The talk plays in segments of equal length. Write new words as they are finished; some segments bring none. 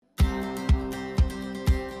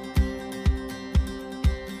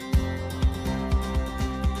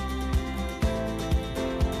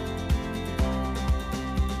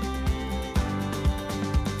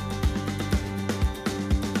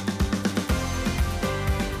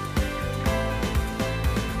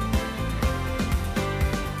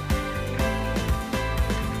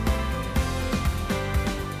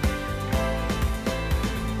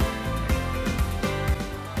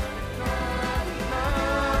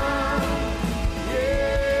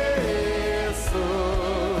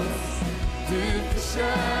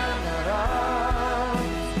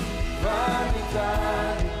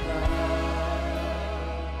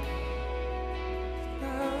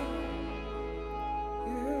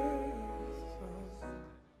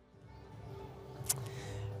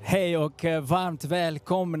Hej och varmt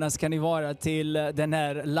välkomna ska ni vara till den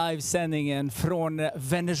här livesändningen från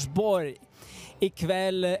Vänersborg.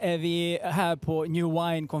 Ikväll är vi här på New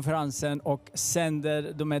Wine-konferensen och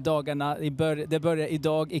sänder de här dagarna. Det börjar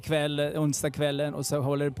idag, ikväll, onsdagskvällen och så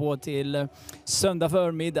håller det på till söndag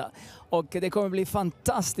förmiddag. Och det kommer bli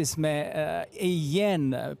fantastiskt med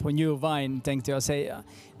igen på New Wine, tänkte jag säga.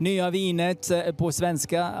 Nya vinet på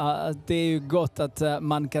svenska, det är ju gott att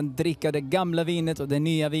man kan dricka det gamla vinet och det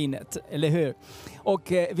nya vinet, eller hur?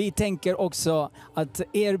 Och vi tänker också att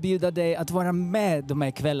erbjuda dig att vara med de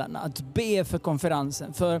här kvällarna, att be för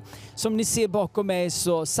konferensen. För som ni ser bakom mig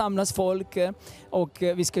så samlas folk och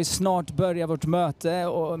vi ska ju snart börja vårt möte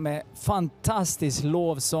och med fantastisk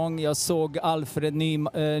lovsång. Jag såg Alfred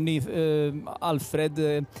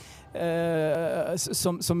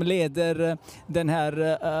som leder den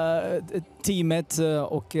här teamet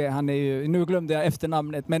och han är ju, nu glömde jag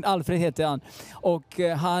efternamnet, men Alfred heter han. Och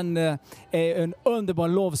han är en underbar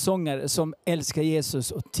lovsångare som älskar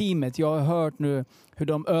Jesus och teamet. Jag har hört nu hur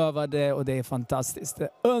de övade och det är fantastiskt. Det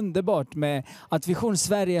är underbart med att Vision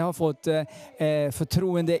Sverige har fått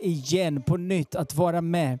förtroende igen på nytt att vara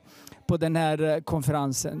med på den här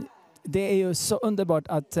konferensen. Det är ju så underbart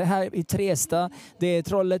att här i Tresta, det är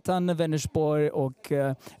Trollhättan, Vänersborg och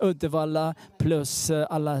Uddevalla plus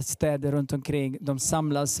alla städer runt omkring. De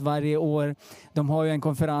samlas varje år. De har ju en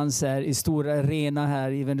konferens här i stora arena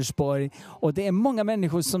här i Vänersborg. Och det är många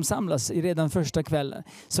människor som samlas redan första kvällen.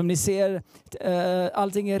 Som ni ser,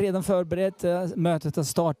 allting är redan förberett. Mötet har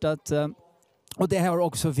startat. Och det har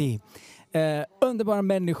också vi. Underbara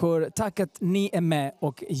människor, tack att ni är med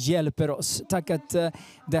och hjälper oss. Tack att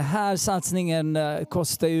den här satsningen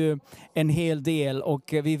kostar ju en hel del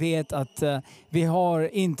och vi vet att vi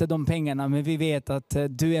har inte de pengarna, men vi vet att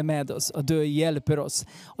du är med oss och du hjälper oss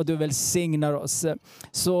och du välsignar oss.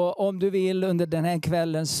 Så om du vill under den här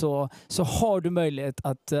kvällen så har du möjlighet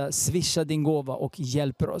att swisha din gåva och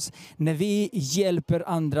hjälper oss. När vi hjälper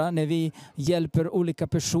andra, när vi hjälper olika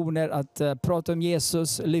personer att prata om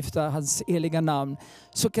Jesus, lyfta hans heliga namn,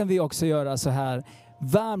 så kan vi också göra så här.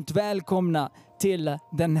 Varmt välkomna till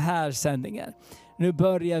den här sändningen. Nu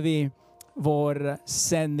börjar vi vår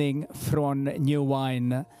sändning från New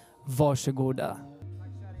Wine. Varsågoda. Tack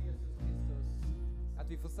kära Jesus Kristus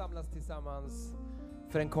att vi får samlas tillsammans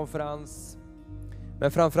för en konferens.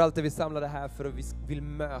 Men framförallt är vi samlade här för att vi vill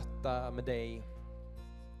möta med dig.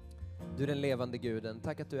 Du är den levande guden.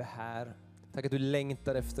 Tack att du är här. Tack att du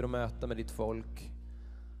längtar efter att möta med ditt folk.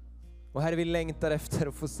 Och här vi längtar efter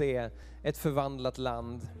att få se ett förvandlat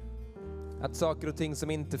land. Att saker och ting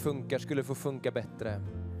som inte funkar skulle få funka bättre.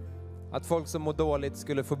 Att folk som mår dåligt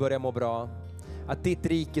skulle få börja må bra. Att ditt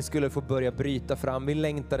rike skulle få börja bryta fram. Vi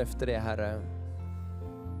längtar efter det, Herre.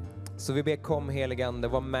 Så vi ber, kom helige Ande,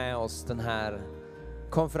 var med oss den här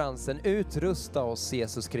konferensen. Utrusta oss,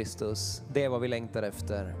 Jesus Kristus. Det är vad vi längtar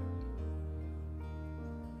efter.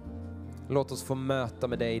 Låt oss få möta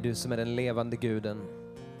med dig, du som är den levande guden.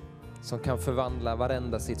 Som kan förvandla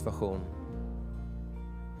varenda situation.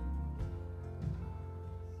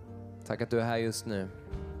 Tack att du är här just nu.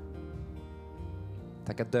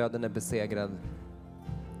 Tack att döden är besegrad.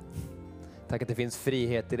 Tack att det finns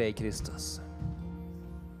frihet i dig, Kristus.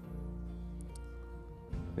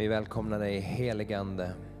 Vi välkomnar dig, helige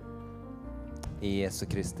Ande. I Jesu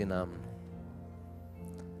Kristi namn.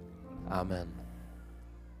 Amen.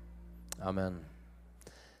 Amen.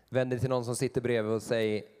 Vänd dig till någon som sitter bredvid och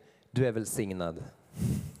säg: du är välsignad.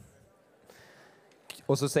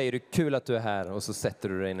 Och så säger du: kul att du är här. Och så sätter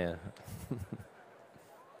du dig ner.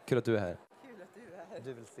 Kul att du är här. Kul att du är här.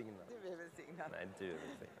 Du är välsignad. Du är välsignad. Nej, du är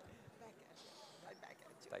välsignad. Tack.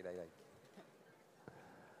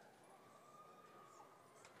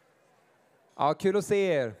 Ja, kul att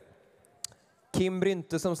se er. Kim,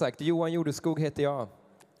 Brynte som sagt. Johan Jordeskog heter jag.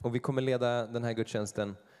 Och vi kommer leda den här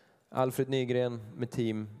gudstjänsten. Alfred Nygren med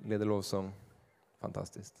team leder lovsång.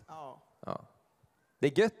 Fantastiskt. Ja. Det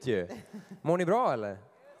är gött ju. Mår ni bra eller?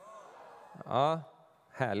 Ja,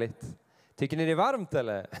 härligt. Tycker ni det är varmt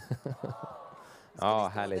eller?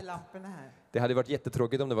 Ja, härligt. Det hade varit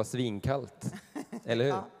jättetråkigt om det var svinkallt. Eller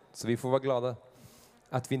hur? Så vi får vara glada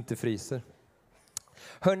att vi inte fryser.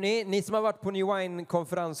 Hörrni, ni som har varit på New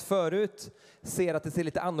Wine-konferens förut ser att det ser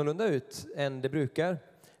lite annorlunda ut än det brukar.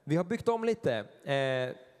 Vi har byggt om lite.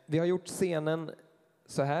 Vi har gjort scenen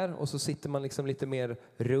så här och så sitter man liksom lite mer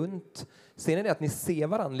runt. Ser ni det att ni ser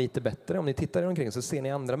varandra lite bättre? Om ni tittar omkring så ser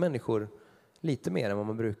ni andra människor lite mer än vad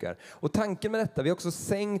man brukar. Och tanken med detta, vi har också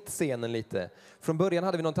sänkt scenen lite. Från början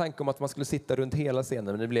hade vi någon tanke om att man skulle sitta runt hela scenen,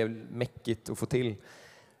 men det blev mäckigt att få till.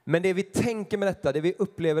 Men det vi tänker med detta, det vi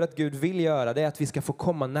upplever att Gud vill göra, det är att vi ska få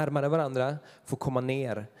komma närmare varandra, få komma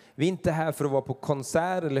ner. Vi är inte här för att vara på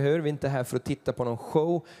konsert, eller hur? Vi är inte här för att titta på någon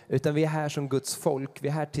show, utan vi är här som Guds folk. Vi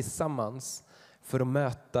är här tillsammans för att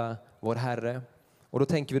möta vår Herre. Och då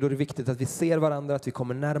tänker vi, då är det viktigt att vi ser varandra, att vi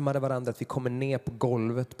kommer närmare varandra, att vi kommer ner på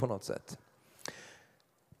golvet på något sätt.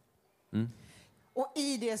 Och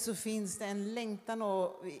i det så finns det en längtan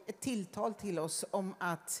och ett tilltal till oss om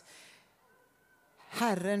att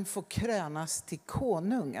Herren får krönas till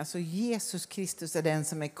konung. Alltså Jesus Kristus är den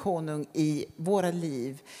som är konung i våra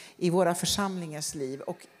liv, i våra församlingars liv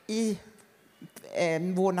och i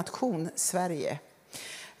vår nation Sverige.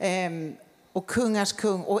 Och kungars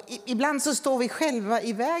kung. Och ibland så står vi själva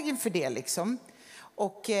i vägen för det liksom.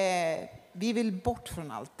 Och vi vill bort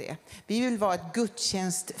från allt det. Vi vill vara ett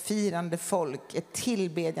gudstjänstfirande folk, ett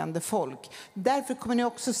tillbedjande folk. Därför kommer ni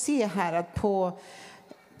också se här att på,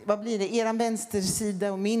 vad blir det, er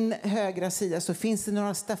vänstersida och min högra sida så finns det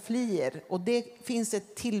några stafflier. Och det finns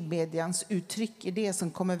ett tillbedjansuttryck i det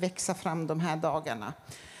som kommer växa fram de här dagarna.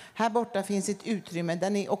 Här borta finns ett utrymme där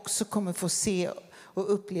ni också kommer få se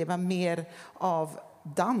och uppleva mer av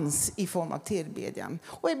dans i form av tillbedjan.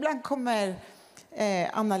 Och ibland kommer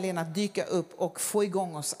Anna-Lena dyka upp och få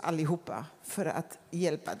igång oss allihopa för att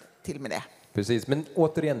hjälpa till med det. Precis, men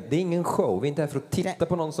återigen, det är ingen show. Vi är inte här för att titta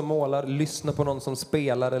på någon som målar, lyssna på någon som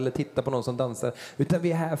spelar eller titta på någon som dansar. Utan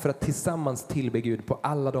vi är här för att tillsammans tillbe Gud på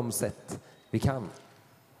alla de sätt vi kan.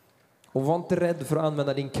 Och var inte rädd för att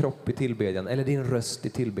använda din kropp i tillbedjan eller din röst i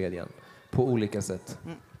tillbedjan på olika sätt.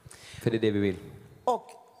 För det är det vi vill.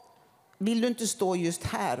 Och vill du inte stå just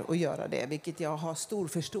här och göra det, vilket jag har stor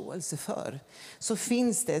förståelse för, så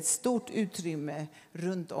finns det ett stort utrymme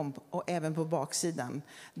runt om och även på baksidan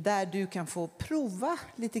där du kan få prova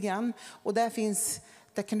lite grann. Och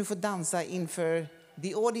där kan du få dansa inför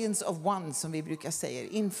the audience of one, som vi brukar säga,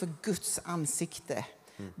 inför Guds ansikte.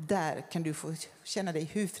 Där kan du få känna dig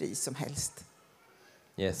hur fri som helst.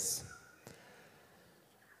 Yes.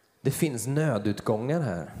 Det finns nödutgångar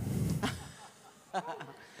här.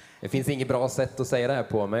 Det finns inget bra sätt att säga det här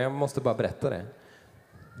på, men jag måste bara berätta det.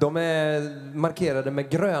 De är markerade med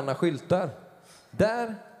gröna skyltar.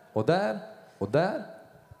 Där och där och där.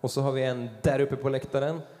 Och så har vi en där uppe på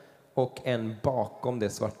läktaren och en bakom det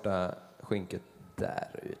svarta skynket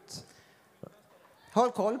där ut.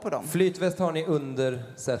 Håll koll på dem. Flytväst har ni under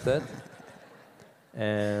sätet.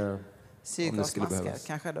 Syrgasmasker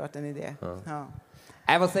kanske hade varit en idé. Ja.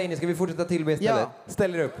 Vad säger ni? Ska vi fortsätta tillbe istället? Ja.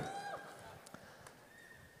 Ställ er upp.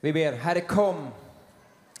 Vi ber, Herre,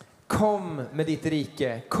 kom med ditt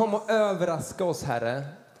rike. Kom och överraska oss, Herre,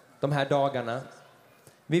 de här dagarna.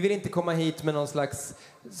 Vi vill inte komma hit med någon slags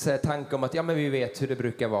tanke om att men vi vet hur det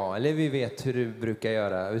brukar vara. Eller vi vet hur du brukar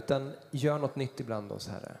göra. Utan gör något nytt ibland oss,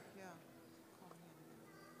 Herre.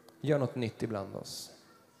 Gör något nytt ibland oss.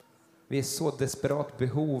 Vi är så desperat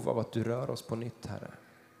behov av att du rör oss på nytt, Herre.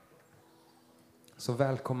 Så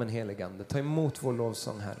välkommen, heligande. Ta emot vår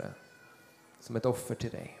lovsång, Herre. Som ett offer till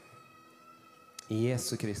dig. I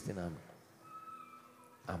Jesu Kristi namn.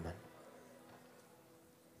 Amen.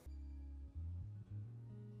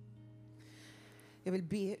 Jag vill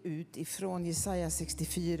be ut ifrån Jesaja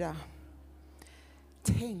 64.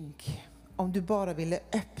 Tänk om du bara ville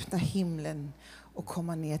öppna himlen och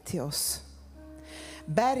komma ner till oss.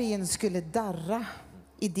 Bergen skulle darra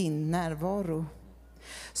i din närvaro.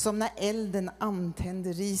 Som när elden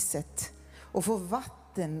antänder riset och får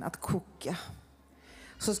vatten att koka.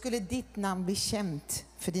 Så skulle ditt namn bli känt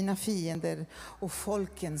för dina fiender och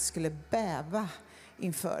folken skulle bäva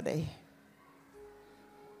inför dig.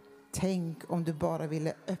 Tänk om du bara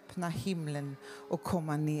ville öppna himlen och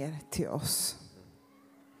komma ner till oss.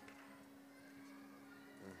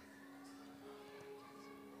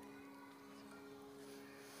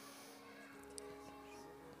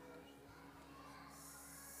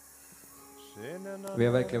 Vi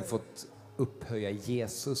har verkligen fått upphöja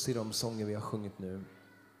Jesus i de sånger vi har sjungit nu.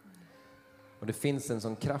 Och det finns en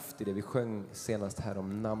sån kraft i det. Vi sjöng senast här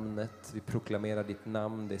om namnet. Vi proklamerar ditt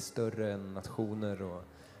namn. Det är större än nationer och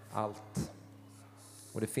allt.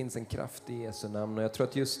 Och det finns en kraft i Jesu namn. Och jag tror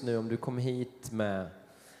att just nu, om du kommer hit med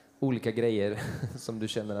olika grejer som du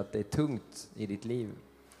känner att det är tungt i ditt liv,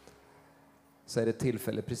 så är det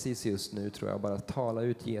tillfälle precis just nu, tror jag, bara att tala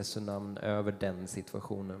ut Jesu namn över den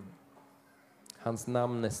situationen. Hans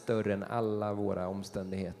namn är större än alla våra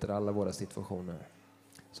omständigheter, alla våra situationer.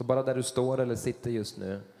 Så bara där du står eller sitter just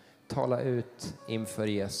nu, tala ut inför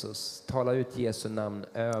Jesus. Tala ut Jesu namn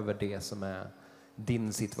över det som är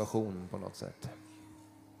din situation på något sätt.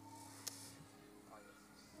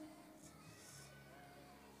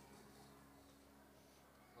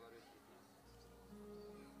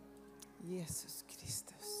 Jesus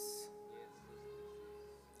Kristus.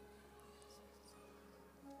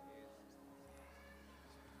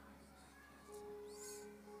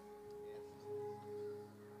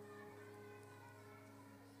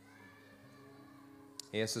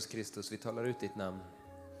 Jesus Kristus, vi talar ut ditt namn.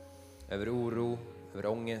 Över oro, över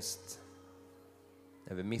ångest,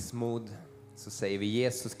 över missmod, så säger vi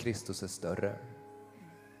Jesus Kristus är större.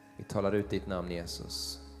 Vi talar ut ditt namn,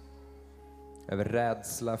 Jesus. Över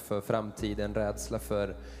rädsla för framtiden, rädsla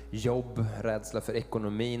för jobb, rädsla för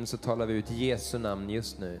ekonomin, så talar vi ut Jesu namn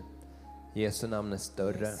just nu. Jesu namn är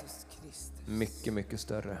större. Mycket, mycket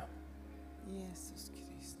större. Jesus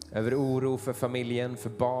Kristus. Över oro för familjen, för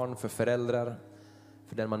barn, för föräldrar,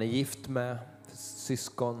 för den man är gift med, för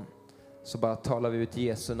syskon, så bara talar vi ut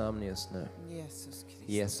Jesu namn just nu. Jesus Kristus.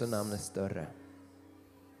 Jesu namn är större.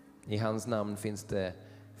 I hans namn finns det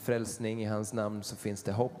frälsning, i hans namn så finns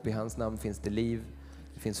det hopp, i hans namn finns det liv,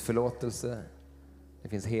 det finns förlåtelse, det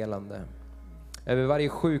finns helande. Över varje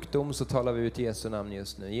sjukdom så talar vi ut Jesu namn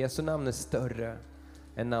just nu. Jesu namn är större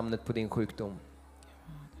än namnet på din sjukdom.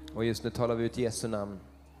 Och just nu talar vi ut Jesu namn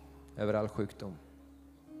över all sjukdom.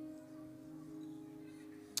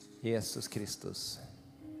 Jesus Kristus,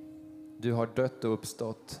 du har dött och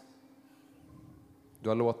uppstått. Du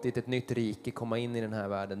har låtit ett nytt rike komma in i den här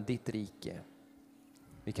världen, ditt rike.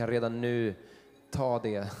 Vi kan redan nu ta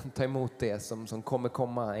emot det som kommer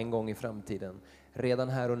komma en gång i framtiden. Redan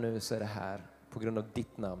här och nu så är det här på grund av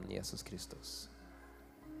ditt namn, Jesus Kristus.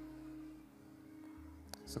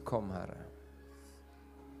 Så kom, Herre.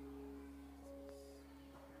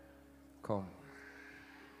 Kom.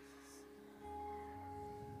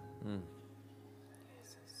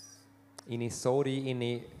 In i sorg, in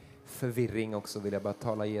i förvirring också vill jag bara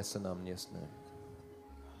tala Jesu namn just nu.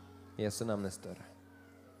 Jesu namn är större.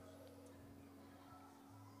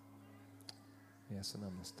 Jesu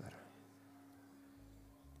namn är större.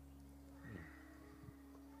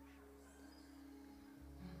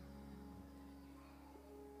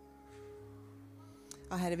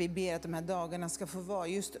 Ja, Herre, vi ber att de här dagarna ska få vara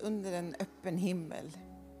just under en öppen himmel.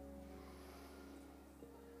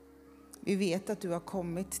 Vi vet att du har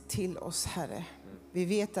kommit till oss, Herre. Vi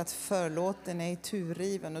vet att förlåten är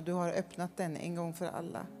turriven och du har öppnat den en gång för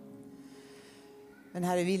alla. Men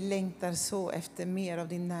Herre, vi längtar så efter mer av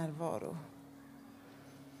din närvaro.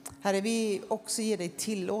 Herre, vi också ger dig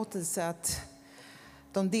tillåtelse att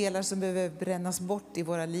de delar som behöver brännas bort i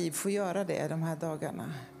våra liv får göra det de här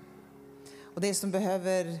dagarna. Och det som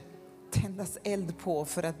behöver tändas eld på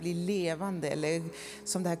för att bli levande, eller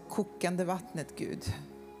som det här kokande vattnet, Gud.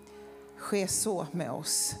 Ske så med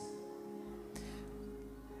oss.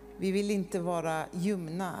 Vi vill inte vara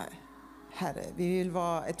ljumna, Herre. Vi vill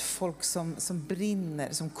vara ett folk som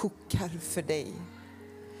brinner, som kokar för dig.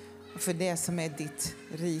 Och för det som är ditt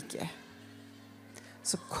rike.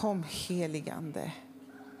 Så kom, heligande.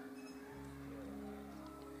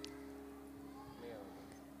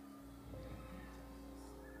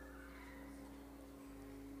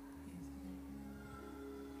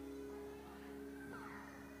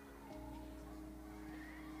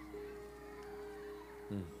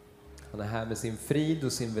 Han är här med sin frid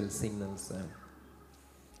och sin välsignelse.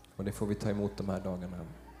 Och det får vi ta emot de här dagarna.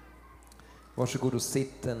 Varsågod och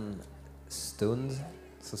sitt en stund,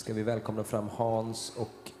 så ska vi välkomna fram Hans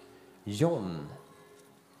och John.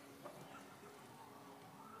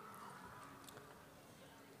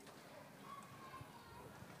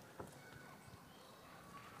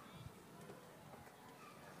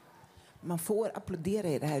 Man får applådera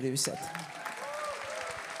i det här huset.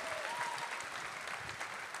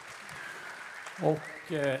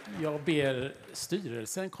 Och jag ber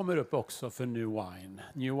styrelsen kommer upp också för New Wine.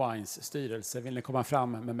 New Wines styrelse, vill ni komma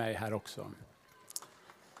fram med mig här också?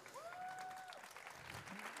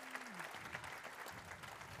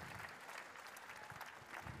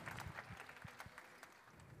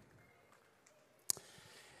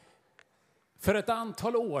 För ett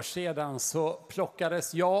antal år sedan så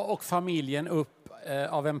plockades jag och familjen upp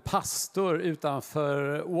av en pastor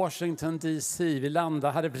utanför Washington DC. Vi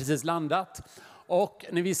hade precis landat. Och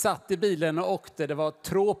när vi satt i bilen och åkte, det var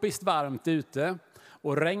tropiskt varmt ute.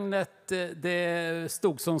 Och regnet det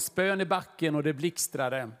stod som spön i backen och det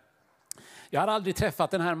blixtrade. Jag hade aldrig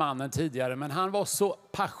träffat den här mannen tidigare, men han var så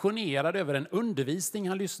passionerad över en undervisning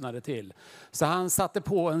han lyssnade till. Så han satte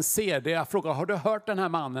på en CD. Jag frågade, har du hört den här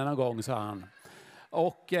mannen någon gång, sa han.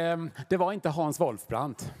 Och det var inte Hans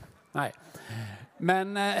Wolfbrandt. Nej.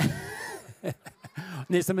 Men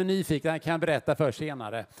ni som är nyfikna kan jag berätta för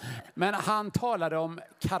senare. Men han talade om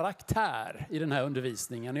karaktär i den här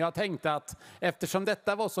undervisningen. Och jag tänkte att eftersom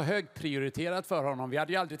detta var så högprioriterat för honom, vi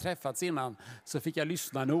hade ju aldrig träffats innan, så fick jag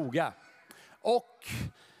lyssna noga. Och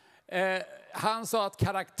han sa att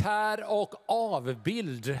karaktär och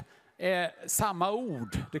avbild är samma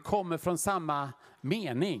ord. Det kommer från samma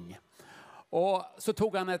mening. Och så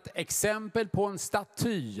tog han ett exempel på en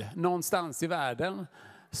staty någonstans i världen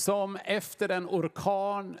som efter en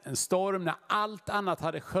orkan, en storm, när allt annat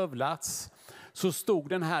hade skövlats, så stod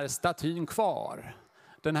den här statyn kvar.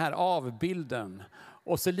 Den här avbilden.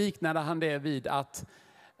 Och så liknade han det vid att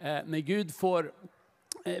när Gud får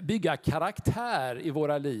bygga karaktär i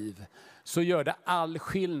våra liv, så gör det all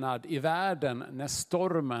skillnad i världen när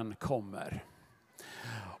stormen kommer.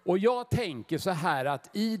 Och jag tänker så här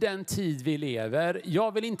att i den tid vi lever,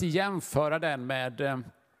 jag vill inte jämföra den med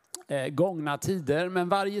gångna tider, men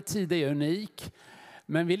varje tid är unik.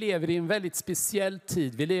 Men vi lever i en väldigt speciell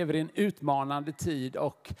tid, vi lever i en utmanande tid,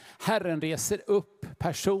 och Herren reser upp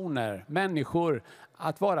personer, människor,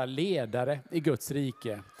 att vara ledare i Guds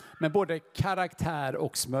rike med både karaktär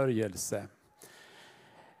och smörjelse.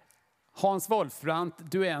 Hans Wolfbrandt,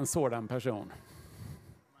 du är en sådan person.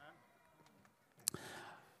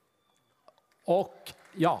 Och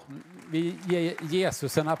ja, vi ger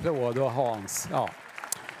Jesus en applåd och Hans. Ja.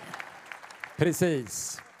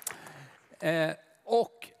 Precis.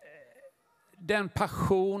 Och den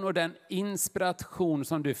passion och den inspiration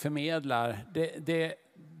som du förmedlar,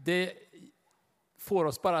 det får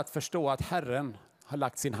oss bara att förstå att Herren har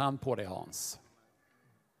lagt sin hand på dig, Hans.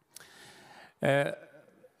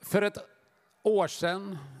 För ett år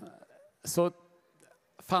sedan så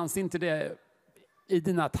fanns inte det i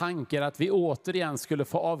dina tankar att vi återigen skulle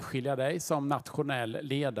få avskilja dig som nationell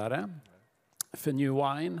ledare för New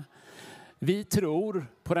Wine. Vi tror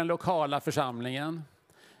på den lokala församlingen.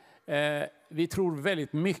 Vi tror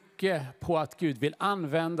väldigt mycket på att Gud vill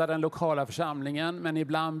använda den lokala församlingen, men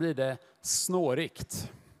ibland blir det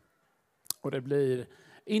snårigt. Och det blir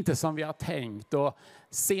inte som vi har tänkt. Och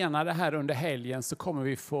senare här under helgen så kommer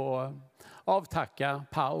vi få avtacka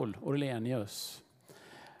Paul Orlenius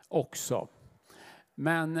också.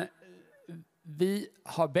 Men vi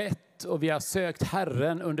har bett och vi har sökt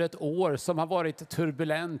Herren under ett år som har varit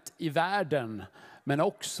turbulent i världen, men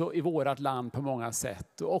också i vårt land på många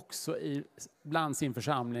sätt, och också bland sin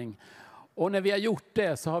församling. Och när vi har gjort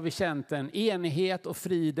det så har vi känt en enighet och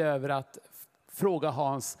frid över att fråga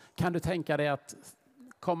Hans, kan du tänka dig att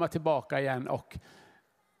komma tillbaka igen och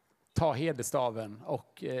ta hederstaven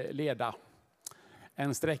och leda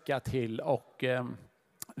en sträcka till. Och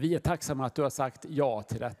vi är tacksamma att du har sagt ja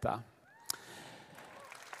till detta.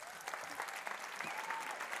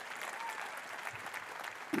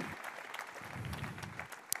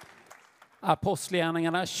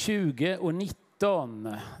 Apostlagärningarna 20 och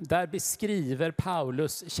 19. Där beskriver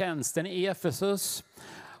Paulus tjänsten i Efesus.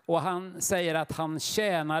 Och han säger att han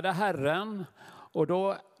tjänade Herren. Och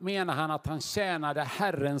då menar han att han tjänade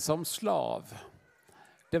Herren som slav.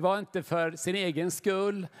 Det var inte för sin egen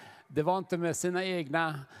skull. Det var inte med sina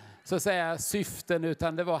egna, så att säga, syften,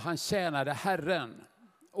 utan det var han tjänade Herren.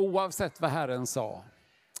 Oavsett vad Herren sa.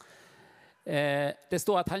 Det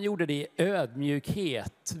står att han gjorde det i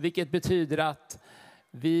ödmjukhet, vilket betyder att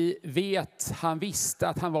han visste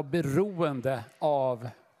att han var beroende av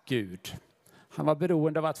Gud. Han var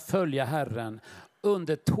beroende av att följa Herren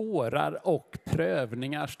under tårar och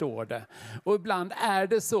prövningar, står det. Och ibland är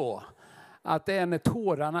det så att det är när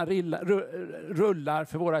tårarna rullar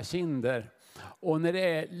för våra kinder och när det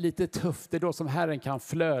är lite tufft, det är då som Herren kan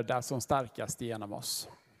flöda som starkast genom oss.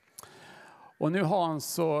 Och nu, Hans,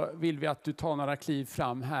 så vill vi att du tar några kliv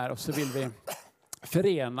fram här och så vill vi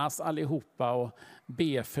förenas allihopa och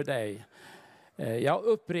be för dig. Jag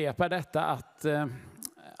upprepar detta att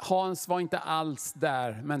Hans var inte alls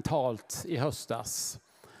där mentalt i höstas.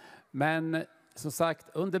 Men som sagt,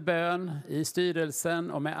 under bön i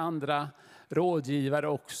styrelsen och med andra rådgivare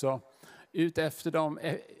också,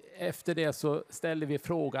 efter det så ställde vi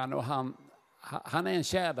frågan, och han är en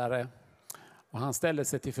tjänare och han ställer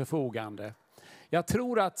sig till förfogande. Jag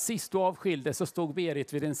tror att sist du avskilde så stod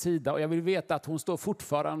Berit vid din sida, och jag vill veta att hon står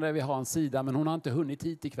fortfarande vid hans sida, men hon har inte hunnit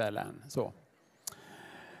hit ikväll än. Så.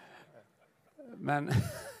 Men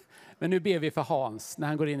nu ber vi för Hans när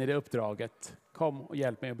han går in i det uppdraget. Kom och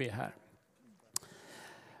hjälp mig att be här.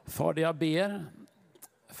 Fader, jag ber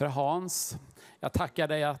för Hans. Jag tackar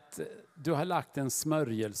dig att du har lagt en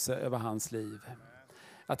smörjelse över hans liv.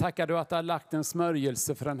 Jag tackar dig att du har lagt en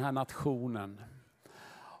smörjelse för den här nationen.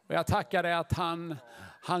 Och jag tackar dig att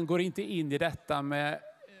han går inte in i detta med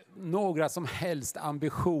några som helst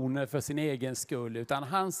ambitioner för sin egen skull, utan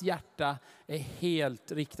hans hjärta är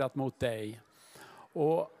helt riktat mot dig.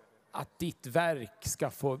 Och att ditt verk ska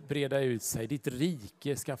få breda ut sig, ditt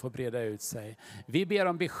rike ska få breda ut sig. Vi ber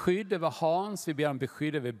om beskydd över Hans, vi ber om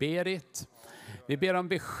beskydd över Berit. Vi ber om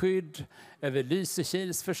beskydd över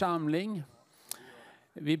Lysekils församling.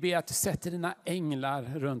 Vi ber att du sätter dina änglar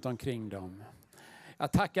runt omkring dem.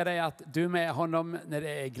 Jag tackar dig att du är med honom när det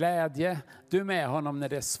är glädje, du är med honom när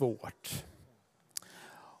det är svårt.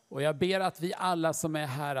 Och jag ber att vi alla som är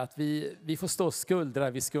här, att vi får stå skuldra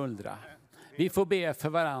vid skuldra. Vi får be för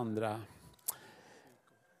varandra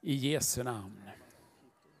i Jesu namn.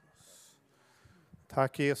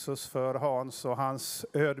 Tack Jesus för Hans och hans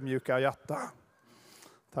ödmjuka hjärta.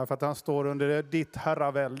 Tack för att han står under ditt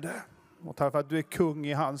herravälde. Och tack för att du är kung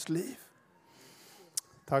i hans liv.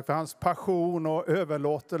 Tack för hans passion och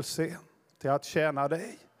överlåtelse till att tjäna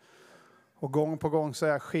dig. Och gång på gång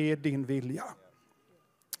säga, ske din vilja.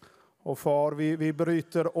 Och far, vi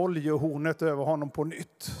bryter oljehornet över honom på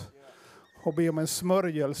nytt. Och ber om en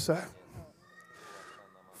smörjelse.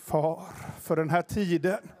 Far, för den här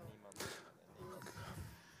tiden.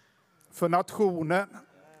 För nationen.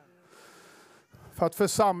 För att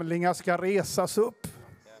församlingar ska resas upp.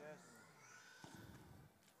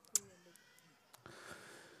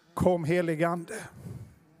 Kom heligande.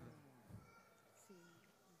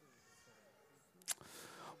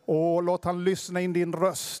 Och låt han lyssna in din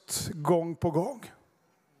röst gång på gång.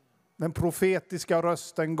 Den profetiska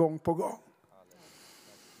rösten gång på gång.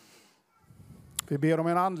 Vi ber om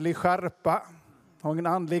en andlig skärpa och en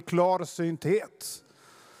andlig klarsynthet.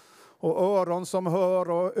 Och öron som hör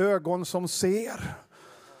och ögon som ser.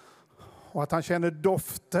 Och att han känner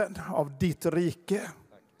doften av ditt rike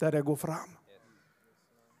där det går fram.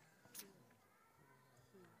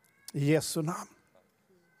 I Jesu namn.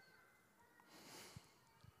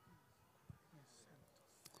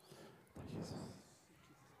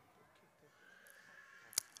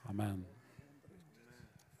 Amen.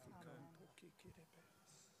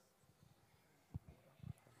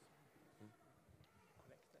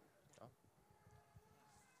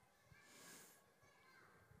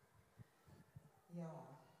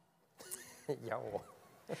 Ja.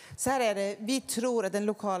 Så här är det, vi tror att den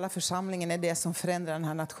lokala församlingen är det som förändrar den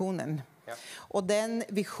här nationen. Ja. Och den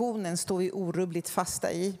visionen står vi orubbligt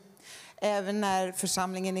fasta i. Även när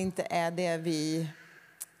församlingen inte är det vi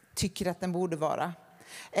tycker att den borde vara.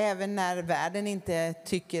 Även när världen inte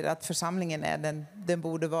tycker att församlingen är den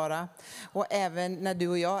borde vara. Och även när du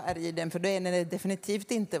och jag är i den, för då är den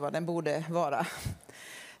definitivt inte vad den borde vara.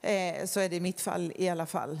 Så är det i mitt fall i alla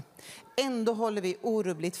fall. Ändå håller vi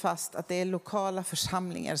orubbligt fast att det är lokala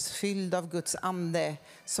församlingar fyllda av Guds ande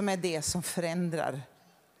som är det som förändrar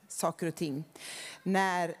saker och ting.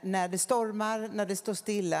 När det stormar, när det står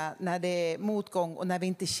stilla, när det är motgång och när vi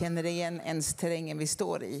inte känner igen ens terrängen vi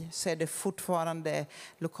står i, så är det fortfarande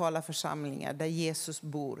lokala församlingar där Jesus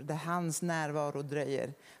bor, där hans närvaro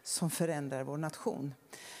dröjer, som förändrar vår nation.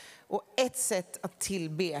 Och ett sätt att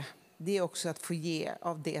tillbe, det är också att få ge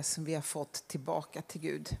av det som vi har fått tillbaka till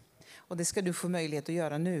Gud. Och det ska du få möjlighet att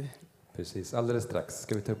göra nu. Precis, alldeles strax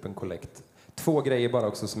ska vi ta upp en kollekt. 2 grejer bara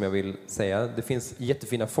också som jag vill säga. Det finns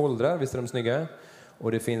jättefina foldrar, visst är de snygga?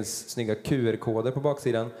 Och det finns snygga QR-koder på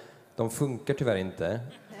baksidan. De funkar tyvärr inte.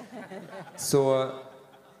 Så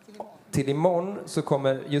till imorgon så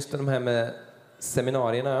kommer just de här med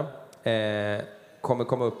seminarierna kommer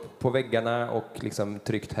komma upp på väggarna och liksom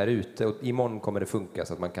tryckt här ute. Och imorgon kommer det funka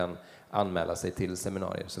så att man kan anmäla sig till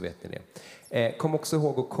seminarier, så vet ni det. Kom också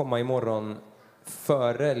ihåg att komma imorgon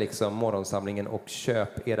före liksom morgonsamlingen och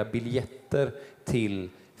köp era biljetter till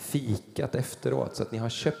fikat efteråt så att ni har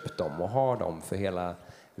köpt dem och har dem för hela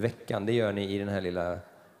veckan. Det gör ni i den här lilla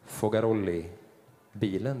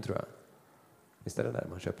Fogarolli-bilen, tror jag. Visst är det där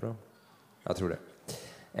man köper dem? Jag tror det.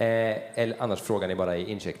 Eller annars frågar ni bara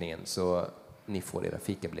i incheckningen så ni får era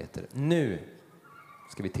fikabiljetter. Nu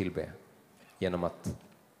ska vi tillbe genom att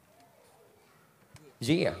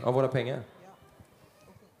ge av våra pengar.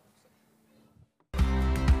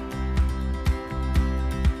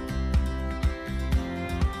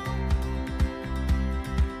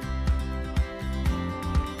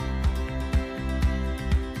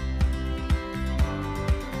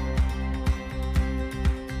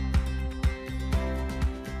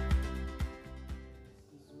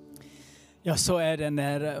 Ja, så är det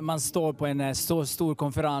när man står på en så stor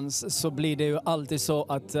konferens, så blir det ju alltid så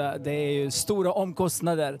att det är ju stora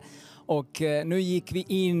omkostnader. Och nu gick vi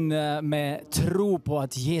in med tro på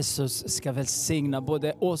att Jesus ska välsigna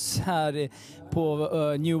både oss här på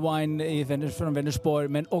New Wine från Vänersborg,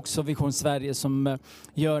 men också Vision Sverige som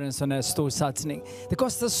gör en sån här stor satsning. Det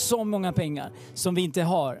kostar så många pengar som vi inte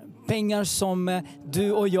har. Pengar som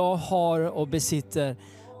du och jag har och besitter.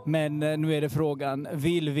 Men nu är det frågan,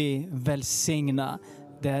 vill vi välsigna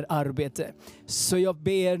det här arbetet? Så jag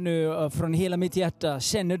ber nu från hela mitt hjärta,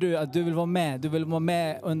 känner du att du vill vara med? Du vill vara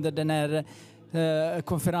med under den här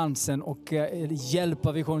konferensen och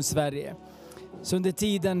hjälpa Vision Sverige. Så under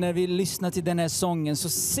tiden när vi lyssnar till den här sången så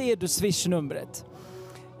ser du swishnumret.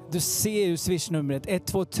 Du ser ju swishnumret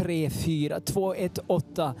 1234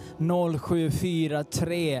 218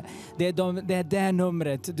 0743. Det är det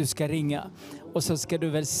numret du ska ringa. Och så ska du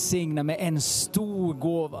välsigna med en stor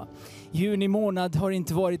gåva. Juni månad har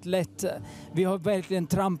inte varit lätt. Vi har verkligen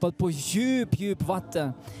trampat på djup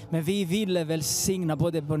vatten. Men vi ville välsigna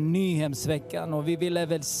både på Nyhemsveckan och vi ville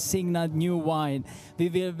välsigna New Wine. Vi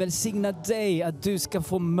vill välsigna dig att du ska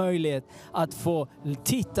få möjlighet att få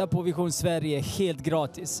titta på Vision Sverige helt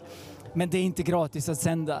gratis. Men det är inte gratis att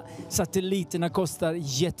sända. Satelliterna kostar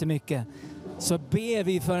jättemycket. Så ber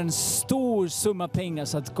vi för en stor summa pengar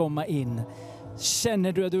så att komma in.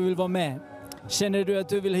 Känner du att du vill vara med? Känner du att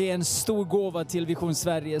du vill ge en stor gåva till Vision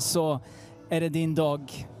Sverige, så är det din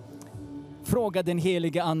dag. Fråga den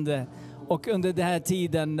heliga ande. Och under den här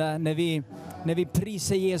tiden när vi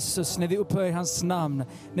prisar Jesus, när vi upphöjer hans namn,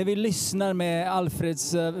 när vi lyssnar med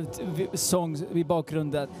Alfreds sång i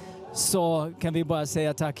bakgrunden, så kan vi bara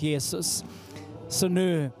säga tack Jesus. Så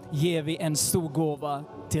nu ger vi en stor gåva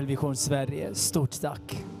till Vision Sverige. Stort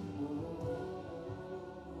tack.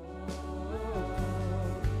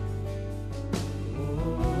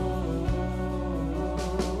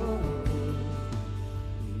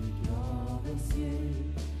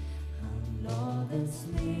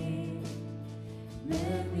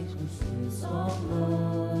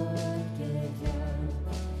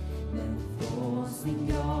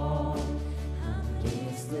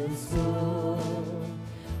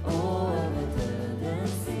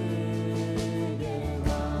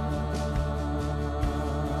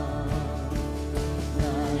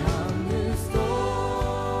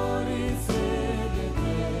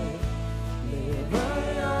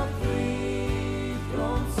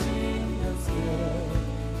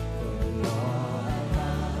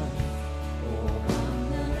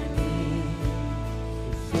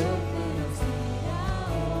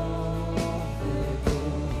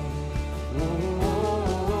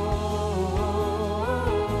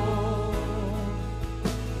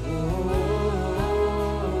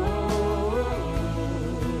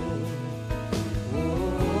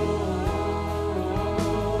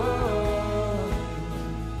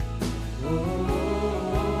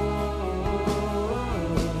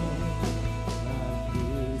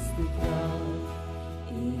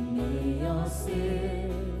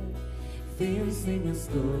 finns ingen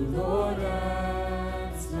skuld och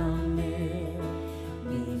rädsla mer.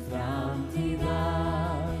 Min framtid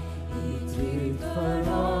är i tryggt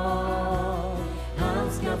förvar.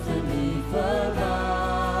 Han ska förbi för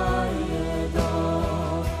varje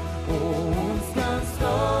dag. Och ondskans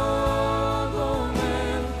dag och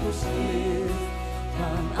människors liv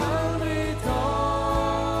kan aldrig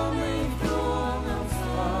ta mig från hans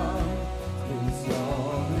hand. Tills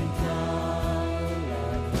jag blir kallad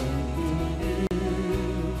hem till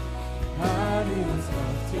Gud. Här i hans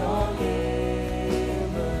kraft jag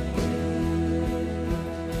lever nu.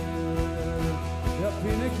 Jag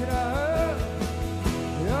finner kraft.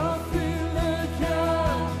 Jag finner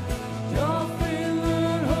kraft, jag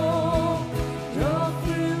finner hopp, jag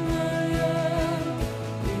finner hjälp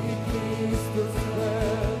i Kristus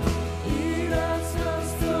själv. I rädslans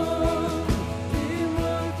stund, i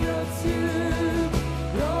mörkrets djup,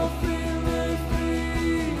 jag finner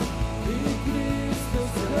frid i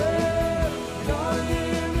Kristus själv. Jag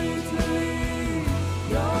ger mitt liv,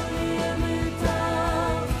 jag ger mitt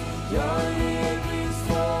allt, jag ger min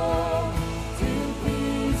sorg till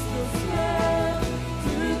Kristus själv.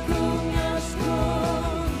 Du kungars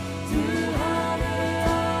kung, du Herre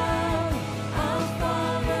är, allt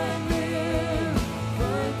faller ner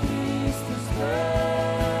för Kristus själv.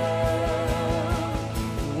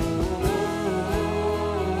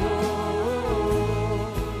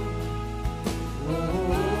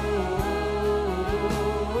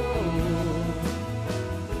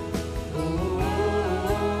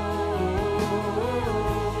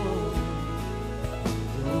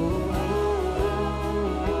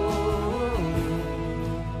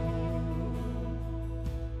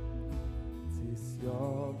 Tills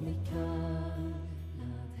jag blir kallad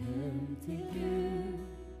hem till Gud.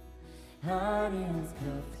 Här i hans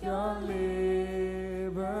kraft jag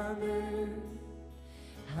lever nu.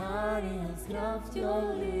 Här i hans kraft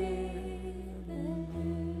jag lever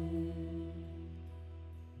nu.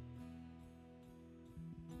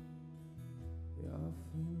 Jag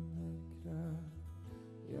finner kraft,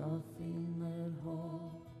 jag finner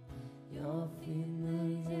hopp,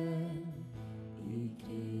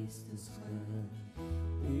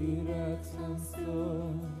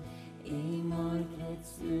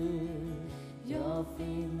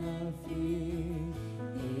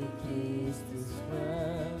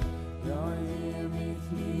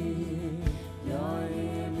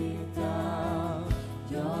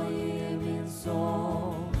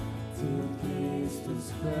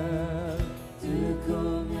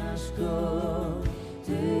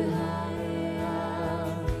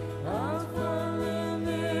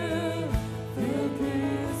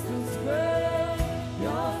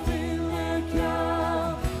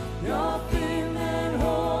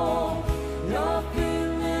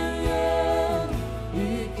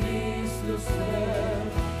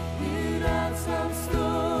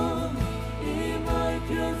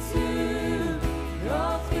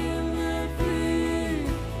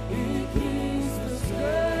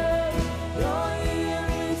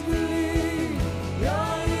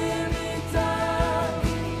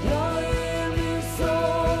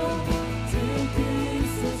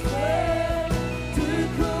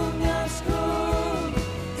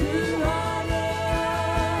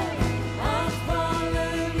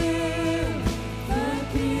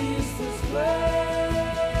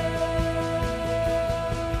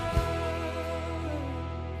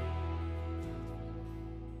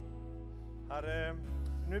 Herre,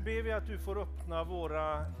 nu ber vi att du får öppna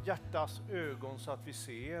våra hjärtas ögon så att vi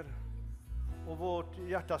ser. Och vårt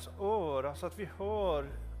hjärtas öra så att vi hör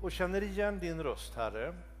och känner igen din röst,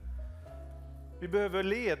 Herre. Vi behöver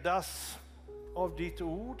ledas av ditt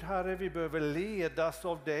ord, Herre. Vi behöver ledas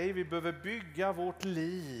av dig. Vi behöver bygga vårt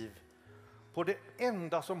liv på det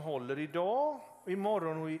enda som håller idag,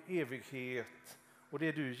 imorgon och i evighet. Och det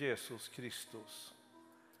är du, Jesus Kristus.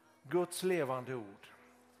 Guds levande ord.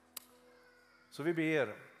 Så vi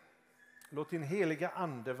ber, låt din heliga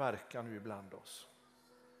ande verka nu ibland oss.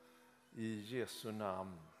 I Jesu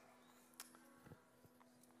namn.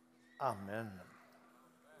 Amen.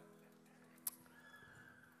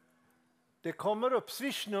 Det kommer upp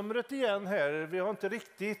swishnumret igen här. Vi har inte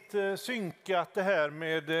riktigt synkat det här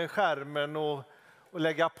med skärmen och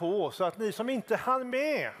lägga på. Så att ni som inte hann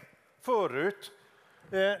med förut,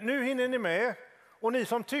 nu hinner ni med. Och ni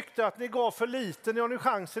som tyckte att ni gav för lite, ni har nu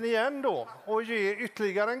chansen igen då och ge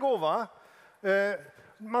ytterligare en gåva.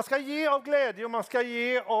 Man ska ge av glädje och man ska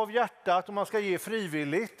ge av hjärtat och man ska ge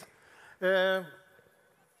frivilligt.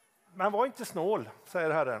 Men var inte snål, säger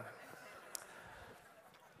Herren.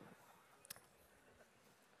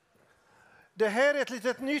 Det här är ett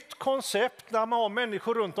litet nytt koncept när man har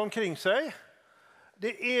människor runt omkring sig.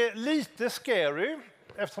 Det är lite scary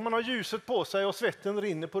eftersom man har ljuset på sig och svetten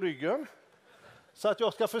rinner på ryggen. Så att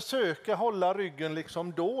jag ska försöka hålla ryggen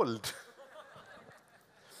liksom dold.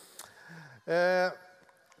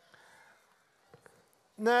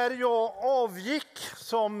 När jag avgick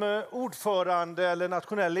som ordförande eller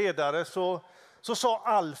nationell ledare så sa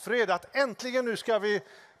Alfred att äntligen nu ska vi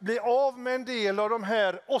bli av med en del av de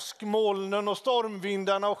här åskmolnen och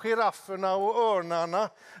stormvindarna och girafferna och örnarna.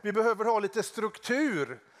 Vi behöver ha lite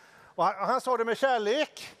struktur. Och han sa det med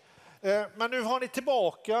kärlek. Men nu har ni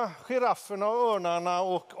tillbaka girafferna och örnarna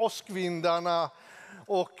och åskvindarna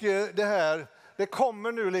och det här. Det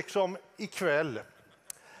kommer nu liksom ikväll.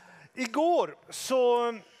 Igår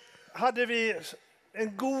så hade vi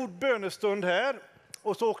en god bönestund här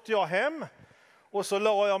och så åkte jag hem och så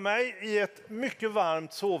la jag mig i ett mycket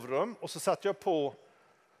varmt sovrum och så satte jag på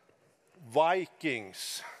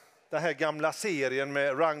Vikings, den här gamla serien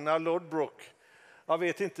med Ragnar Lodbrok. Jag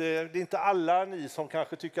vet inte, det är inte alla ni som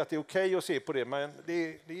kanske tycker att det är okej att se på det, men det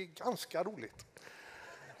är ganska roligt.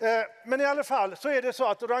 Men i alla fall så är det så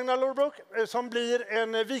att Ragnar Lodbrok som blir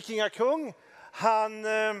en vikingakung, han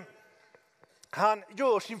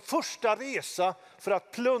gör sin första resa för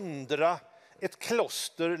att plundra ett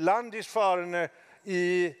kloster, Landisfarne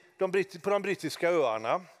på de brittiska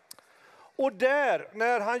öarna. Och där,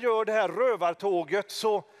 när han gör det här rövartåget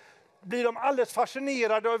så blir de alldeles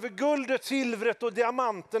fascinerade över guldet, silvret och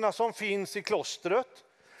diamanterna som finns i klostret.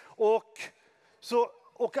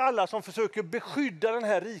 Och alla som försöker beskydda den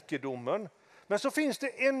här rikedomen. Men så finns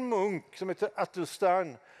det en munk som heter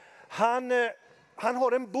Atelstan. Han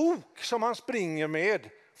har en bok som han springer med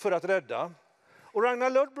för att rädda. Och Ragnar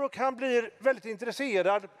Lodbrok han blir väldigt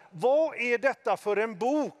intresserad. Vad är detta för en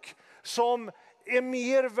bok som är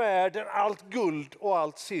mer värd än allt guld och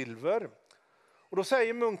allt silver? Och då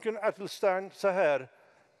säger munken Atelstan så här: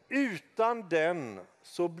 utan den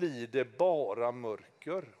så blir det bara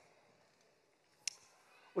mörker.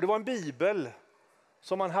 Och det var en bibel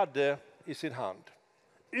som han hade i sin hand.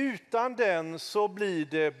 Utan den så blir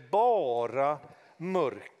det bara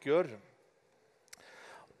mörker.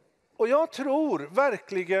 Och jag tror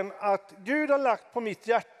verkligen att Gud har lagt på mitt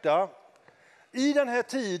hjärta i den här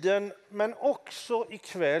tiden, men också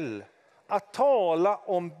ikväll, att tala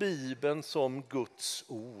om Bibeln som Guds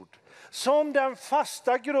ord. Som den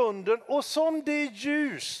fasta grunden och som det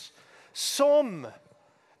ljus som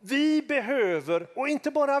vi behöver. Och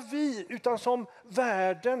inte bara vi, utan som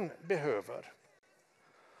världen behöver.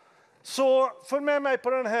 Så följ med mig på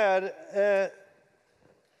den här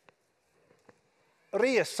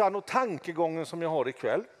resan och tankegången som jag har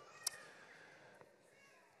ikväll.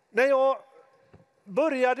 När jag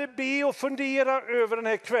började be och fundera över den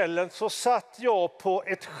här kvällen så satt jag på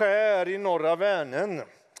ett skär i norra Vänern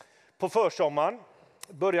på försommaren,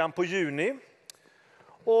 början på juni.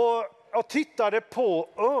 Och jag tittade på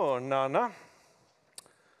örnarna.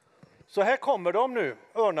 Så här kommer de nu,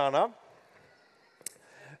 örnarna.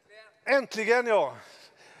 Äntligen, ja.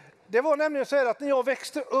 Det var nämligen så här att när jag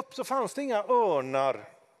växte upp så fanns det inga örnar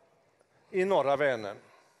i norra Vänern.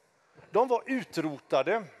 De var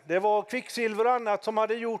utrotade. Det var kvicksilver och annat som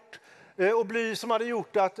hade gjort, och bly som hade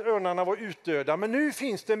gjort att örnarna var utdöda. Men nu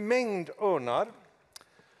finns det mängd örnar.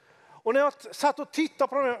 Och när jag satt och tittade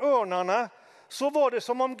på de här örnarna så var det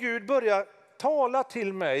som om Gud började tala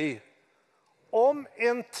till mig om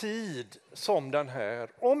en tid som den här.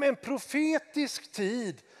 Om en profetisk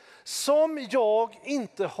tid som jag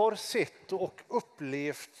inte har sett och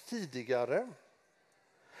upplevt tidigare.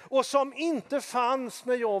 Och som inte fanns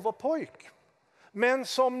när jag var pojk, men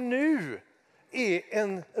som nu är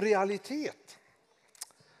en realitet.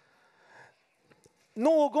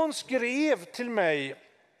 Någon skrev till mig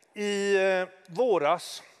i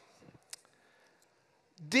våras: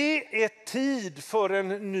 det är tid för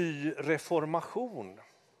en ny reformation.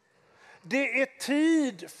 Det är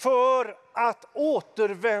tid för att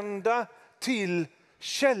återvända till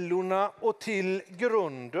källorna och till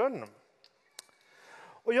grunden.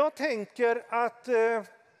 Och jag tänker att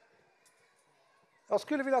jag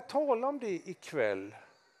skulle vilja tala om det ikväll.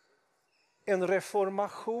 En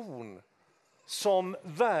reformation som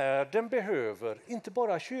världen behöver, inte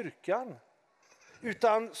bara kyrkan,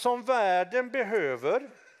 utan som världen behöver.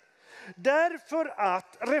 Därför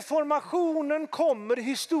att reformationen kommer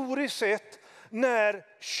historiskt sett när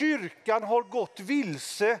kyrkan har gått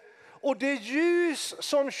vilse. Och det ljus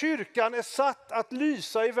som kyrkan är satt att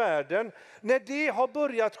lysa i världen, när det har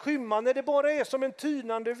börjat skymma, när det bara är som en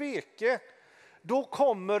tynande veke, då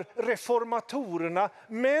kommer reformatorerna,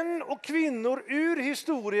 män och kvinnor ur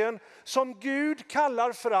historien som Gud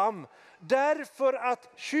kallar fram. Därför att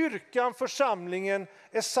kyrkan, församlingen,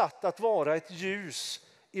 är satt att vara ett ljus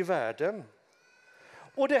i världen.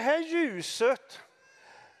 Och det här ljuset,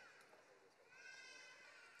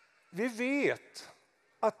 vi vet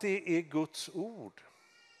att det är Guds ord.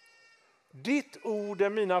 Ditt ord är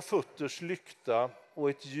mina fötters lykta och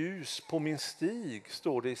ett ljus på min stig,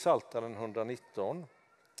 står det i Psaltaren 119.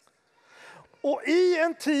 Och i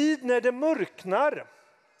en tid när det mörknar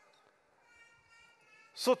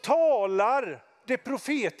så talar det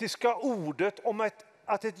profetiska ordet om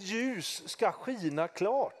att ett ljus ska skina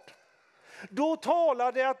klart. Då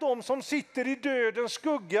talar det att de som sitter i dödens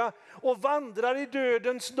skugga och vandrar i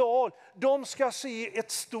dödens dal, de ska se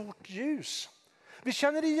ett stort ljus. Vi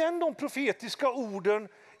känner igen de profetiska orden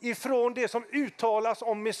ifrån det som uttalas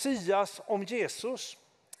om Messias, om Jesus.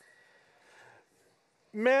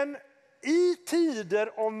 Men i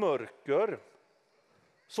tider av mörker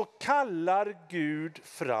så kallar Gud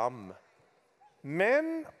fram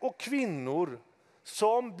män och kvinnor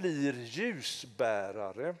som blir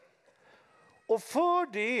ljusbärare. Och för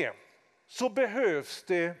det så behövs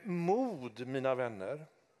det mod, mina vänner.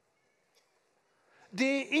 Det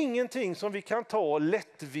är ingenting som vi kan ta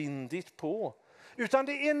lättvindigt på, utan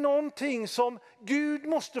det är någonting som Gud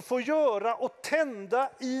måste få göra och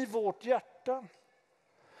tända i vårt hjärta.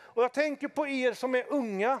 Och jag tänker på er som är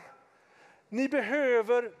unga. Ni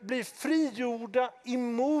behöver bli frigjorda i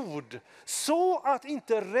mod, så att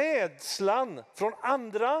inte rädslan från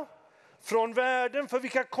andra, från världen, för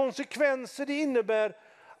vilka konsekvenser det innebär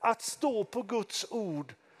att stå på Guds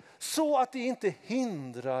ord, så att det inte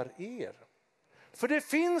hindrar er. För det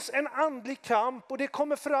finns en andlig kamp, och det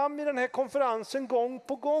kommer fram i den här konferensen gång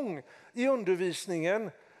på gång i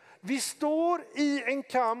undervisningen. Vi står i en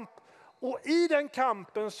kamp, och i den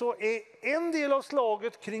kampen så är en del av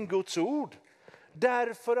slaget kring Guds ord.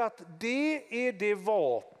 Därför att det är det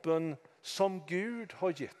vapen som Gud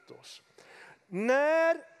har gett oss.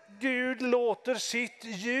 När Gud låter sitt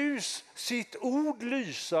ljus, sitt ord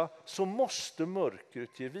lysa, så måste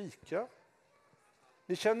mörkret ge vika.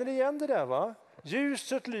 Ni känner igen det där, va?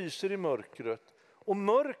 Ljuset lyser i mörkret, och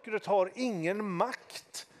mörkret har ingen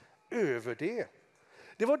makt över det.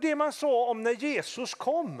 Det var det man sa om när Jesus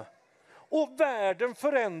kom och världen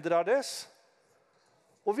förändrades.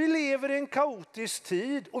 Och vi lever i en kaotisk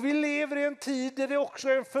tid, och vi lever i en tid där det också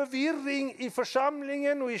är en förvirring i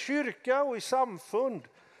församlingen och i kyrka och i samfund.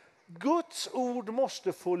 Guds ord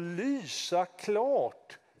måste få lysa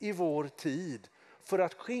klart i vår tid för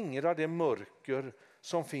att skingra det mörker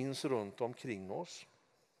som finns runt omkring oss.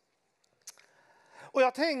 Och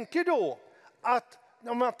jag tänker då att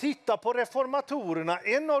om man tittar på reformatorerna,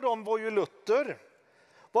 en av dem var ju Luther.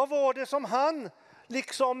 Vad var det som han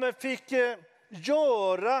liksom fick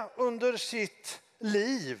göra under sitt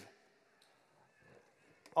liv?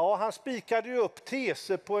 Ja, han spikade ju upp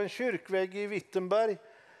teser på en kyrkvägg i Wittenberg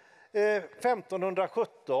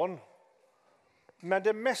 1517. Men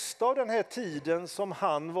det mesta av den här tiden som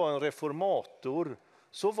han var en reformator,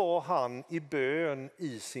 så var han i bön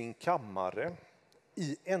i sin kammare,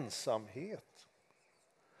 i ensamhet.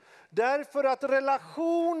 Därför att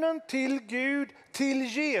relationen till Gud, till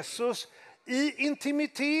Jesus, i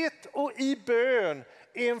intimitet och i bön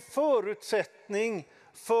är en förutsättning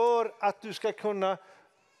för att du ska kunna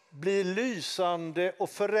bli lysande och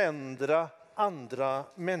förändra andra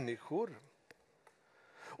människor.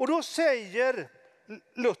 Och då säger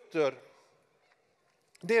Luther,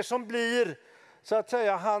 det som blir så att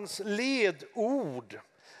säga hans ledord,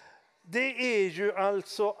 det är ju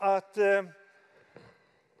alltså att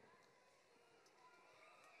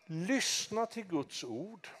lyssna till Guds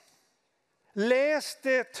ord. Läs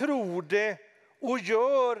det, tro det och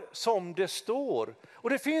gör som det står. Och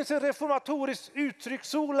det finns en reformatorisk uttryck,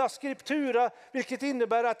 sola scriptura, vilket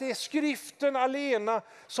innebär att det är skriften alena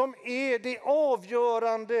som är det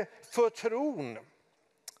avgörande för tron.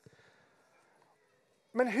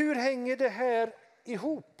 Men hur hänger det här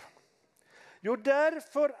ihop? Jo,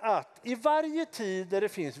 därför att i varje tid där det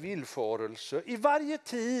finns villfarelse, i varje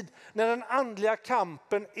tid när den andliga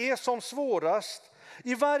kampen är som svårast,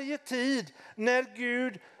 i varje tid när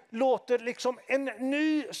Gud låter liksom en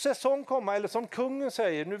ny säsong komma, eller som kungen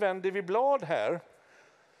säger, nu vänder vi blad här,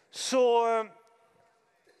 så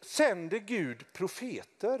sänder Gud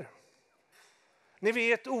profeter. Ni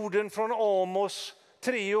vet orden från Amos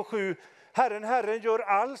 3:7. Herren gör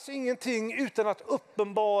alls ingenting utan att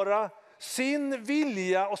uppenbara sin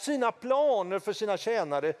vilja och sina planer för sina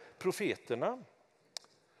tjänare, profeterna.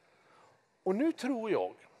 Och nu tror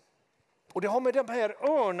jag, och det har med de här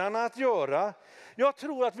örnarna att göra, jag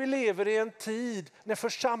tror att vi lever i en tid när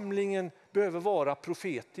församlingen behöver vara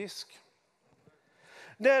profetisk.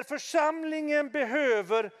 När församlingen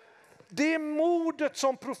behöver det modet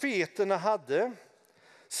som profeterna hade,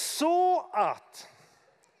 så att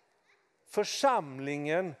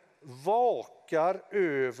församlingen vakar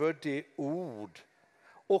över det ord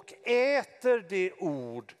och äter det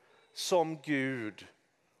ord som Gud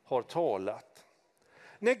har talat.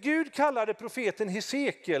 När Gud kallade profeten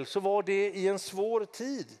Hesekiel så var det i en svår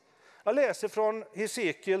tid. Jag läser från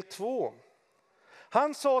Hesekiel 2.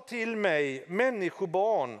 Han sa till mig,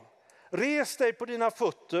 människobarn, res dig på dina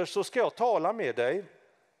fötter så ska jag tala med dig.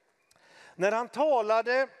 När han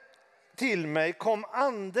talade till mig kom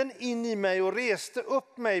anden in i mig och reste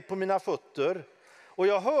upp mig på mina fötter. Och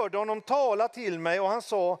jag hörde honom tala till mig och han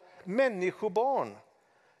sa, människobarn,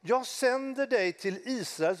 jag sänder dig till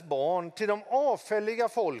Israels barn, till de avfälliga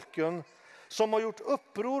folken som har gjort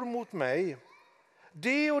uppror mot mig.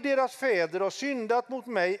 De och deras fäder har syndat mot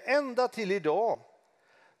mig ända till idag.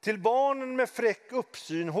 Till barnen med fräck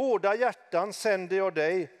uppsyn, hårda hjärtan sänder jag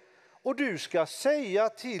dig. Och du ska säga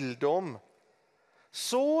till dem,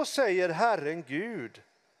 så säger Herren Gud,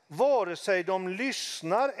 vare sig de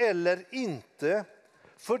lyssnar eller inte,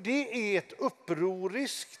 för det är ett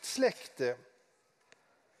upproriskt släkte.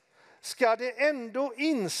 Ska det ändå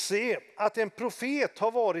inse att en profet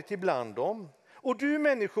har varit ibland dem? Och du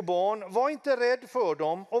människobarn, var inte rädd för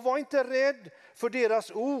dem och var inte rädd för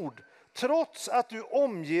deras ord, trots att du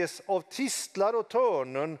omges av tistlar och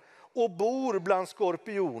törnen och bor bland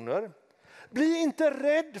skorpioner. Bli inte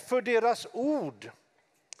rädd för deras ord.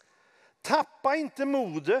 Tappa inte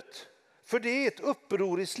modet, för det är ett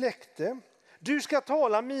upproriskt släkte. Du ska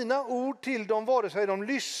tala mina ord till dem, vare sig de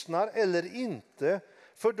lyssnar eller inte,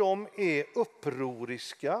 för de är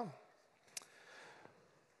upproriska.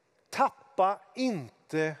 Tappa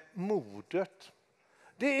inte modet.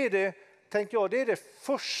 Det är det, tänker jag, det är det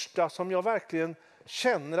första som jag verkligen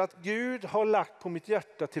känner att Gud har lagt på mitt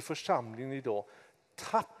hjärta till församlingen idag.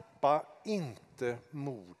 Tappa inte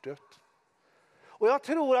modet. Och jag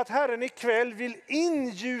tror att Herren ikväll vill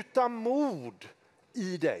ingjuta mod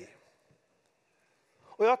i dig.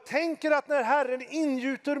 Och jag tänker att när Herren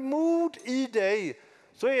ingjuter mod i dig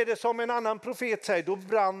så är det som en annan profet säger, då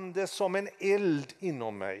brann det som en eld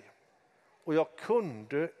inom mig. Och jag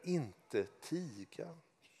kunde inte tiga.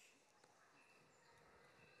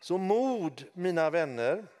 Så mod, mina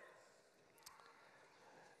vänner.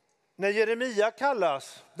 När Jeremia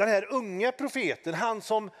kallas, den här unga profeten, han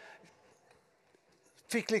som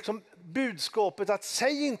fick liksom budskapet att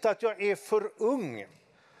säg inte att jag är för ung.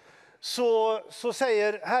 Så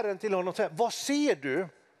säger Herren till honom, vad ser du?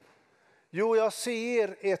 Jo, jag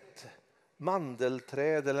ser ett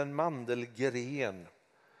mandelträd eller en mandelgren.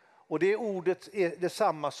 Och det ordet är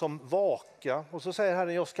detsamma som vaka. Och så säger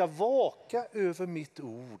Herren, jag ska vaka över mitt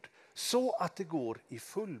ord så att det går i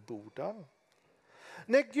fullbordan.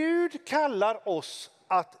 När Gud kallar oss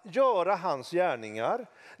att göra hans gärningar,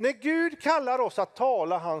 när Gud kallar oss att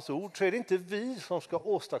tala hans ord, så är det inte vi som ska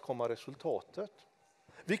åstadkomma resultatet.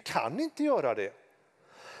 Vi kan inte göra det.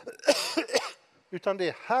 Utan det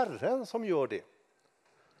är Herren som gör det.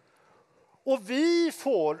 Och vi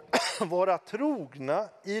får vara trogna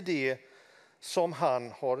i det som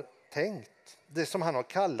han har tänkt. Det som han har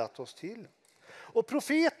kallat oss till. Och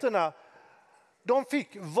profeterna, de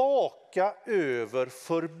fick vaka över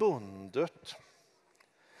förbundet.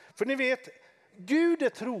 För ni vet, Gud är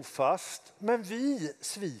trofast, men vi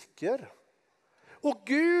sviker. Och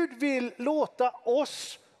Gud vill låta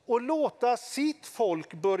oss och låta sitt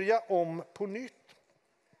folk börja om på nytt.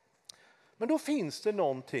 Men då finns det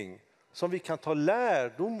någonting som vi kan ta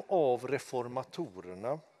lärdom av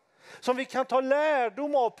reformatorerna. Som vi kan ta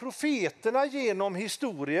lärdom av profeterna genom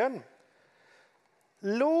historien.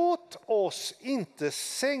 Låt oss inte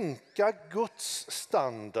sänka Guds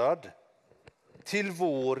standard till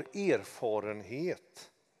vår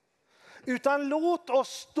erfarenhet. Utan låt oss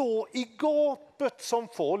stå i gapet som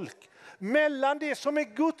folk mellan det som är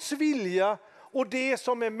Guds vilja och det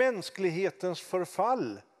som är mänsklighetens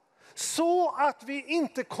förfall. Så att vi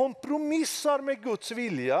inte kompromissar med Guds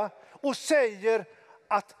vilja och säger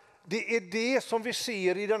att det är det som vi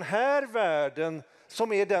ser i den här världen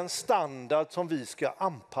som är den standard som vi ska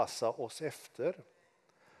anpassa oss efter.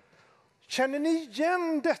 Känner ni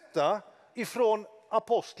igen detta ifrån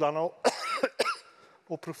apostlarna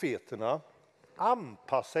och profeterna?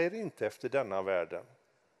 Anpassa er inte efter denna världen.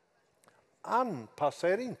 Anpassa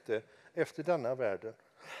er inte efter denna världen.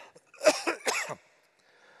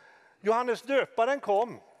 Johannes döparen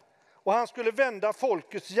kom och han skulle vända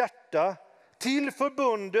folkets hjärta till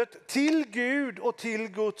förbundet, till Gud och till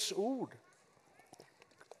Guds ord.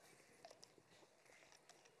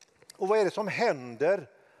 Och vad är det som händer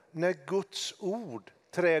när Guds ord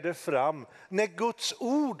träder fram? När Guds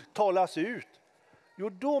ord talas ut? Jo,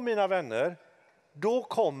 då mina vänner, då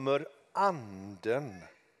kommer anden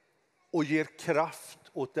och ger kraft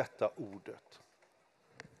åt detta ordet.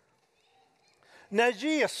 När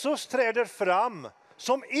Jesus träder fram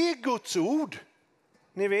som är Guds ord,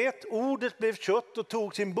 ni vet, ordet blev kött och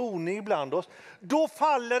tog sin boning bland oss. Då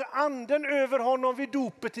faller anden över honom vid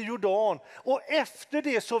dopet i Jordan. Och efter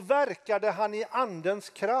det så verkade han i andens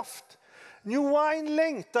kraft. New Wine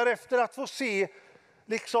längtar efter att få se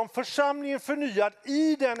liksom församlingen förnyad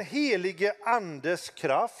i den helige andes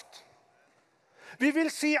kraft. Vi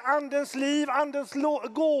vill se andens liv, andens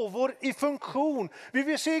gåvor i funktion. Vi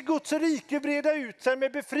vill se Guds rike breda ut sig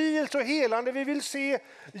med befrielse och helande. Vi vill se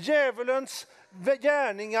djävulens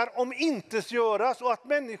gärningar omintetgöras och att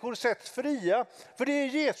människor sätts fria. För det är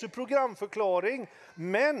Jesu programförklaring.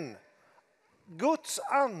 Men Guds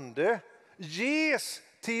ande ges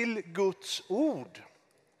till Guds ord.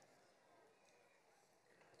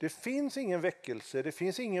 Det finns ingen väckelse, det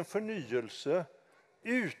finns ingen förnyelse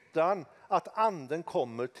utan att anden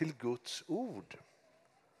kommer till Guds ord.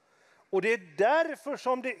 Och det är därför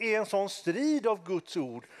som det är en sån strid av Guds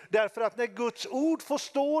ord. Därför att när Guds ord får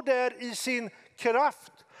stå där i sin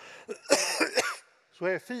kraft så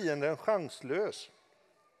är fienden chanslös.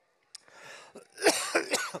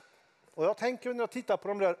 Och jag tänker när jag tittar på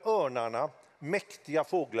de där örnarna, mäktiga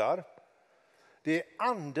fåglar. Det är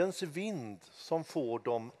andens vind som får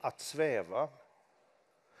dem att sväva.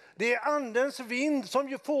 Det är andens vind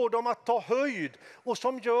som får dem att ta höjd och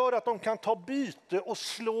som gör att de kan ta byte och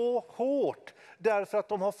slå hårt därför att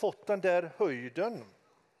de har fått den där höjden.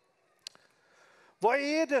 Vad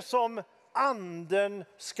är det som anden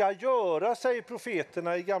ska göra, säger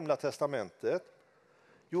profeterna i Gamla testamentet?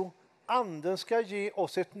 Jo, anden ska ge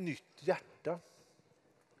oss ett nytt hjärta.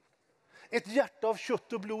 Ett hjärta av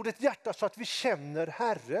kött och blod, ett hjärta så att vi känner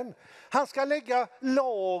Herren. Han ska lägga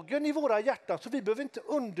lagen i våra hjärtan så vi behöver inte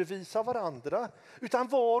undervisa varandra. Utan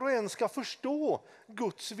var och en ska förstå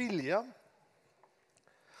Guds vilja.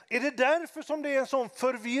 Är det därför som det är en sån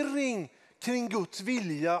förvirring kring Guds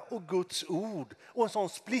vilja och Guds ord? Och en sån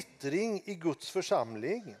splittring i Guds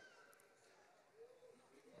församling?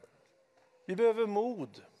 Vi behöver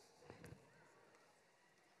mod.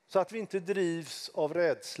 Så att vi inte drivs av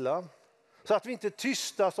rädsla. Så att vi inte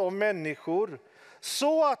tystas av människor.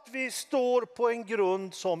 Så att vi står på en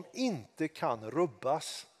grund som inte kan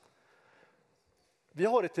rubbas. Vi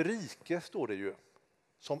har ett rike, står det ju,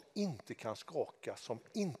 som inte kan skakas, som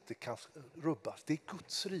inte kan rubbas. Det är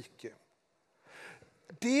Guds rike.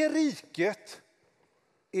 Det riket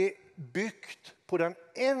är byggt på den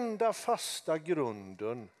enda fasta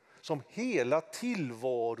grunden som hela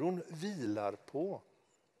tillvaron vilar på.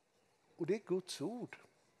 Och det är Guds ord.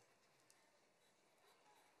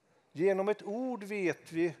 Genom ett ord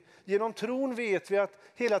vet vi, genom tron vet vi att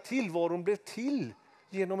hela tillvaron blev till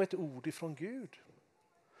genom ett ord ifrån Gud.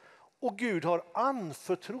 Och Gud har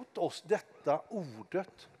anförtrott oss detta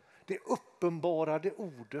ordet, det uppenbarade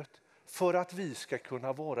ordet, för att vi ska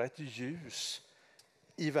kunna vara ett ljus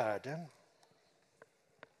i världen.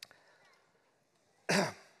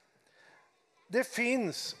 Det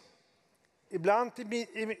finns ibland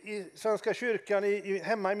i Svenska kyrkan,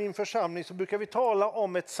 hemma i min församling, så brukar vi tala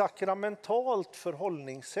om ett sakramentalt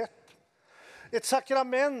förhållningssätt. Ett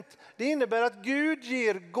sakrament, det innebär att Gud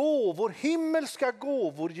ger gåvor, himmelska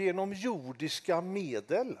gåvor genom jordiska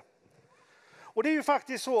medel. Och det är ju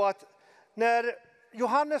faktiskt så att när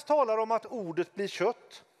Johannes talar om att ordet blir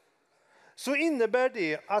kött, så innebär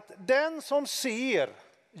det att den som ser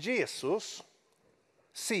Jesus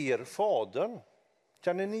ser Fadern.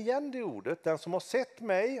 Känner ni igen det ordet? Den som har sett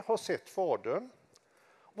mig har sett Fadern.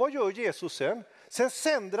 Vad gör Jesus sen? Sen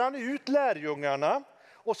sänder han ut lärjungarna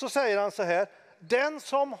och så säger han så här: den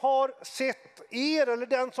som har sett er, eller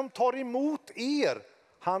den som tar emot er,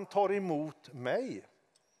 han tar emot mig.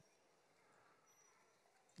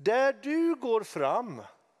 Där du går fram,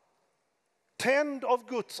 tänd av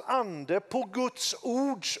Guds ande på Guds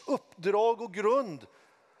ords uppdrag och grund,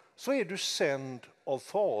 så är du sänd av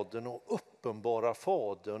Fadern och uppenbara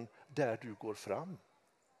Fadern där du går fram.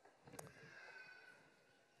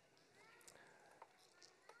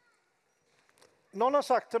 Någon har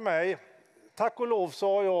sagt till mig, tack och lov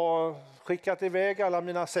så har jag skickat iväg alla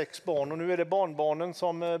mina 6 barn och nu är det barnbarnen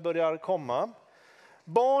som börjar komma.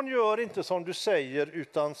 Barn gör inte som du säger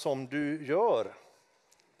utan som du gör.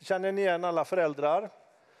 Känner ni igen alla föräldrar?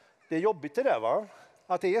 Det är jobbigt det där, va?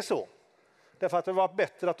 Att det är så. Därför att det var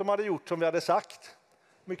bättre att de hade gjort som vi hade sagt.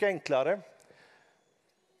 Mycket enklare.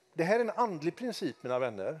 Det här är en andlig princip, mina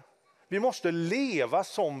vänner. Vi måste leva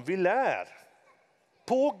som vi lär.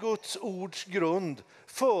 På Guds ords grund,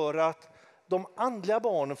 för att de andliga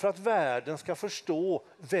barnen, för att världen ska förstå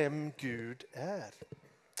vem Gud är.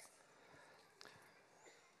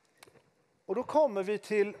 Och då kommer vi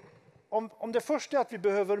till, om det första är att vi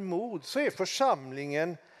behöver mod, så är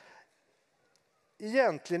församlingen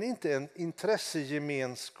egentligen inte en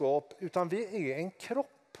intressegemenskap, utan vi är en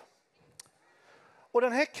kropp. Och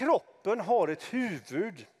den här kroppen har ett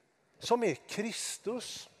huvud som är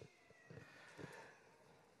Kristus.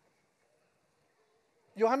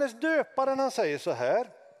 Johannes döparen, han säger så här: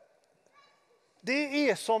 det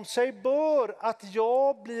är som sig bör att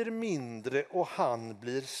jag blir mindre och han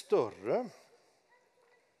blir större.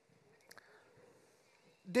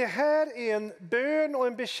 Det här är en bön och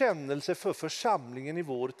en bekännelse för församlingen i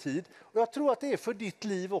vår tid. Och jag tror att det är för ditt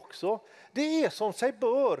liv också. Det är som sig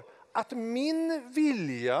bör att min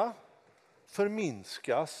vilja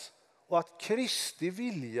förminskas och att Kristi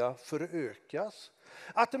vilja förökas.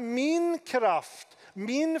 Att min kraft,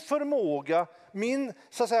 min förmåga,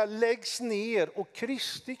 så att säga, läggs ner och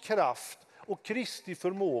Kristi kraft och Kristi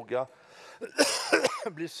förmåga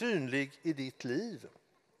blir synlig i ditt liv.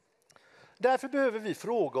 Därför behöver vi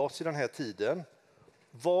fråga oss i den här tiden: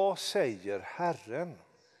 vad säger Herren?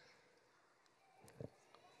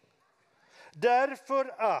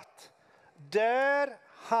 Därför att där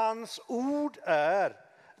hans ord är,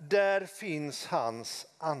 där finns hans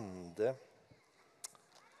ande.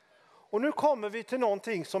 Och nu kommer vi till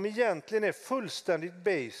någonting som egentligen är fullständigt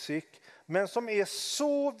basic, men som är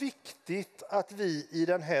så viktigt att vi i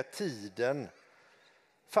den här tiden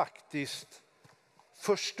faktiskt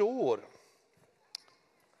förstår.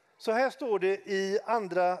 Så här står det i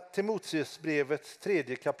andra Timoteusbrevets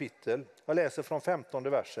 3:e kapitel. Jag läser från 15:e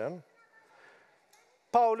versen.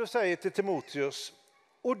 Paulus säger till Timoteus: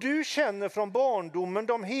 och du känner från barndomen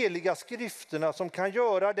de heliga skrifterna som kan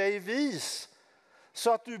göra dig vis,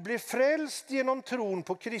 så att du blir frälst genom tron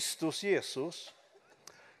på Kristus Jesus.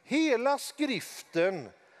 Hela skriften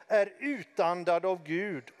är utandad av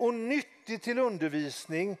Gud och nyttig till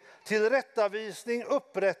undervisning, till rättavisning,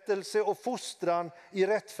 upprättelse och fostran i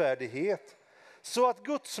rättfärdighet, så att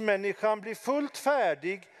gudsmänniskan blir fullt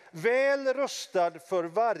färdig, väl rustad för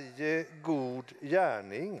varje god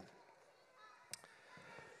gärning.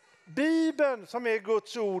 Bibeln, som är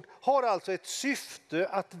Guds ord, har alltså ett syfte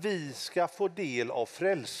att vi ska få del av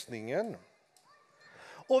frälsningen.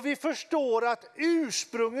 Och vi förstår att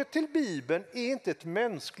ursprunget till Bibeln är inte ett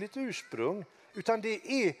mänskligt ursprung, utan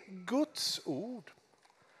det är Guds ord.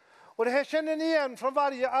 Och det här känner ni igen från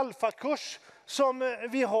varje alfakurs som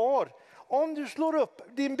vi har. Om du slår upp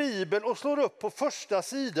din bibel och slår upp på första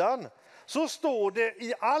sidan, så står det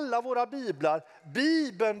i alla våra biblar: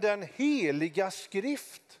 Bibeln, den heliga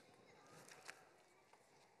skrift.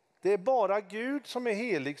 Det är bara Gud som är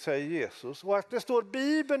helig, säger Jesus. Och att det står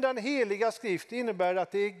Bibeln, den heliga skrift, innebär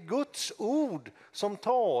att det är Guds ord som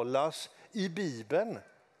talas i Bibeln.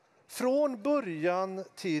 Från början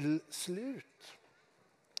till slut.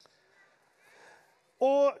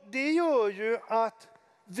 Och det gör ju att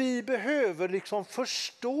vi behöver liksom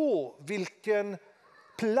förstå vilken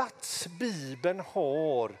plats Bibeln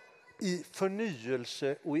har i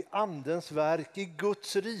förnyelse och i andens verk, i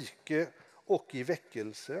Guds rike och i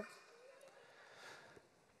väckelse.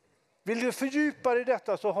 Vill du fördjupa i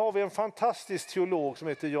detta, så har vi en fantastisk teolog som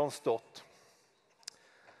heter John Stott.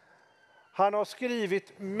 Han har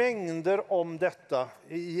skrivit mängder om detta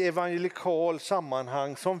i evangelikal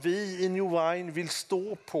sammanhang som vi i New Wine vill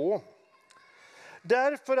stå på.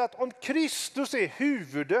 Därför att om Kristus är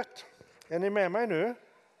huvudet Är ni med mig nu?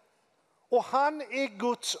 Och han är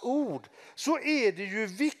Guds ord. Så är det ju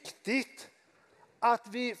viktigt att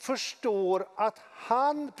vi förstår att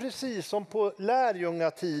han, precis som på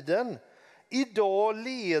lärjungatiden, idag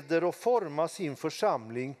leder och formar sin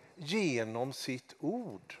församling genom sitt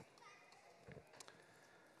ord.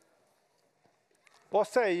 Vad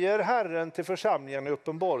säger Herren till församlingen i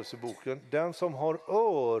Uppenbarelseboken? Den som har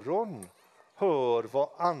öron hör vad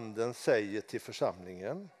anden säger till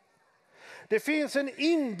församlingen. Det finns en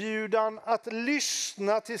inbjudan att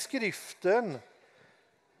lyssna till skriften,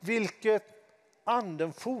 vilket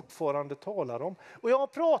anden fortfarande talar om. Och jag har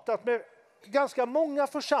pratat med ganska många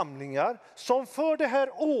församlingar som för det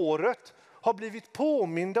här året har blivit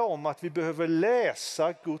påminda om att vi behöver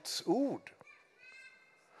läsa Guds ord.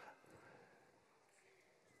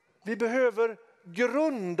 Vi behöver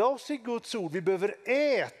grunda oss i Guds ord, vi behöver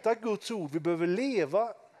äta Guds ord, vi behöver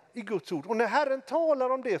leva i Guds ord. Och när Herren talar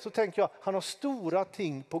om det så tänker jag, han har stora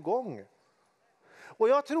ting på gång. Och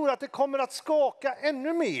jag tror att det kommer att skaka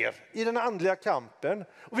ännu mer i den andliga kampen.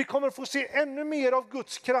 Och vi kommer att få se ännu mer av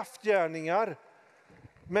Guds kraftgärningar.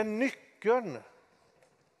 Men nyckeln,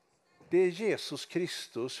 det är Jesus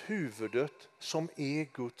Kristus, huvudet, som är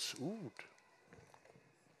Guds ord.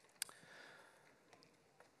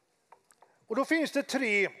 Och då finns det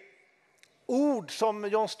 3 ord som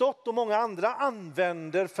John Stott och många andra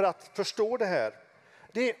använder för att förstå det här.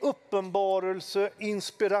 Det är uppenbarelse,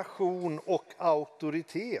 inspiration och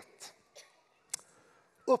auktoritet.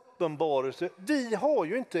 Uppenbarelse. Vi har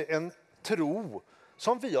ju inte en tro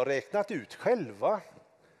som vi har räknat ut själva.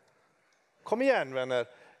 Kom igen vänner.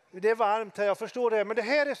 Det är varmt här, jag förstår det. Men det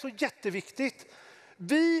här är så jätteviktigt.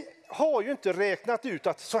 Vi har ju inte räknat ut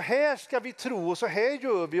att så här ska vi tro och så här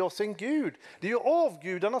gör vi oss en Gud. Det är ju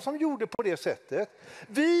avgudarna som gjorde på det sättet.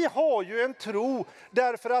 Vi har ju en tro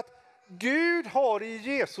därför att Gud har i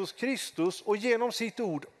Jesus Kristus och genom sitt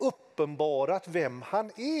ord uppenbarat vem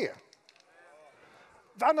han är.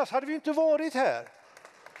 Annars hade vi inte varit här.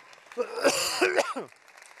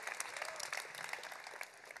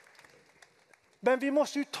 Men vi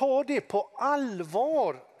måste ju ta det på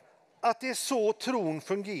allvar att det är så tron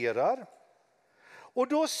fungerar. Och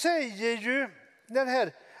då säger ju den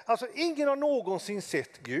här, alltså ingen har någonsin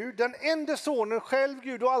sett Gud. Den enda sonen, själv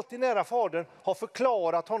Gud och alltid nära fadern, har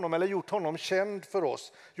förklarat honom eller gjort honom känd för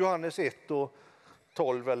oss. Johannes 1 och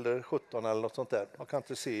 12 eller 17 eller något sånt där. Jag kan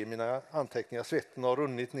inte se i mina anteckningar, svetten har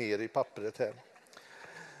runnit ner i pappret här.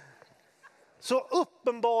 Så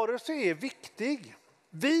uppenbarelse är viktig.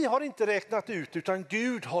 Vi har inte räknat ut utan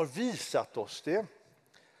Gud har visat oss det.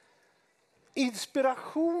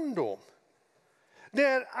 Inspiration då.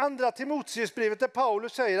 När andra Timoteusbrevet där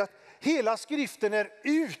Paulus säger att hela skriften är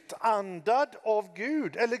utandad av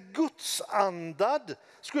Gud, eller gudsandad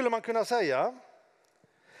skulle man kunna säga.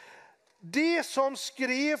 Det som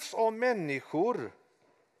skrevs av människor,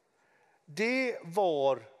 det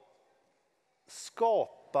var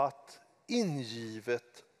skapat,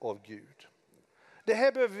 ingivet av Gud. Det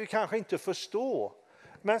här behöver vi kanske inte förstå,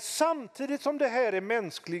 men samtidigt som det här är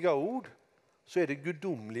mänskliga ord så är det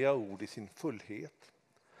gudomliga ord i sin fullhet.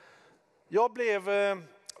 Jag blev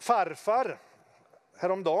farfar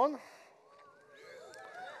häromdagen.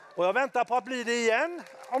 Och jag väntar på att bli det igen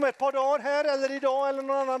om ett par dagar här eller idag eller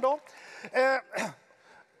någon annan dag.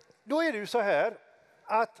 Då är det ju så här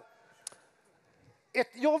att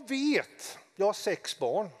jag har 6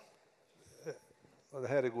 barn. Det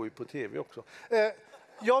här går ju på tv också.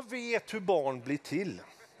 Jag vet hur barn blir till.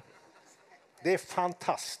 Det är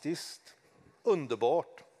fantastiskt.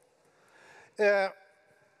 Underbart.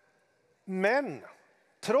 Men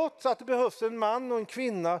trots att det behövs en man och en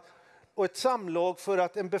kvinna och ett samlag för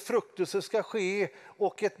att en befruktelse ska ske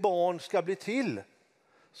och ett barn ska bli till,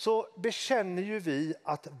 så bekänner ju vi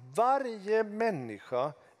att varje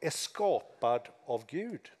människa är skapad av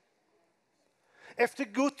Gud. Efter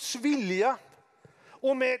Guds vilja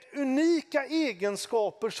och med unika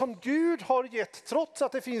egenskaper som Gud har gett, trots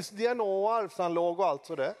att det finns DNA och arvsanlag och allt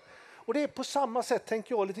sådär. Och det är på samma sätt,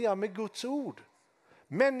 tänker jag, lite grann med Guds ord.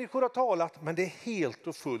 Människor har talat, men det är helt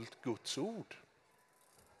och fullt Guds ord.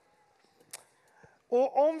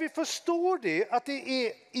 Och om vi förstår det, att det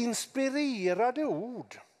är inspirerade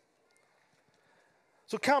ord,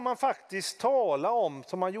 så kan man faktiskt tala om,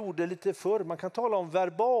 som man gjorde lite förr, man kan tala om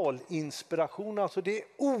verbal inspiration. Alltså det är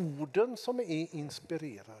orden som är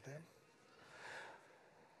inspirerade.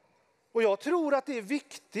 Och jag tror att det är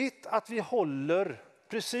viktigt att vi håller,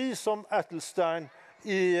 precis som Athelstein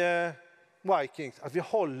i Vikings, att vi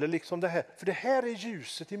håller liksom det här. För det här är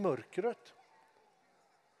ljuset i mörkret.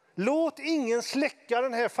 Låt ingen släcka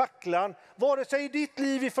den här facklan, vare sig i ditt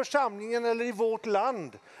liv, i församlingen eller i vårt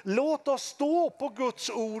land. Låt oss stå på Guds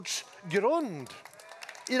ords grund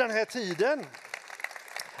i den här tiden.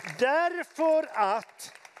 Därför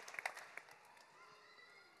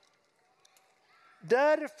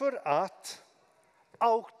att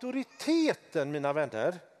auktoriteten, mina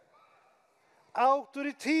vänner,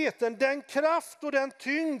 auktoriteten, den kraft och den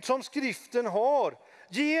tyngd som skriften har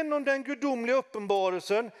genom den gudomliga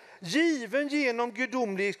uppenbarelsen, given genom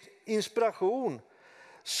gudomlig inspiration,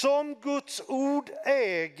 som Guds ord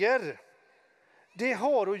äger, det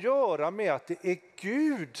har att göra med att det är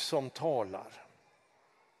Gud som talar.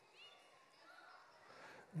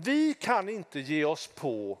 Vi kan inte ge oss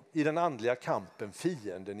på i den andliga kampen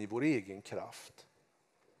fienden i vår egen kraft.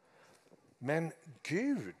 Men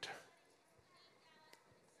Gud,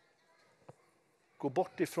 gå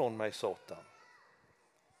bort ifrån mig, Satan.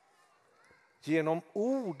 Genom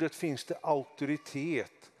ordet finns det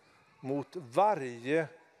auktoritet mot varje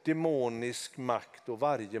demonisk makt och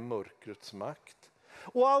varje mörkrets makt.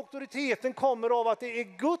 Och auktoriteten kommer av att det är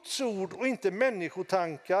Guds ord och inte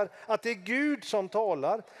människotankar, att det är Gud som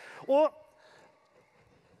talar. Och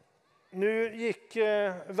nu gick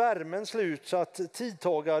värmen slut så att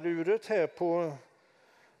tidtagaruret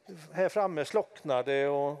här framme slocknade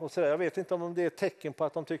och så där. Jag vet inte om det är ett tecken på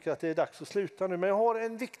att de tycker att det är dags att sluta nu, men jag har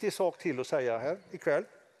en viktig sak till att säga här ikväll.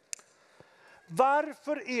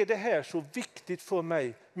 Varför är det här så viktigt för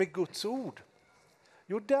mig med Guds ord?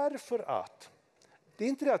 Jo, därför att det är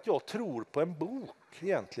inte det att jag tror på en bok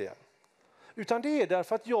egentligen, utan det är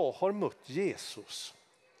därför att jag har mött Jesus.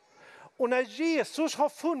 Och när Jesus har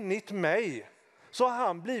funnit mig så har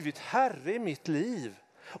han blivit herre i mitt liv.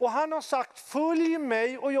 Och han har sagt följ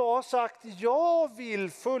mig, och jag har sagt jag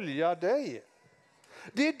vill följa dig.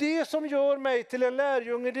 Det är det som gör mig till en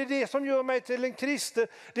lärjunge, det är det som gör mig till en kristen.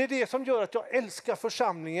 Det är det som gör att jag älskar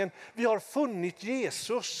församlingen. Vi har funnit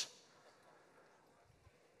Jesus.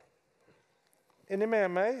 Är ni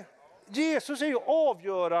med mig? Jesus är ju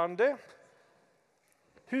avgörande.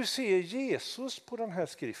 Hur ser Jesus på den här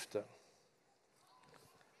skriften?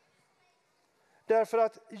 Därför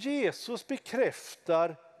att Jesus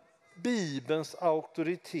bekräftar Bibelns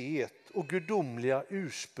auktoritet och gudomliga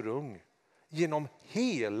ursprung genom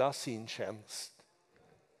hela sin tjänst.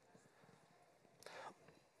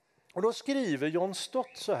 Och då skriver John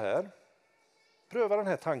Stott så här. Pröva den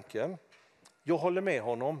här tanken. Jag håller med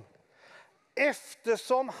honom.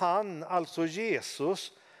 Eftersom han, alltså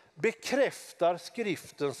Jesus, bekräftar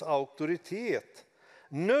skriftens auktoritet,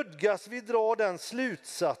 nödgas vi dra den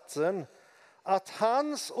slutsatsen att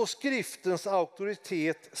hans och skriftens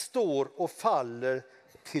auktoritet står och faller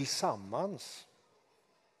tillsammans.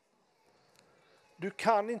 Du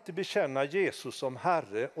kan inte bekänna Jesus som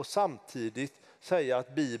Herre och samtidigt säga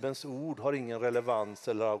att Bibelns ord har ingen relevans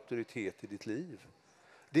eller auktoritet i ditt liv.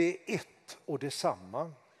 Det är ett och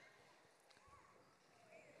detsamma.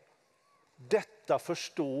 Detta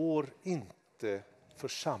förstår inte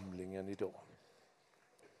församlingen idag.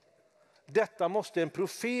 Detta måste en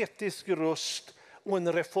profetisk röst och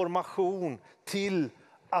en reformation till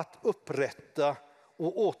att upprätta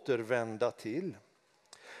och återvända till.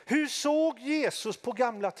 Hur såg Jesus på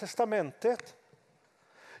Gamla testamentet?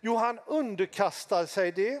 Jo, han underkastade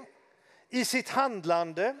sig det i sitt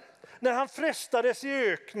handlande. När han frestades i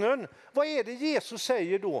öknen, vad är det Jesus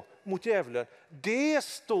säger då mot djävulen? Det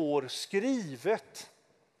står skrivet.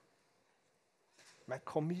 Men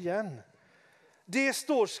kom igen. Det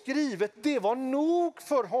står skrivet, det var nog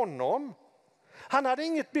för honom. Han hade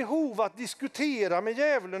inget behov att diskutera med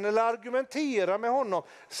djävulen eller argumentera med honom.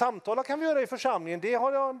 Samtala kan vi göra i församlingen, det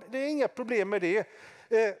är inga problem med det.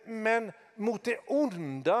 Men mot det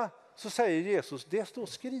onda så säger Jesus, det står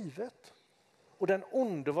skrivet. Och den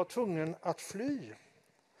onde var tvungen att fly.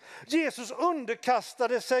 Jesus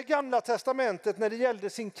underkastade sig Gamla testamentet när det gällde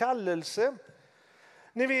sin kallelse.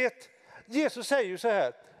 Ni vet, Jesus säger ju så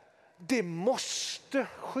här, det måste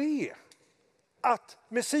ske att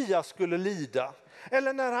Messias skulle lida.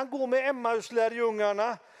 Eller när han går med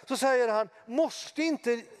Emmauslärjungarna så säger han, måste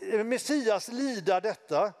inte Messias lida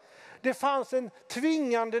detta? Det fanns en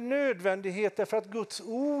tvingande nödvändighet därför att Guds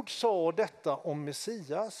ord sa detta om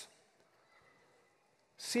Messias.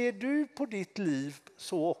 Ser du på ditt liv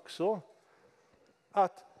så också?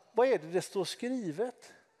 Att vad är det står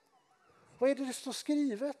skrivet? Vad är det står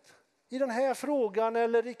skrivet? I den här frågan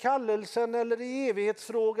eller i kallelsen eller i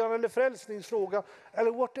evighetsfrågan eller frälsningsfrågan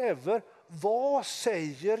eller whatever. Vad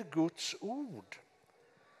säger Guds ord?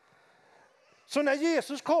 Så när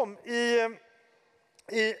Jesus kom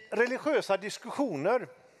i religiösa diskussioner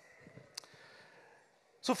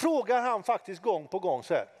så frågar han faktiskt gång på gång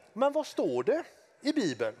så här. men vad står det i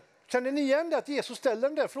Bibeln? Känner ni igen det att Jesus ställer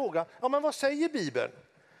den där frågan? Ja, men vad säger Bibeln?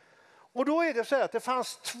 Och då är det så här att det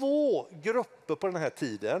fanns 2 grupper på den här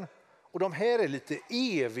tiden. Och de här är lite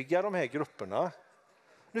eviga, de här grupperna.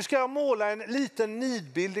 Nu ska jag måla en liten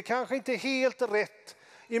nidbild. Det kanske inte är helt rätt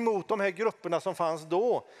emot de här grupperna som fanns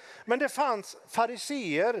då. Men det fanns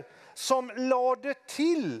fariseer som lade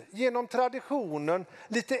till genom traditionen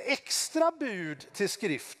lite extra bud till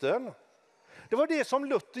skriften. Det var det som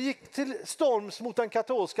Luther gick till storms mot den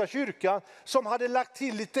katolska kyrkan, som hade lagt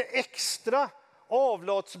till lite extra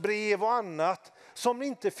avlatsbrev och annat som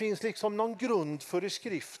inte finns liksom någon grund för i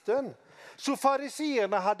skriften. Så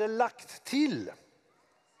fariseerna hade lagt till.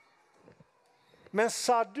 Men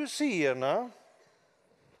sadduceerna,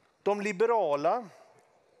 de liberala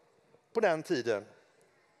på den tiden,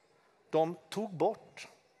 de tog bort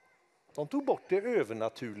det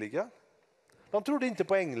övernaturliga. De trodde inte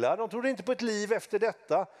på änglar, de trodde inte på ett liv efter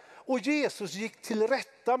detta. Och Jesus gick till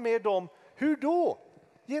rätta med dem. Hur då?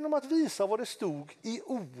 Genom att visa vad det stod i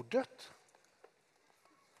ordet.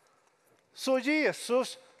 Så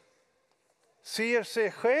Jesus ser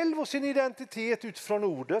sig själv och sin identitet utifrån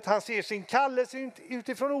ordet. Han ser sin kallelse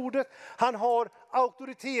utifrån ordet. Han har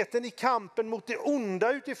auktoriteten i kampen mot det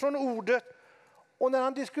onda utifrån ordet. Och när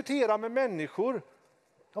han diskuterar med människor,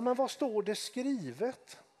 ja, men vad står det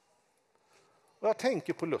skrivet? Och jag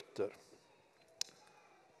tänker på Luther.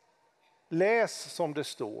 Läs som det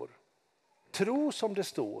står. Tro som det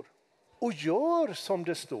står. Och gör som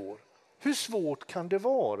det står. Hur svårt kan det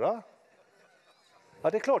vara? Ja,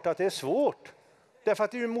 det är klart att det är svårt. Därför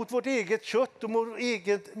att det är mot vårt eget kött och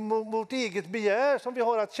mot eget begär som vi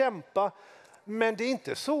har att kämpa. Men det är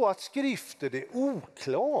inte så att skriften är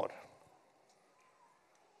oklar.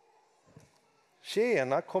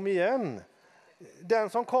 Tjena, kom igen. Den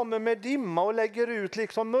som kommer med dimma och lägger ut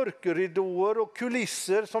liksom mörkerridåer och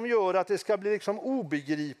kulisser som gör att det ska bli liksom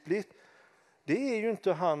obegripligt. Det är ju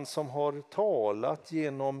inte han som har talat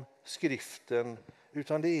genom skriften,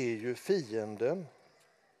 utan det är ju fienden.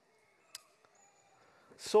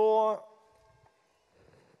 Så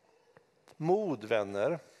mod,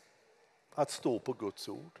 vänner, att stå på Guds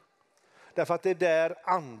ord. Därför att det är där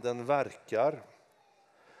anden verkar.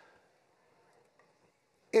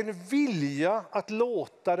 En vilja att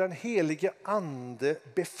låta den helige ande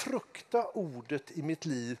befrukta ordet i mitt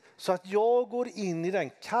liv så att jag går in i den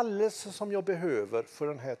kallelse som jag behöver för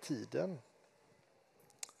den här tiden.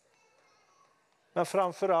 Men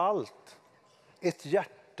framför allt ett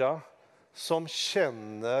hjärta som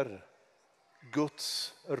känner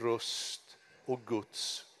Guds röst och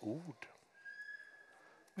Guds ord.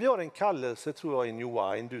 Vi har en kallelse, tror jag, i New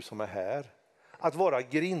Wine, du som är här, att vara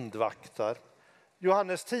grindvaktar.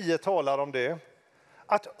 Johannes 10 talar om det.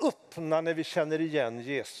 Att öppna när vi känner igen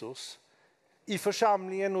Jesus i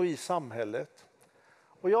församlingen och i samhället.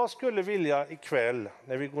 Och jag skulle vilja ikväll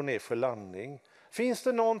när vi går ner för landning, finns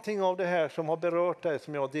det någonting av det här som har berört dig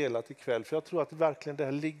som jag har delat ikväll? För jag tror att verkligen det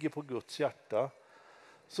här ligger på Guds hjärta.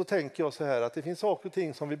 Så tänker jag så här att det finns saker och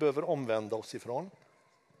ting som vi behöver omvända oss ifrån.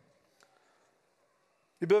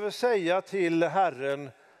 Vi behöver säga till Herren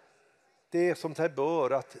det som det bör,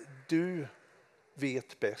 att du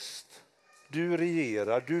vet bäst. Du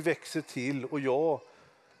regerar, du växer till och jag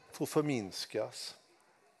får förminskas.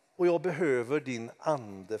 Och jag behöver din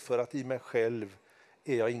ande för att i mig själv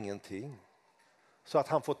är jag ingenting. Så att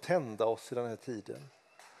han får tända oss i den här tiden.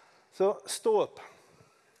 Så stå upp,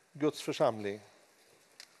 Guds församling.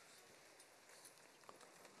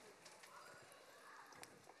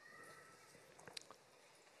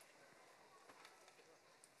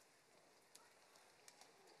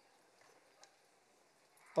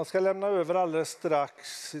 Man ska lämna över alldeles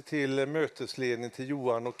strax till mötesledning till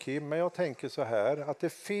Johan och Kim. Men jag tänker så här, att det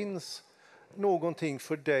finns någonting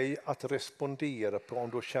för dig att respondera på om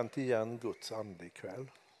du har känt igen Guds ande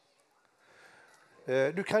ikväll.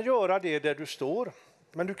 Du kan göra det där du står,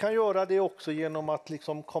 men du kan göra det också genom att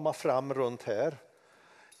liksom komma fram runt här.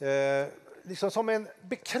 Liksom som en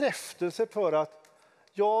bekräftelse för att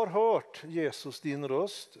jag har hört Jesus din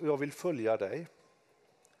röst och jag vill följa dig.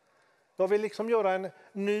 Jag vill liksom göra en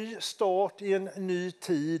ny start i en ny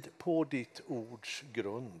tid på ditt ords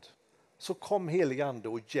grund. Så kom helig ande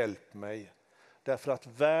och hjälp mig. Därför att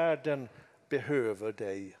världen behöver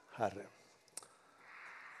dig, Herre.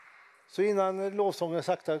 Så innan lovsången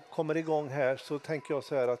sakta kommer igång här så tänker jag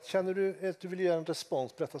så här att känner du att du vill göra en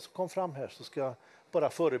respons på detta så kom fram här så ska bara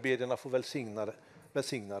förebedjarna få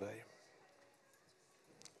välsigna dig.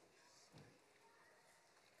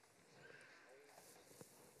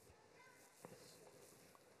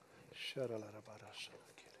 Kära lära bara.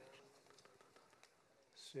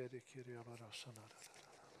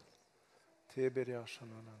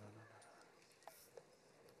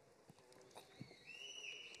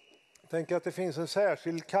 Tänk att det finns en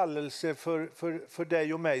särskild kallelse för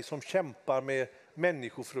dig och mig som kämpar med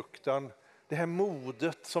människofruktan. Det här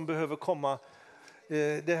modet som behöver komma.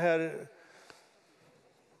 Det här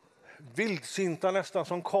vildsinta nästan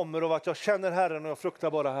som kommer av att jag känner Herren och jag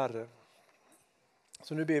fruktar bara Herren.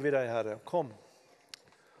 Så nu ber vi dig, Herre. Kom.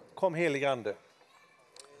 Kom helige Ande.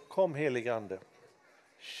 Kom helige Ande.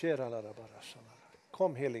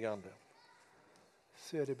 Kom helige Ande.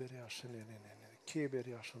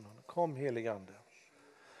 Kom helige Ande.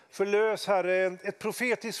 Förlös, Herre, ett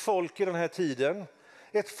profetiskt folk i den här tiden.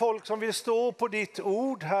 Ett folk som vill stå på ditt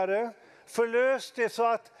ord, Herre. Förlös det så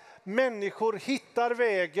att människor hittar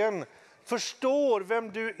vägen, förstår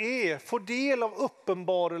vem du är, får del av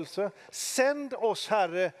uppenbarelse. Sänd oss,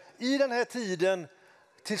 Herre, i den här tiden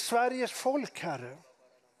till Sveriges folk, Herre.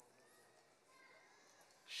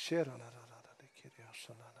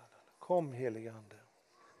 Kom helige Ande.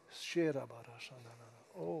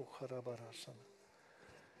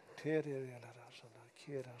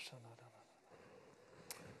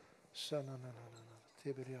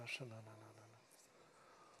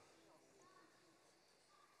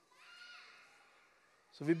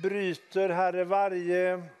 Så vi bryter, Herre,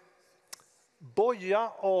 varje boja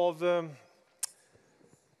av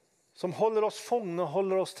som håller oss fångna,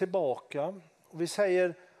 håller oss tillbaka. Och vi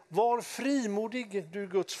säger, var frimodig, du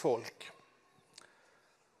Guds folk.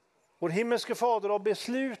 Vår himmelske Fader har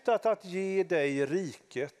beslutat att ge dig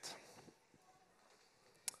riket.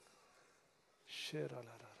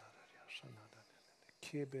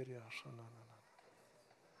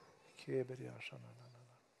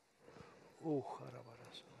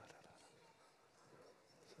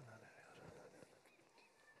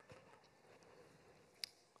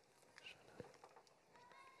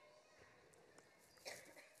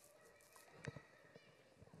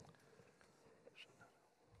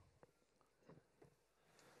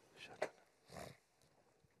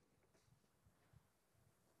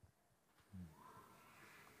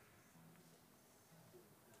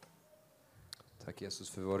 Tack Jesus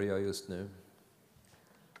för vad du gör just nu.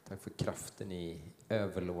 Tack för kraften i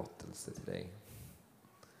överlåtelse till dig.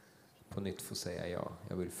 På nytt får säga ja,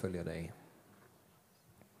 jag vill följa dig.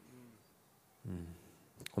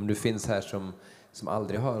 Om du finns här som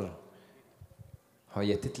aldrig har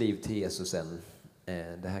gett ditt liv till Jesus än.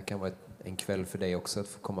 Det här kan vara en kväll för dig också att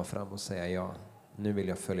få komma fram och säga ja. Nu vill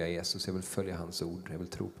jag följa Jesus, jag vill följa hans ord, jag vill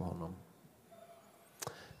tro på honom.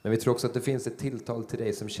 Men vi tror också att det finns ett tilltal till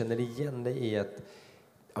dig som känner igen dig i att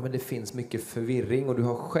men det finns mycket förvirring och du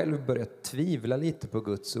har själv börjat tvivla lite på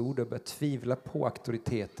Guds ord och börjat tvivla på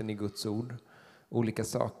auktoriteten i Guds ord. Olika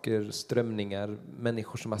saker, strömningar,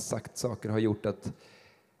 människor som har sagt saker har gjort att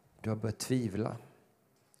du har börjat tvivla.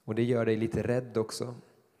 Och det gör dig lite rädd också.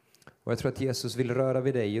 Och jag tror att Jesus vill röra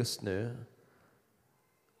vid dig just nu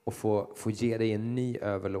och få ge dig en ny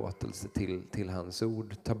överlåtelse till hans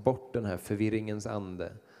ord. Ta bort den här förvirringens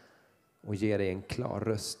ande och ge dig en klar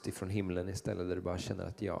röst ifrån himlen istället där du bara känner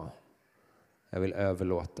att jag vill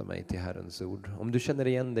överlåta mig till Herrens ord. Om du känner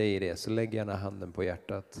igen dig i det så lägg gärna handen på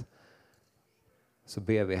hjärtat. Så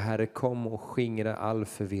ber vi, Herre, kom och skingra all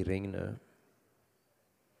förvirring nu.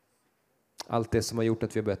 Allt det som har gjort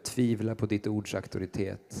att vi har börjat tvivla på ditt ords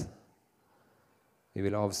auktoritet. Vi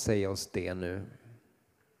vill avsäga oss det nu.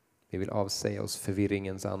 Vi vill avsäga oss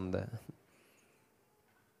förvirringens ande.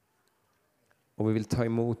 Och vi vill ta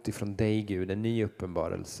emot ifrån dig, Gud, en ny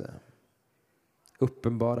uppenbarelse.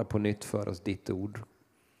 Uppenbara på nytt för oss ditt ord.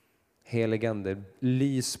 Helige Ande,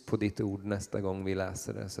 lys på ditt ord nästa gång vi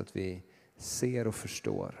läser det så att vi ser och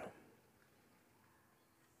förstår.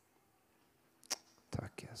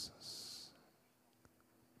 Tack Jesus.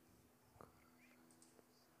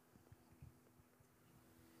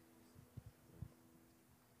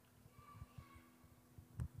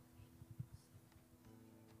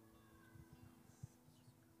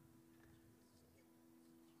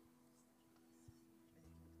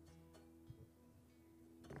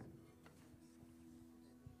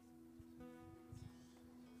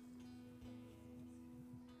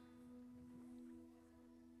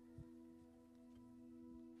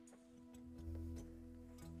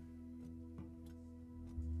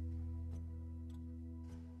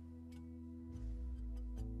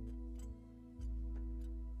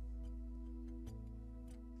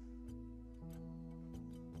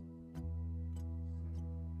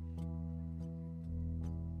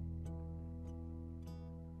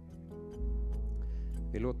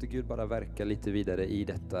 Vi låter Gud bara verka lite vidare i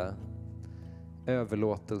detta.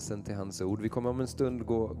 Överlåtelsen till hans ord. Vi kommer om en stund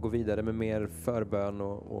gå vidare med mer förbön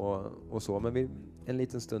och så. Men en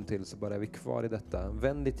liten stund till så bara är vi kvar i detta.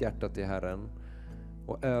 Vänd ditt hjärta till Herren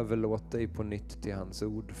och överlåt dig på nytt till hans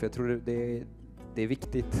ord. För jag tror det är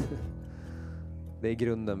viktigt. Det är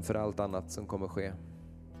grunden för allt annat som kommer ske.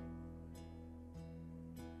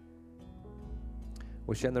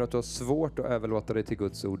 Och känner du att du har svårt att överlåta dig till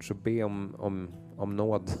Guds ord, så be om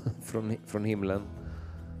nåd från himlen.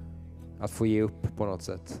 Att få ge upp på något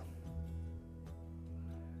sätt.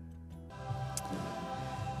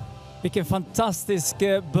 Vilken fantastisk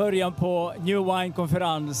början på New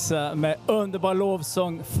Wine-konferens med underbar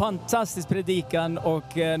lovsång, fantastisk predikan,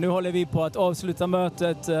 och nu håller vi på att avsluta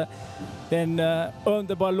mötet. En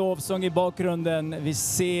underbar lovsång i bakgrunden. Vi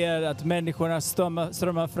ser att människorna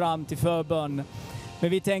strömmar fram till förbön. Men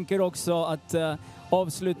vi tänker också att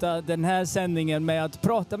avsluta den här sändningen med att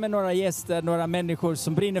prata med några gäster, några människor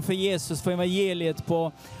som brinner för Jesus, för evangeliet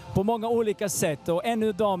på många olika sätt. Och en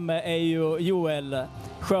av dem är ju Joel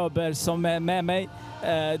Sjöberg som är med mig.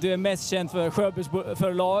 Du är mest känd för Sjöbergs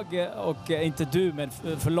förlag, och inte du, men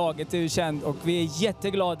förlaget är ju känd. Och vi är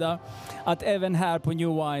jätteglada att även här på New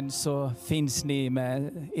Wine så finns ni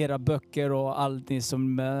med era böcker och allt ni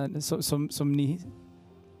som ni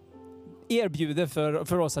erbjuder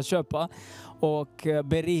för oss att köpa och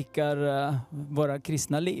berikar våra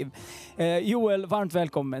kristna liv. Joel, varmt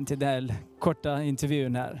välkommen till den här korta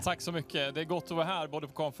intervjun här. Tack så mycket. Det är gott att vara här, både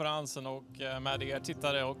på konferensen och med er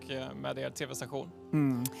tittare och med er tv-station.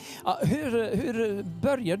 Mm. Ja, hur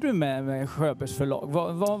började du med Sjöbergs förlag?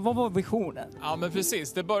 Vad var visionen? Ja, men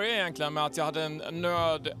precis. Det började egentligen med att jag hade en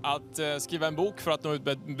nöd att skriva en bok för att nå ut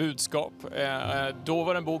med ett budskap. Då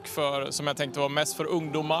var det en bok som jag tänkte var mest för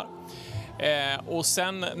ungdomar. Och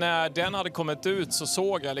sen när den hade kommit ut så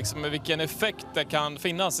såg jag liksom vilken effekt det kan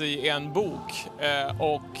finnas i en bok.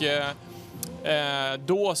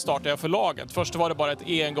 Då startade jag förlaget. Först var det bara ett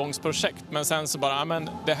engångsprojekt, men sen så bara, men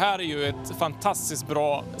det här är ju ett fantastiskt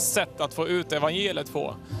bra sätt att få ut evangeliet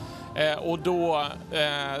på. Och då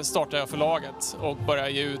startade jag förlaget och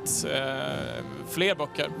började ge ut fler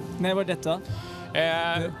böcker. När var detta?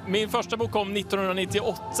 Min första bok kom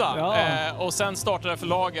 1998 och sen startade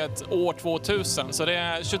förlaget år 2000. Så det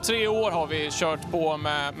är 23 år har vi kört på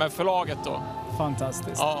med förlaget då.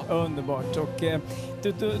 Fantastiskt, ja. Underbart. Och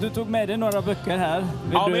du tog med dig några böcker här.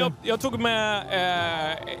 Men jag tog med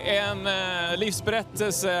en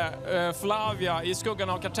livsberättelse, Flavia i skuggan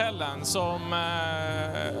av kartellen, som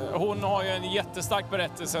hon har ju en jättestark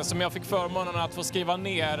berättelse som jag fick förmånen att få skriva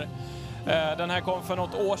ner. Den här kom för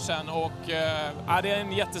något år sedan och det är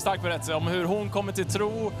en jättestark berättelse om hur hon kommer till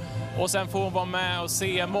tro, och sen får hon vara med och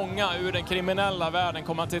se många ur den kriminella världen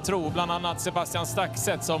komma till tro, bland annat Sebastian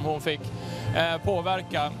Staxet som hon fick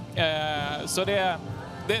påverka. Så det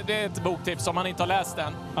är ett boktips om man inte har läst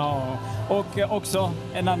den. Ja, och också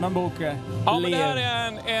en annan bok. Ja, men det här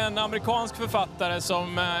är en amerikansk författare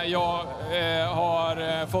som jag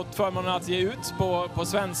har fått förmånen att ge ut på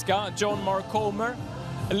svenska, John Mark Comer.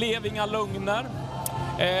 Lev inga lögner.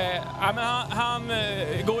 Han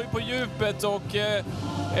går ju på djupet och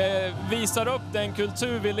visar upp den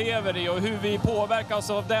kultur vi lever i och hur vi påverkas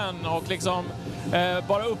av den, och liksom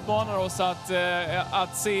bara uppmanar oss att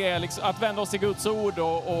vända oss till Guds ord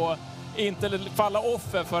och inte falla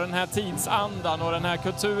offer för den här tidsandan och den här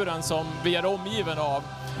kulturen som vi är omgiven av.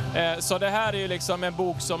 Så det här är ju liksom en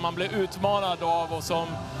bok som man blir utmanad av och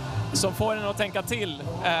som får en att tänka till,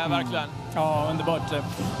 verkligen. Ja, underbart.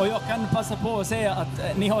 Och jag kan passa på att säga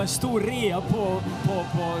att ni har en stor rea på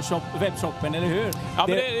webbshoppen, eller hur? Ja,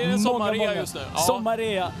 men det är en sommarrea just nu. Ja.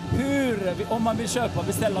 Sommarrea. Om man vill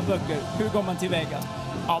beställa böcker, hur går man tillväga?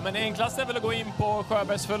 Ja, men enklast är väl att gå in på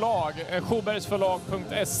Sjöbergs förlag,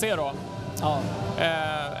 sjöbergsförlag.se då. Ja.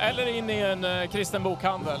 Eller in i en kristen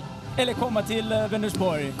bokhandel. Eller komma till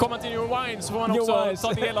Vänersborg. Komma till New Wine, så får man också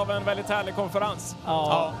ta del av en väldigt härlig konferens.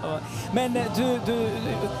 Ja. Men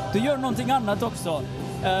du gör någonting annat också.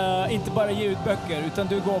 Inte bara ge ut böcker, utan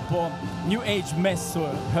du går på New Age-mässor,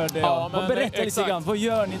 hörde jag. Ja, berätta lite grann, vad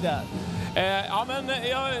gör ni där?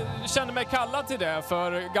 Jag kände mig kallad till det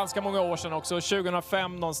för ganska många år sedan också,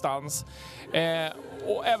 2005 någonstans.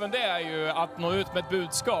 Och även det är ju att nå ut med ett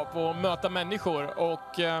budskap och möta människor.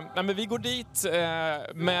 Och men vi går dit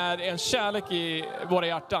med en kärlek i våra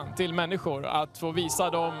hjärtan till människor. Att få visa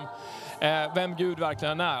dem vem Gud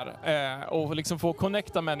verkligen är. Och liksom få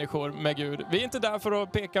connecta människor med Gud. Vi är inte där för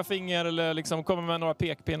att peka finger eller liksom komma med några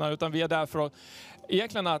pekpinnar, utan vi är där för att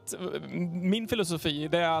egentligen att min filosofi,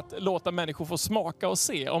 det är att låta människor få smaka och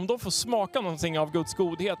se. Om de får smaka någonting av Guds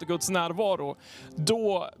godhet och Guds närvaro,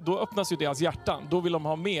 då öppnas ju deras hjärtan. Då vill de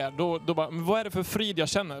ha mer. Då bara, vad är det för frid jag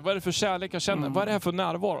känner? Vad är det för kärlek jag känner? Vad är det här för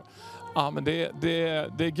närvaro? Ja, men det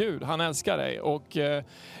är Gud. Han älskar dig och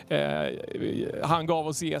han gav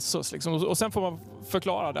oss Jesus. Liksom. Och sen får man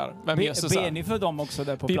förklara där vem Jesus är. Ber ni för dem också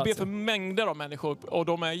där på Vi platsen? ber för mängder av människor och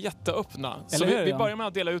de är jätteöppna. Så hur, vi börjar med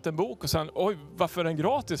att dela ut en bok och sen, varför är den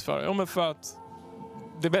gratis för? Ja, men för att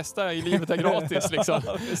det bästa i livet är gratis. Liksom.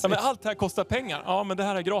 Ja, men allt det här kostar pengar. Ja, men det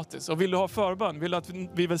här är gratis. Och vill du ha förbön, vill du att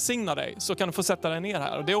vi välsignar dig, så kan du få sätta dig ner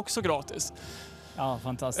här. Och det är också gratis. Ja,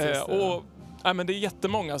 fantastiskt. Men det är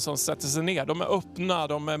jättemånga som sätter sig ner. De är öppna,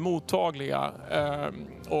 de är mottagliga.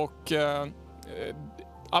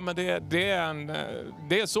 Men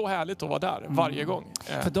det är så härligt att vara där varje gång.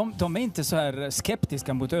 För de är inte så här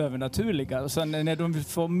skeptiska mot övernaturliga. Och sen när de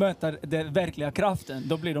får möta den verkliga kraften,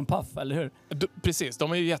 då blir de paff, eller hur? Precis,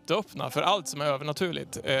 de är ju jätteöppna för allt som är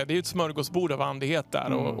övernaturligt. Det är ju ett smörgåsbord av andlighet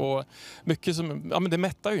där. Och mycket som, men det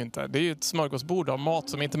mättar ju inte. Det är ju ett smörgåsbord av mat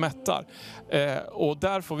som inte mättar. Och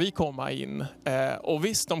där får vi komma in. Och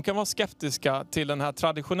visst, de kan vara skeptiska till den här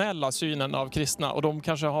traditionella synen av kristna. Och de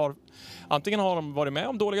kanske antingen har de varit med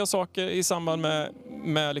om dåliga saker i samband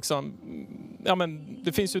med liksom,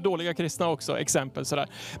 det finns ju dåliga kristna också, exempel sådär.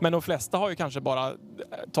 Men de flesta har ju kanske bara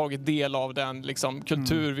tagit del av den liksom,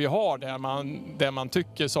 kultur vi har där man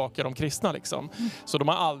tycker saker om kristna. Liksom. Så de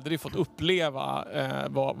har aldrig fått uppleva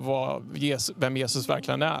vem Jesus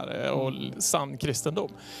verkligen är och sann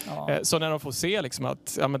kristendom. Ja. Så när de får se liksom,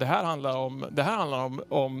 att det här handlar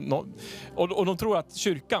om och de tror att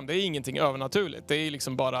kyrkan, det är ingenting övernaturligt. Det är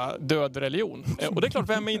liksom bara död religion. Och det är klart,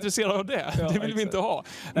 vem är intresserad av det? Det vill vi inte ha.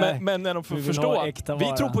 Men när de får förstå att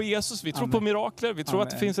vi tror på Jesus, vi tror på mirakler, vi tror att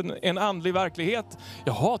det finns en andlig verklighet.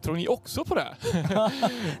 Jaha, tror ni också på det?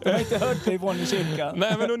 Jag har inte hört det i vår kyrka.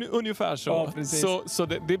 Nej, men ungefär så. Ja, så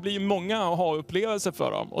det blir många aha-upplevelser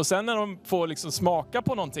för dem. Och sen när de får liksom smaka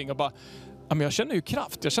på någonting och bara, men jag känner ju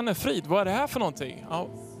kraft, jag känner frid. Vad är det här för någonting? Ja,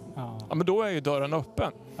 men då är ju dörren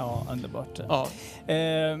öppen. Ja, underbart. Ja.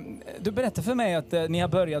 Du berättade för mig att ni har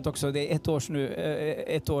börjat också, det är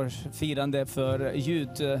ett års firande för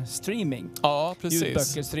ljudstreaming. Ja, precis.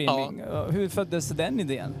 Ljudböckerstreaming. Ja. Hur föddes den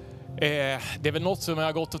idén? Det är väl något som jag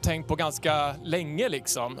har gått och tänkt på ganska länge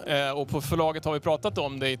liksom. Och på förlaget har vi pratat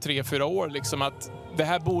om det i 3-4 år liksom, att det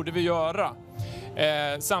här borde vi göra.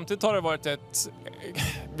 Samtidigt har det varit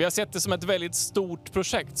vi har sett det som ett väldigt stort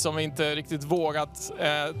projekt som vi inte riktigt vågat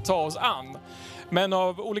ta oss an. Men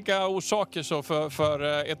av olika orsaker så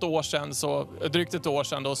för drygt ett år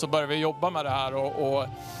sedan då, så började vi jobba med det här och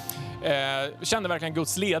kände verkligen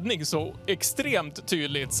Guds ledning så extremt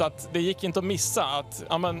tydligt så att det gick inte att missa att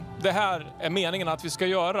det här är meningen att vi ska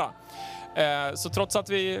göra. Så trots att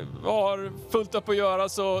vi har fullt upp att göra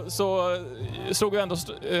så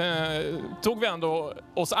tog vi ändå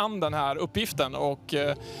oss an den här uppgiften och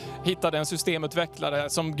hittade en systemutvecklare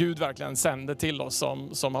som Gud verkligen sände till oss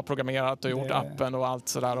som har programmerat och gjort appen och allt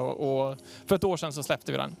sådär. Och för ett år sedan så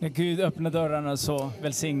släppte vi den. När Gud öppnade dörrarna så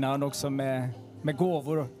välsignade han också med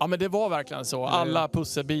gåvor. Ja, men det var verkligen så. Alla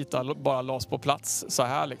pusselbitar bara lades på plats så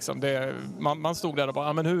här liksom. Man stod där och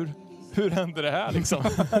bara, men hur hände det här liksom?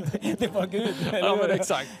 Det var Gud. Ja, men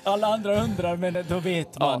exakt. Alla andra undrar, men då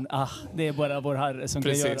vet man, det är bara vår Herre som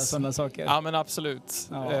kan göra sådana saker. Ja, men absolut.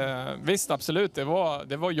 Ja. Visst, absolut. Det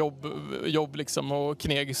var jobb liksom och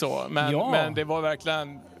kneg så. Men det var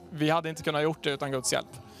verkligen, vi hade inte kunnat gjort det utan Guds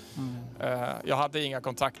hjälp. Jag hade inga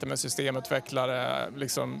kontakter med systemutvecklare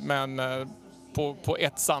liksom, men på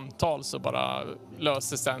ett samtal så bara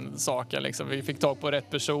löstes den saken. Liksom. Vi fick tag på rätt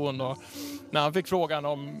person och när han fick frågan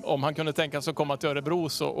om han kunde tänka sig att komma till Örebro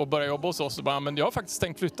och börja jobba hos oss så bara, men jag har faktiskt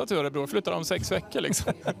tänkt flytta till Örebro. Jag flyttar om 6 veckor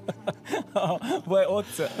liksom. Vad är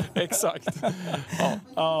odds? Exakt.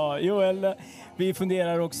 Ja, Joel, vi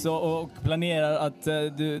funderar också och planerar att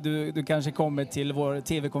du kanske kommer till vår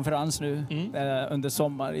tv-konferens nu under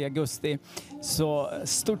sommar i augusti. Så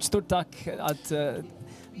stort tack att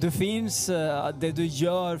du finns, det du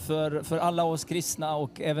gör för alla oss kristna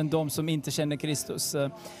och även de som inte känner Kristus.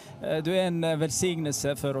 Du är en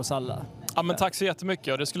välsignelse för oss alla. Ja, men tack så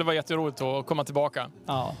jättemycket och det skulle vara jätteroligt att komma tillbaka.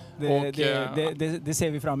 Ja, det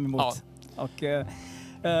ser vi fram emot. Ja. Och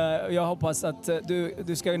jag hoppas att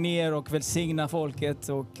du ska ner och välsigna folket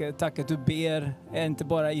och tack att du ber, inte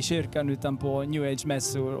bara i kyrkan utan på New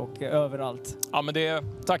Age-mässor och överallt. Ja, men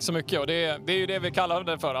tack så mycket och det är ju det vi kallar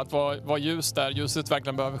det för, att vara ljus där ljuset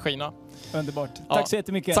verkligen behöver skina. Underbart. Tack så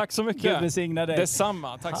jättemycket. Tack så mycket. Gud välsigna dig.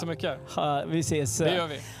 Detsamma. Tack så mycket. Vi ses. Det gör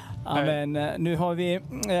vi. Amen. Nu har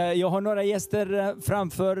jag har några gäster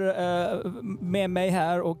framför med mig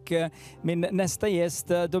här och min nästa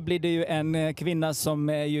gäst, då blir det ju en kvinna som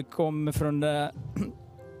ju kommer från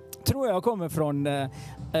tror jag kommer från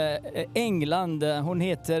England. Hon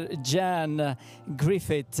heter Jan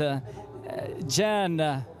Griffit. Jan,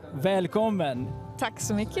 välkommen. Tack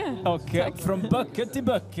så mycket. Och Tack. Från böcker till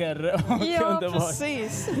böcker. Ja,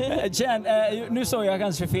 precis. Jen, nu sa jag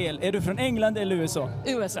kanske fel. Är du från England eller USA?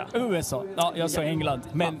 USA. USA. Ja, jag sa England.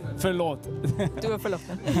 Men förlåt. Du är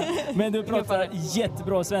förlåten. Men du pratar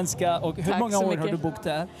jättebra svenska. Och hur många år har du bott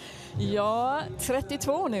där? Ja,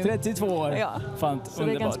 32 nu. 32 år. Ja. Fant, så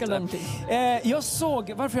det är ganska lång tid. Jag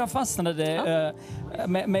såg, varför jag fastnade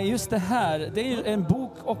med just det här. Det är en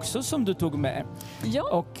bok också som du tog med. Ja.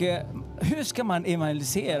 Och hur ska man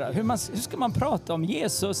evangelisera? Hur ska man prata om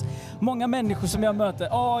Jesus? Många människor som jag möter,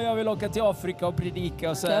 jag vill åka till Afrika och predika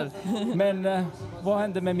och så här. Men vad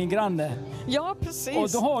hände med min granne? Ja, precis. Och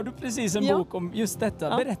då har du precis en bok om just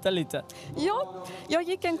detta. Berätta lite. Ja, jag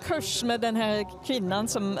gick en kurs med den här kvinnan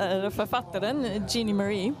som är författaren, Jeannie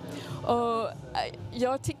Marie. Och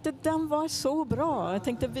jag tyckte den var så bra. Jag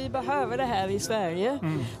tänkte vi behöver det här i Sverige.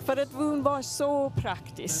 För att hon var så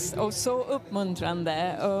praktisk och så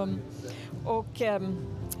uppmuntrande.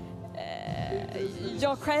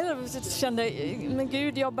 Jag själv kände, men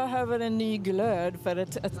Gud, jag behöver en ny glöd för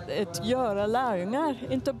att göra lärjungar.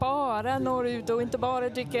 Inte bara nå ut och inte bara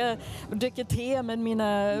dricka te med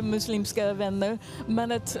mina muslimska vänner,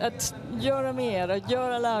 men att göra mer, att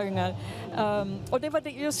göra lärjungar. Och det var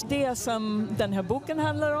just det som den här boken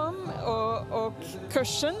handlar om. Och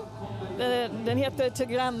kursen, den heter Till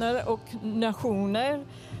grannar och nationer.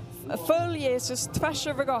 Följ Jesus tvärs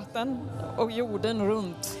över gatan och jorden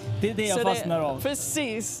runt. Det är det jag fastnar av.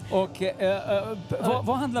 Precis. Och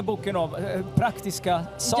vad handlar boken om? Praktiska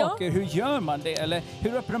saker, hur gör man det? Eller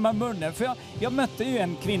hur öppnar man munnen? För jag mötte ju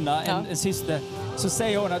en kvinna, en syster, så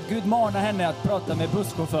säger hon att Gud manar henne att prata med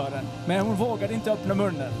busschauffören. Men hon vågade inte öppna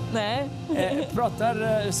munnen. Nej.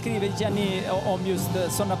 Skriver Jenny om just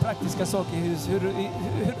sådana praktiska saker.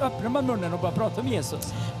 Hur öppnar man munnen och bara pratar om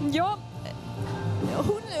Jesus? Ja.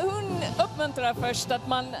 Hon uppmuntrar först att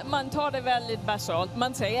man tar det väldigt basalt.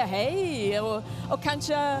 Man säger hej och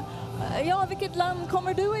kanske, vilket land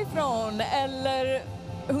kommer du ifrån? Eller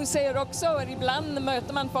hon säger också att ibland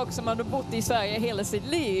möter man folk som har bott i Sverige hela sitt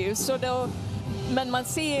liv. Men man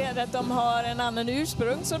ser att de har en annan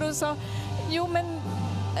ursprung. Så då sa,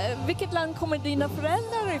 vilket land kommer dina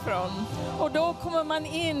föräldrar ifrån? Och då kommer man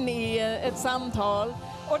in i ett samtal.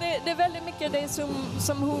 Och det är väldigt mycket det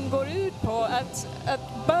som hon går ut på, att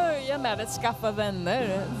börja med att skaffa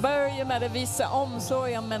vänner, börja med att visa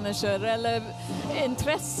omsorg om människor eller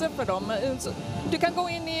intresse för dem. Du kan gå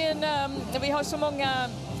in i vi har så många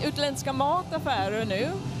utländska mataffärer nu,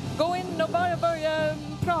 gå in och bara börja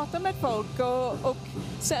prata med folk och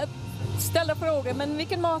ställa frågor, men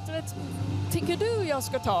vilken maträtt tycker du jag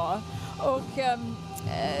ska ta? Och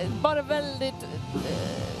bara väldigt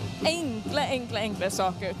enkla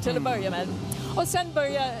saker till att börja med. Och sen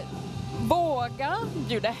börja våga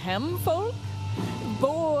bjuda hem folk.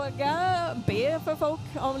 Våga be för folk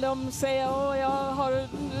om de säger jag har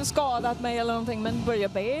skadat mig eller någonting, men börja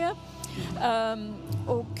be.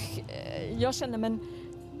 Jag känner, men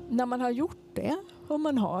när man har gjort det och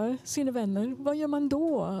man har sina vänner, vad gör man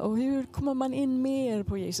då? Och hur kommer man in mer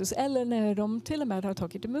på Jesus? Eller när de till och med har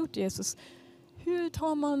tagit emot Jesus, hur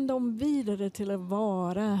tar man dem vidare till att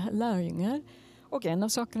vara lärjungar? Och en av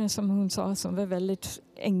sakerna som hon sa som var väldigt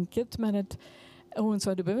enkelt, men att hon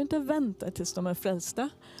sa, du behöver inte vänta tills de är frälsta,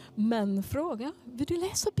 men fråga, vill du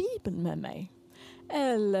läsa Bibeln med mig?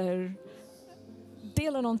 Eller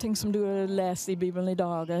dela någonting som du har läst i Bibeln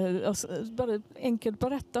idag. Bara enkelt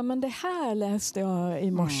berätta, men det här läste jag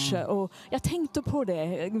i morse och jag tänkte på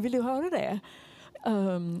det. Vill du höra det?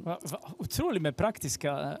 Otroligt med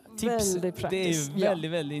praktiska tips. Väldigt det är ju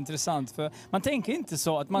väldigt intressant, för man tänker inte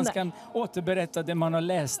så att man ska återberätta det man har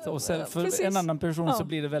läst och sen för en annan person så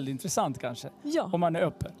blir det väldigt intressant kanske. Om man är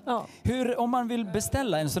öppen. Om man vill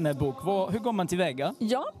beställa en sån här bok, hur går man tillväga?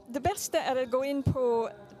 Ja, det bästa är att gå in på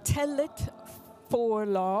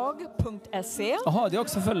tellitforlag.se. Jaha, det är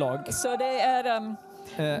också förlag. Så det är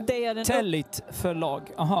Tellit förlag.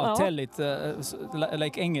 Tellit,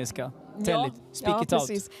 like engelska. Tellit, speak it out.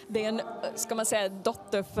 Det är en, ska man säga,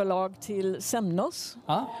 dotterförlag till Semnos.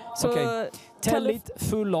 Okay.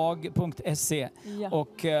 Tellitforlag.se.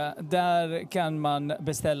 Och där kan man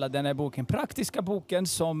beställa den här boken, praktiska boken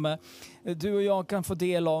som du och jag kan få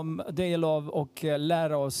del av och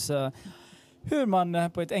lära oss hur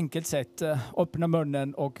man på ett enkelt sätt öppnar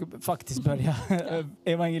munnen och faktiskt börjar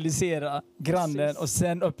evangelisera grannen och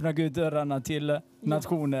sen öppnar Gud dörrarna till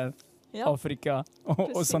nationer, Afrika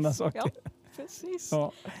och sådana saker. Ja, precis.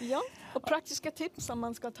 Och praktiska tips om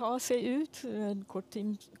man ska ta sig ut,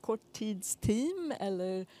 korttidsteam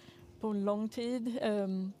eller på en lång tid.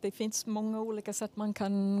 Det finns många olika sätt man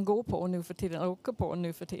kan gå på nu för tiden, åka på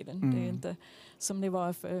nu för tiden. Det är inte som det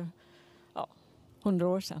var för 100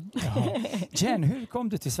 år sedan. Jen, hur kom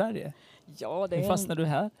du till Sverige? Ja, hur fastnade du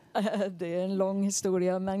här? Det är en lång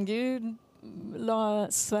historia, men Gud la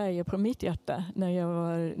Sverige på mitt hjärta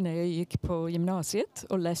när jag gick på gymnasiet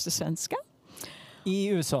och läste svenska. I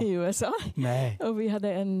USA? I USA. Nej. Och vi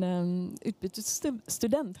hade en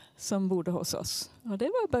utbytesstudent som bodde hos oss. Och det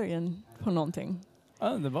var början på någonting.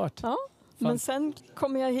 Underbart. Ja. Men sen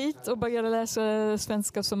kom jag hit och började läsa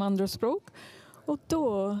svenska som andraspråk. Och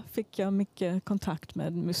då fick jag mycket kontakt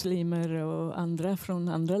med muslimer och andra från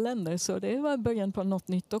andra länder. Så det var början på något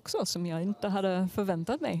nytt också som jag inte hade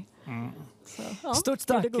förväntat mig. Så, stort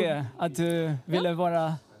tack att du ville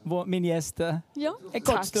vara min gäst. Ja, en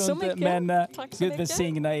kort stund, så mycket. Men Gud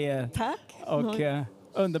välsigna er. Tack. Och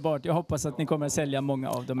underbart. Jag hoppas att ni kommer att sälja många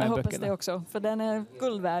av de här böckerna. Jag hoppas det också, för den är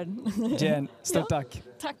guld värd. Jen, stort tack.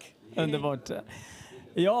 Tack. Underbart.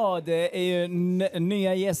 Ja, det är ju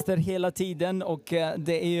nya gäster hela tiden och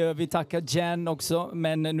det är ju, vi tackar Jen också,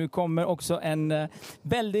 men nu kommer också en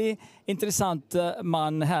väldigt intressant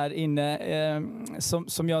man här inne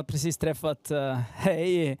som jag precis träffat.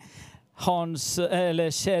 Hej,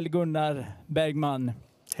 Kjell Gunnar Bergman.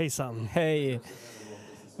 Hejsan. Hej.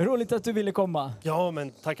 Roligt att du ville komma. Ja,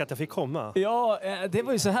 men tack att jag fick komma. Ja, det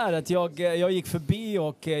var ju så här att jag gick förbi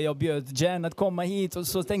och jag bjöd Jen att komma hit och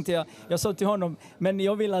så tänkte jag sa till honom, men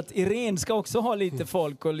jag vill att Irene ska också ha lite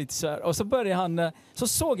folk och lite så här. Och så började han, så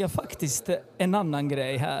såg jag faktiskt en annan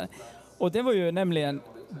grej här. Och det var ju nämligen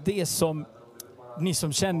det som ni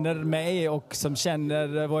som känner mig och som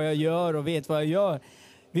känner vad jag gör och vet vad jag gör.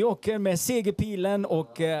 Vi åker med segerpilen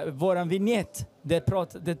och våran vignett,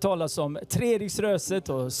 det talas om Treriksröset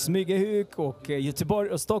och Smygehuk och Göteborg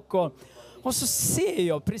och Stockholm. Och så ser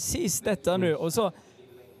jag precis detta nu och så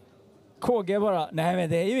KG bara, nej men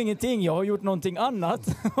det är ju ingenting, jag har gjort någonting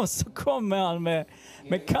annat. Och så kommer han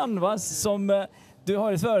med Canvas som du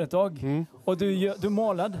har ett företag och du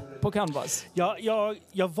målad på Canvas. Ja,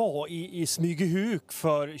 jag var i Smygehuk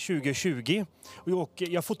för 2020 och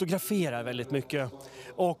jag fotograferar väldigt mycket.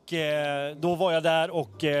 Och då var jag där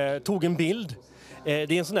och tog en bild. Det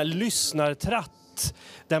är en sån här lyssnartratt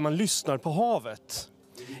där man lyssnar på havet.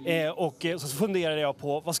 Och så funderade jag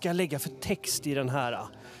på, vad ska jag lägga för text i den här?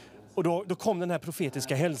 Och då kom den här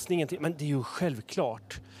profetiska hälsningen till, men det är ju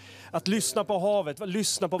självklart. Att lyssna på havet,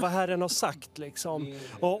 lyssna på vad Herren har sagt liksom.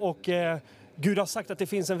 Och Gud har sagt att det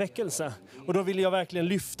finns en väckelse. Och då ville jag verkligen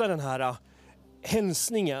lyfta den här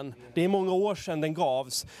hälsningen. Det är många år sedan den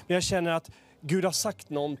gavs. Men jag känner att Gud har sagt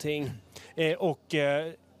någonting. Och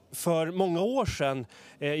för många år sedan,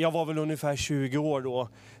 jag var väl ungefär 20 år då,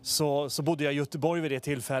 så bodde jag i Göteborg vid det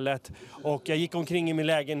tillfället. Och jag gick omkring i min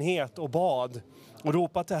lägenhet och bad och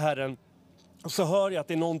ropade till Herren. Och så hör jag att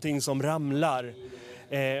det är någonting som ramlar.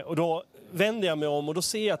 Och då vänder jag mig om och då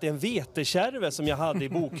ser jag att det är en vetekärve som jag hade i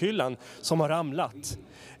bokhyllan som har ramlat.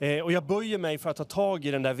 Och jag böjer mig för att ta tag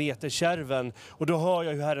i den där vetekärven och då hör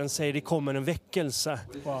jag hur Herren säger, det kommer en väckelse.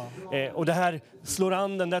 Wow. Och det här slår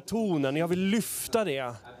an den där tonen, jag vill lyfta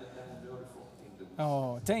det.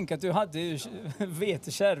 Ja, tänk att du hade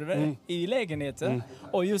vetekärve i lägenheten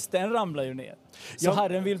och just den ramlar ju ner. Så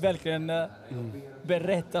Herren vill verkligen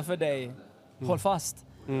berätta för dig, håll fast.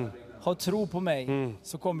 Ha tro på mig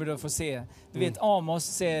så kommer du att få se. Du vet, Amos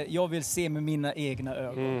säger, jag vill se med mina egna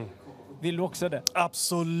ögon. Vill du också det?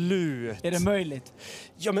 Absolut. Är det möjligt?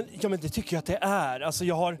 Ja men det tycker jag att det är. Alltså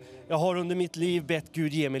jag har under mitt liv bett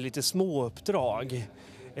Gud ge mig lite små uppdrag.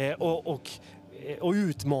 Och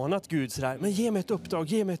utmanat Gud sådär, men ge mig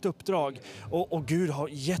ett uppdrag. Och Gud har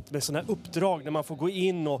gett mig sådana här uppdrag när man får gå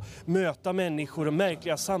in och möta människor och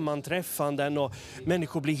märkliga sammanträffanden och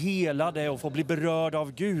människor blir helade och får bli berörda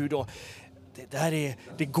av Gud. Och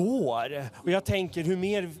det går. Och jag tänker hur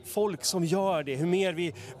mer folk som gör det, hur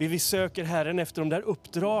mer vi söker Herren efter de där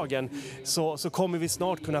uppdragen så kommer vi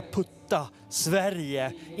snart kunna putta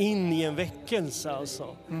Sverige in i en väckelse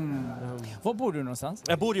alltså. Var bor du någonstans?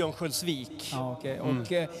 Jag bor i Örnsköldsvik. Ja, okej.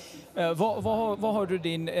 Och vad har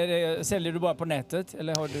du säljer du bara på nätet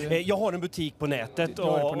eller har du? Jag har en butik på nätet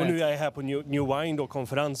och nu är jag här på New Wine då,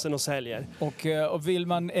 konferensen och säljer. Och vill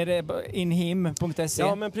man, är det inhim.se?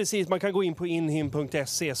 Ja men precis, man kan gå in på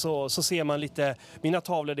inhim.se så ser man lite mina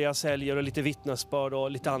tavlor där jag säljer och lite vittnesbörd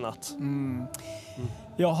och lite annat.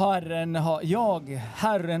 Ja,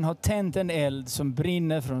 Herren har tänt en eld som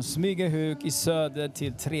brinner från Smygehuk i söder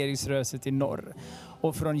till Treriksröset i norr.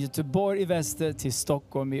 Och från Göteborg i väster till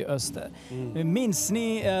Stockholm i öster. Minns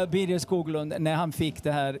ni Birger Skoglund när han fick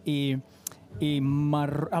det här i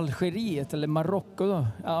Algeriet eller Marocko då.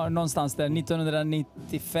 Ja, någonstans där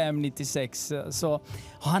 1995-96 så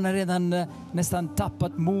han har redan nästan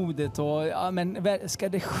tappat modet och ja, men ska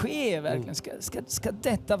det ske verkligen? Ska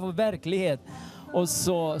detta vara verklighet? Och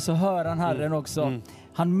så hör han Herren också.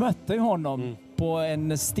 Han mötte ju honom på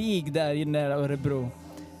en stig där nära Örebro.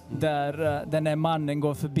 Där den här mannen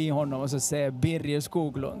går förbi honom och så säger Birger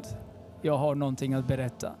Skoglund, jag har någonting att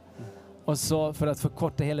berätta. Och så för att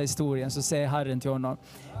förkorta hela historien så säger Herren till honom,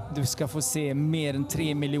 du ska få se mer än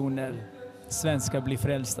 3 miljoner svenskar bli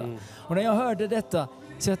frälsta. Och när jag hörde detta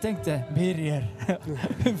så jag tänkte, Birger,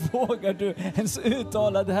 hur vågar du ens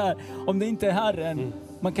uttala det här om det inte är Herren?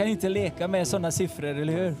 Man kan inte leka med sådana siffror,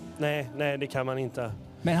 eller hur? Nej, det kan man inte.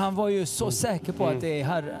 Men han var ju så säker på att det är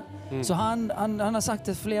Herren. Så han har sagt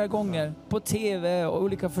det flera gånger på tv och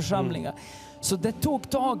olika församlingar. Så det tog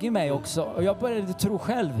tag i mig också. Och jag började tro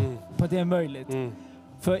själv på att det är möjligt.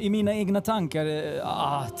 För i mina egna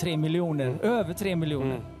tankar, 3 miljoner, över 3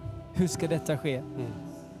 miljoner. Hur ska detta ske?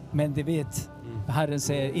 Men det vet Herren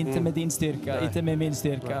säger, inte med din styrka, inte med min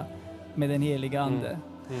styrka, med den heliga ande.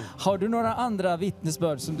 Har du några andra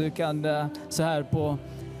vittnesbörd som du kan så här på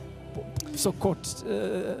så kort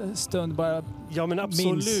stund bara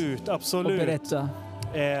absolut och berätta?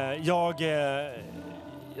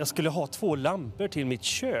 Jag skulle ha 2 lampor till mitt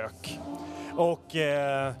kök. Och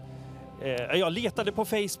jag letade på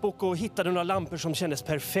Facebook och hittade några lampor som kändes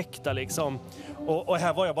perfekta liksom. Och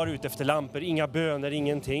här var jag bara ute efter lampor, inga böner,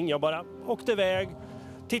 ingenting. Jag bara åkte iväg,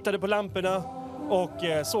 tittade på lamporna och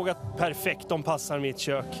såg att perfekt, de passar mitt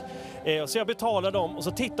kök. Så jag betalade dem och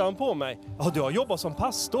så tittade han på mig. Ja, du har jobbat som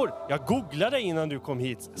pastor. Jag googlade innan du kom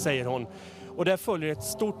hit, säger hon. Och där följer ett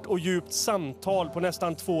stort och djupt samtal på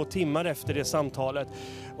nästan 2 timmar efter det samtalet.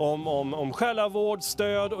 Om själavård,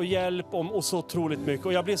 stöd och hjälp och så otroligt mycket.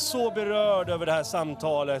 Och jag blev så berörd över det här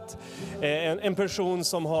samtalet. En person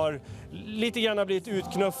som har lite grann blivit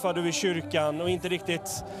utknuffad över kyrkan och inte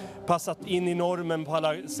riktigt passat in i normen på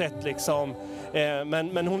alla sätt liksom.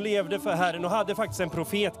 Men hon levde för Herren och hade faktiskt en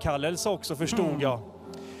profetkallelse också, förstod jag.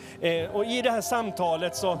 Och i det här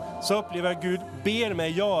samtalet så upplever jag att Gud ber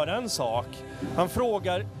mig göra en sak. Han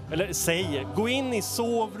frågar, eller säger, gå in i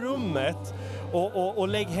sovrummet och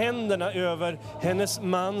lägg händerna över hennes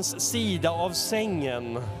mans sida av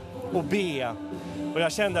sängen och be. Och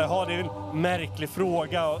jag kände, det är en märklig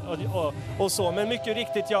fråga och så. Men mycket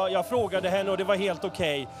riktigt, jag frågade henne och det var helt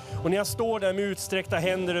okej. Och när jag står där med utsträckta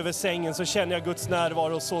händer över sängen så känner jag Guds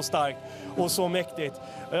närvaro så starkt och så mäktigt.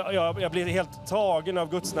 Jag blir helt tagen av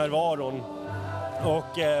Guds närvaron.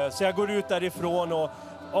 Så jag går ut därifrån och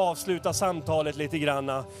avslutar samtalet lite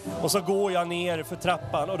granna. Och så går jag ner för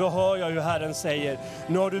trappan och då hör jag hur Herren säger,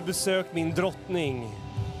 nu har du besökt min drottning.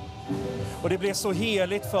 Och det blev så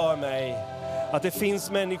heligt för mig. Att det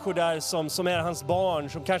finns människor där som är hans barn,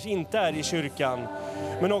 som kanske inte är i kyrkan.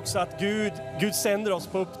 Men också att Gud sänder oss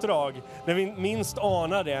på uppdrag när vi minst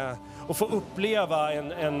anar det. Och få uppleva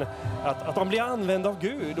att man blir använd av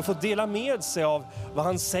Gud och få dela med sig av vad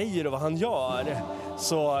han säger och vad han gör.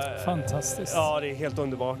 Så, fantastiskt. Ja, det är helt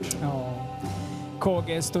underbart. Ja.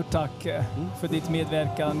 KG, stort tack för ditt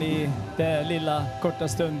medverkan i den lilla korta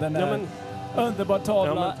stunden. Underbar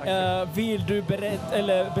tavla. Vill du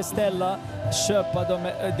beställa, köpa dem?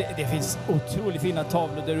 Det finns otroligt fina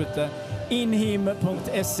tavlor där ute.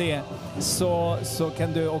 Inhim.se så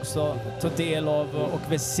kan du också ta del av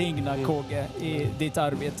och välsigna KG i ditt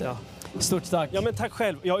arbete. Ja. Stort tack. Ja, men tack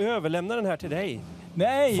själv. Jag överlämnar den här till dig.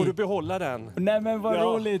 Nej! Får du behålla den? Nej, men vad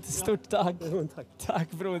roligt. Stort tack.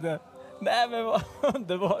 Tack broder. Nej, men vad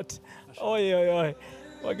underbart. Oj.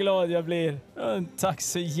 Vad glad jag blir. Tack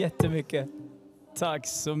så jättemycket. Tack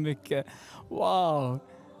så mycket. Wow.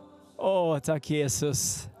 Tack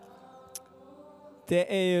Jesus.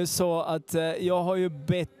 Det är ju så att jag har ju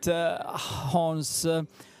bett Hans,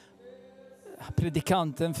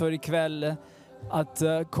 predikanten för ikväll, att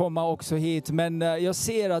komma också hit. Men jag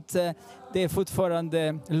ser att det är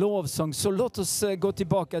fortfarande lovsång. Så låt oss gå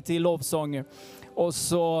tillbaka till lovsång. Och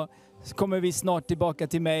så kommer vi snart tillbaka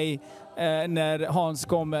till mig när Hans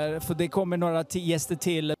kommer. För det kommer några gäster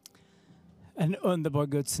till. En underbar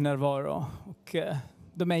Guds närvaro. Och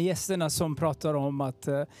de här gästerna som pratar om att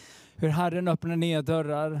hur Herren öppnar nya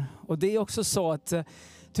dörrar. Och det är också så att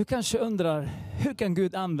du kanske undrar, hur kan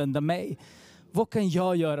Gud använda mig? Vad kan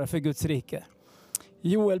jag göra för Guds rike?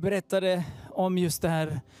 Joel berättade om just det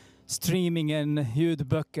här streamingen,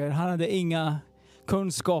 ljudböcker. Han hade inga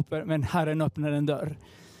kunskaper, men Herren öppnar en dörr.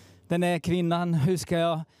 Den här kvinnan, hur ska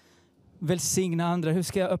jag välsigna andra? Hur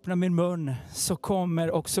ska jag öppna min mun? Så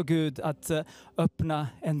kommer också Gud att öppna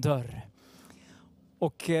en dörr.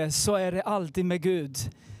 Och så är det alltid med Gud.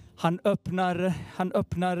 Han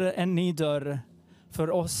öppnar en ny dörr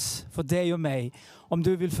för oss, för dig och mig. Om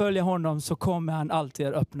du vill följa honom så kommer han alltid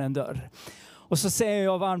att öppna en dörr. Och så säger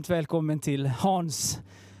jag varmt välkommen till Hans,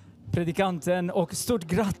 predikanten, och stort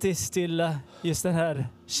grattis till just den här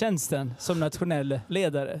tjänsten som nationell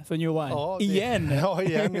ledare för New Wine. Ja, igen!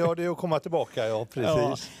 Ja, det är att komma tillbaka, ja,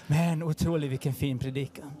 precis. Ja, men otroligt vilken fin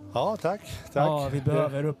predikan. Ja, tack. Ja, vi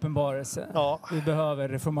behöver uppenbarelse. Ja. Vi behöver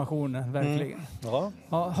reformationen, verkligen. Ja.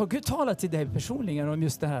 Ja, har Gud talat till dig personligen om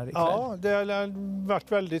just det här ikväll? Ja, det har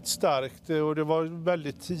varit väldigt starkt och det var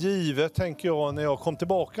väldigt givet, tänker jag, när jag kom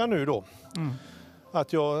tillbaka nu då.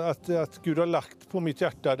 Att Gud har lagt på mitt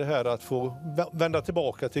hjärta det här att få vända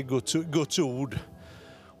tillbaka till Guds ord.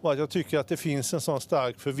 Och att jag tycker att det finns en sån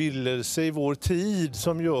stark förvillelse i vår tid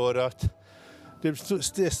som gör att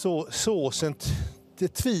det sås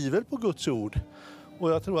ett tvivel på Guds ord.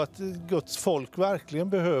 Och jag tror att Guds folk verkligen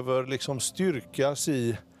behöver liksom styrkas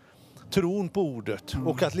i tron på ordet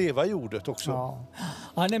och att leva i ordet också.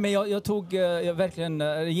 Ja, nej, men jag tog verkligen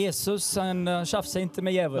Jesus, han tjafsade inte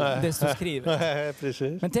med djävulen, det står skrivet. Nej,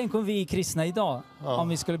 precis. Men tänk om vi kristna idag, om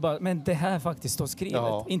vi skulle bara, men det här faktiskt står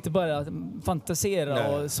skrivet. Inte bara fantasera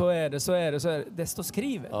och så är det, det står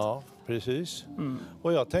skrivet. Ja, precis.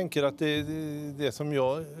 Och jag tänker att det som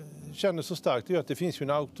jag känner så starkt är att det finns ju en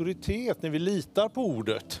auktoritet när vi litar på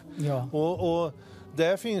ordet. Ja. Och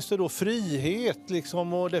där finns det då frihet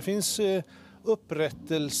liksom, och det finns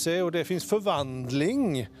upprättelse och det finns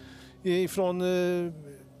förvandling ifrån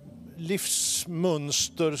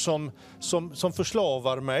livsmönster som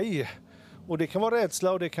förslavar mig. Och det kan vara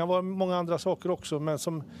rädsla och det kan vara många andra saker också, men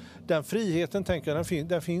som den friheten, tänker jag,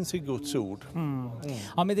 den finns i Guds ord.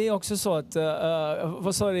 Ja, men det är också så att,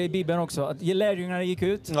 vad sa det i Bibeln också, att lärjungarna gick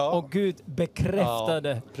ut och Gud bekräftade.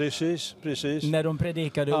 Ja, precis. När de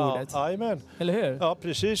predikade ordet. Amen. Eller hur? Ja,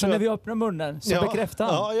 precis. Så när vi öppnar munnen så bekräftar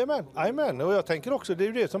han. Ja, amen. Och jag tänker också, det är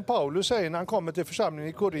ju det som Paulus säger när han kommer till församlingen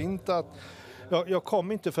i Korint, att jag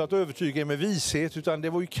kom inte för att övertyga med vishet, utan det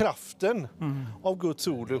var ju kraften av Guds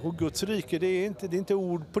ord. Och Guds rike, det är inte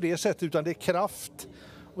ord på det sättet, utan det är kraft.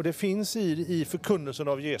 Och det finns i förkunnelsen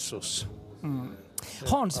av Jesus.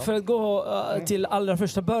 Hans, för att gå till allra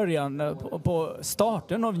första början på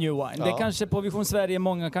starten av New Wine. Det är kanske på Vision Sverige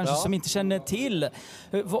många kanske som inte känner till.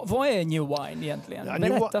 Vad är New Wine egentligen?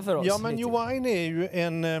 Berätta för oss. Ja, men New Wine är ju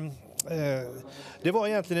det var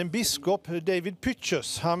egentligen en biskop, David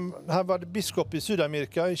Pytches. Han var biskop i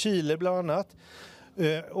Sydamerika, i Chile bland annat.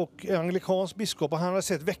 Och anglikansk biskop, och han hade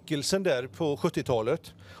sett väckelsen där på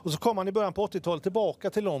 70-talet. Och så kom han i början på 80-talet tillbaka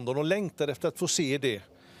till London och längtade efter att få se det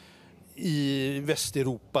i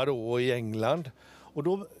Västeuropa då, och i England. Och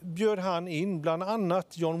då bjöd han in bland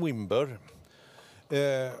annat John Wimber.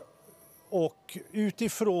 Och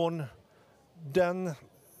utifrån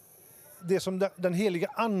det som den heliga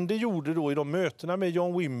ande gjorde då i de mötena med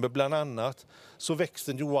John Wimber bland annat, så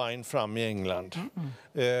växte New Wine fram i England.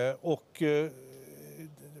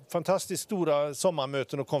 Fantastiskt stora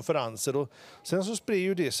sommarmöten och konferenser, och sen så spred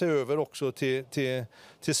ju det sig över också till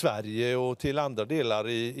Sverige och till andra delar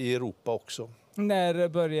i Europa också. När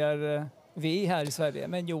börjar vi här i Sverige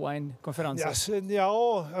med New Wine-konferenser?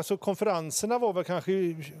 Ja, alltså konferenserna var väl kanske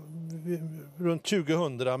runt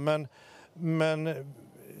 2000, men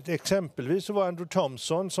exempelvis så var Andrew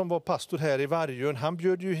Thompson, som var pastor här i Vargön, han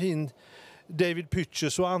bjöd ju in David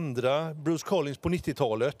Pytches och andra, Bruce Collins på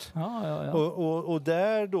 90-talet. Och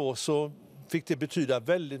där då så fick det betyda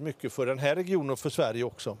väldigt mycket för den här regionen och för Sverige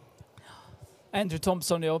också. Andrew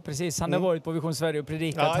Thompson, ja precis. Han har varit på Vision Sverige och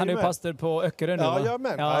predikat. Han är ju pastor på Öckerö nu, va?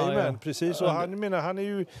 Jajamän, precis. Och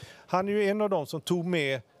han är ju en av dem som tog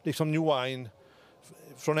med liksom New Wine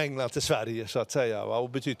från England till Sverige, så att säga. Och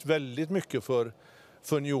betytt väldigt mycket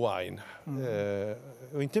för New Wine.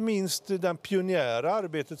 Och inte minst den pionjära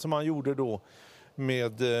arbetet som han gjorde då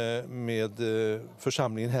med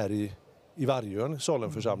församlingen här i Vargön,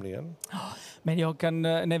 Salemförsamlingen. Men jag kan,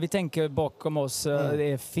 när vi tänker bakom oss, det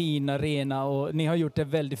är fin arena och ni har gjort det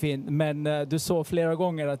väldigt fint, men du såg flera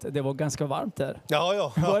gånger att det var ganska varmt där.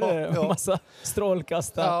 Var det en massa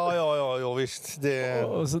strålkastare? Ja, visst.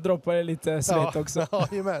 Och så droppar det lite svett också.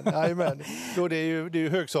 Jajamän. Det är ju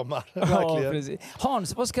högsommar, verkligen. Ja, precis.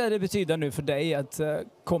 Hans, vad ska det betyda nu för dig att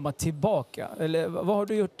komma tillbaka? Eller vad har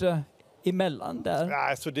du gjort emellan där?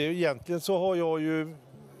 Alltså egentligen så har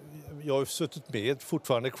jag har suttit med,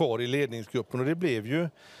 fortfarande kvar i ledningsgruppen, och det blev ju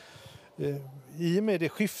i och med det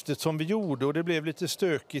skiftet som vi gjorde, och det blev lite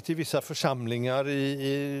stökigt i vissa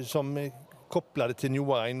församlingar som kopplade till New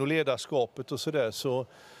Wine och ledarskapet och sådär,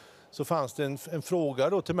 så fanns det en fråga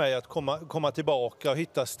då till mig att komma tillbaka och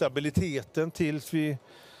hitta stabiliteten tills vi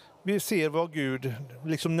vi ser vad Gud,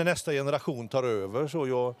 liksom när nästa generation tar över. Så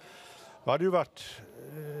jag hade ju varit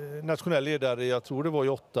nationell ledare, jag tror det var i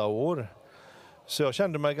 8 år. Så jag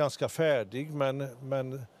kände mig ganska färdig,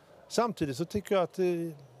 men samtidigt så tycker jag att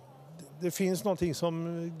det finns någonting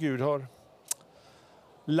som Gud har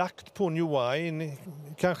lagt på New Wine.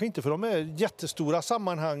 Kanske inte för de här jättestora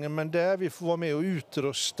sammanhangen, men där vi får vara med och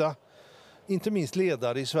utrusta inte minst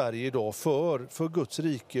ledare i Sverige idag för Guds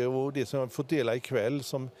rike, och det som jag har fått dela ikväll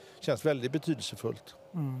som känns väldigt betydelsefullt.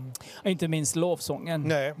 Inte minst lovsången.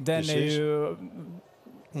 Nej, den precis. är ju...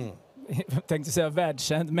 Jag tänkte säga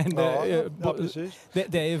världskänd, men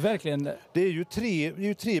det är ju verkligen... Det är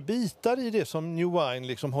ju tre bitar i det som New Wine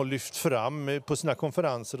liksom har lyft fram på sina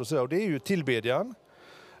konferenser och sådär. Och det är ju tillbedjan,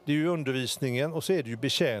 det är ju undervisningen och så är det ju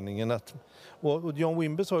betjäningen. Och John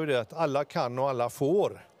Wimber sa ju det att alla kan och alla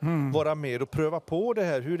får vara med och pröva på det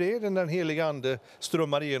här. Hur är det när den heliga ande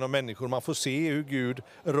strömmar igenom människor? Man får se hur Gud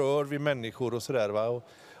rör vid människor och sådär.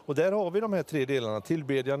 Och där har vi de här 3 delarna,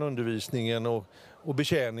 tillbedjan, undervisningen och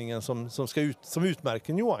betjäningen som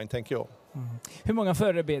utmärker New Wine, tänker jag. Hur många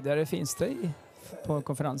förebedjare finns det på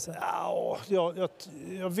konferensen? Jag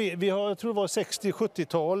tror det var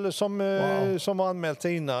 60-70-tal som har anmält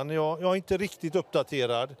sig innan. Jag är inte riktigt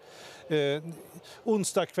uppdaterad.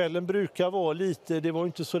 Onsdagskvällen brukar vara det var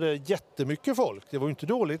inte så där jättemycket folk. Det var inte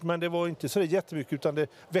dåligt, men det var inte så där jättemycket, utan det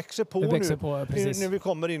växer på när vi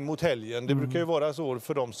kommer in mot helgen. Det brukar ju vara så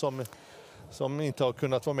för dem som inte har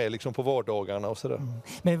kunnat vara med liksom på vardagarna och sådär.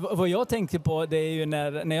 Men vad jag tänkte på, det är ju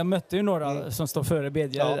när jag mötte ju några som står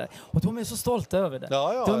förebedjare där. Och de är så stolta över det.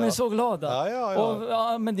 De är så glada.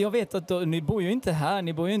 Och, men jag vet att ni bor ju inte här,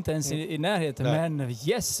 ni bor ju inte ens i närheten. Nej. Men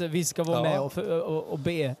yes, vi ska vara med och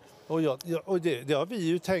be. Och det har vi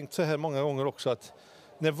ju tänkt så här många gånger också, att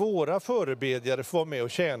när våra förebedjare får vara med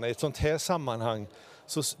och tjäna i ett sånt här sammanhang,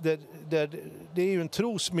 så det är ju en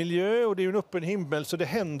trosmiljö och det är ju en öppen himmel, så det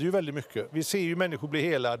händer ju väldigt mycket. Vi ser ju människor bli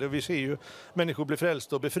helade, vi ser ju människor bli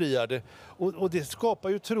frälsta och befriade. Och det skapar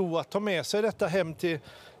ju tro att ta med sig detta hem till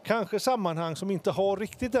kanske sammanhang som inte har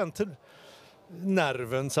riktigt den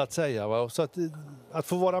nerven, så att säga. Va? Så att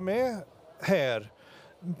få vara med här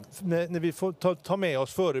när vi får ta med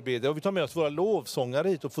oss förebedjare och vi tar med oss våra lovsångare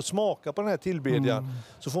hit och får smaka på den här tillbedjan,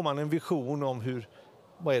 så får man en vision om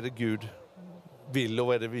vad är det Gud vill och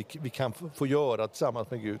vad är det vi kan få göra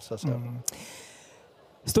tillsammans med Gud, så att säga.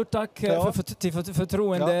 Stort tack för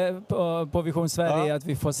förtroende på Vision Sverige att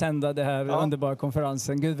vi får sända det här underbara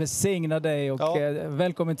konferensen. Gud välsigna dig och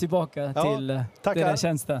välkommen tillbaka till den här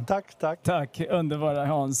tjänsten. Tack, underbara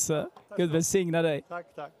Hans. Gud välsigna dig. Tack.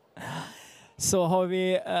 Så har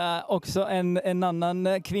vi också en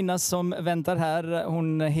annan kvinna som väntar här.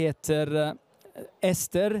 Hon heter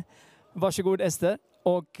Ester. Varsågod Ester.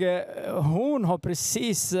 Och hon har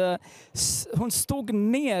precis, hon stod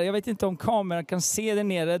ner, jag vet inte om kameran kan se det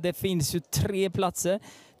nere, det finns ju 3 platser,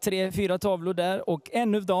 3-4 tavlor där, och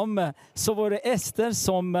en av dem så var det Ester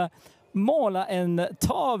som målade en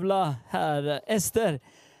tavla här. Ester,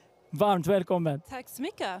 varmt välkommen. Tack så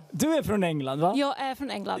mycket. Du är från England, va? Jag är från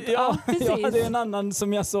England, ja precis. Jag hade en annan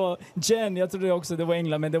som jag sa, Jen, jag trodde också det var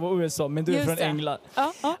England, men det var USA, men du är från England.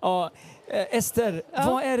 Ja. Ester,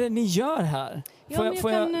 vad är det ni gör här?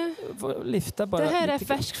 Får jag lyfta bara? Det här är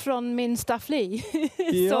färskt från min staffli.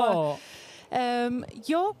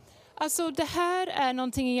 Alltså det här är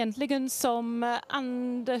någonting egentligen som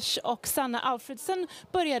Anders och Sanna Alfredsen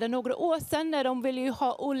började några år sedan, när de ville ju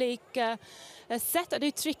ha olika sätt att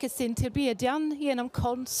uttrycka sin tillbedjan genom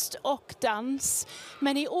konst och dans.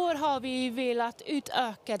 Men i år har vi velat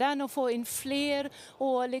utöka den och få in fler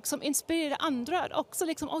och liksom inspirera andra också.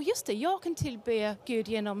 Liksom, just det, jag kan tillbe Gud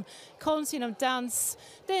genom konst, genom dans.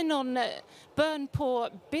 Det är någon bön på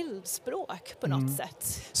bildspråk på något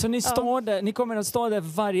sätt. Så ni står där, ni kommer att stå där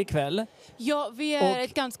varje kväll? Ja, vi är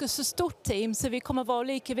ett ganska så stort team, så vi kommer vara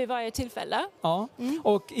lika vid varje tillfälle. Ja,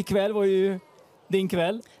 och ikväll var ju din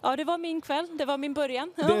kväll. Ja, det var min kväll. Det var min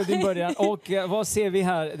början. Det är din början. Och vad ser vi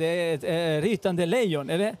här? Det är ett rytande lejon,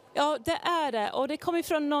 är det? Ja, det är det. Och det kommer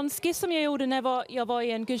från någon skiss som jag gjorde när jag var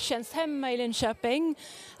i en gudstjänst hemma i Linköping.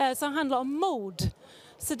 Som handlar om mod.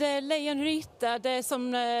 Så det är lejon ritar, det är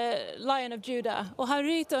som Lion of Judah. Och han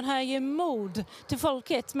ritar och han ger mod till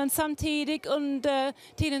folket. Men samtidigt under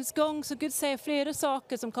tidens gång så Gud säger flera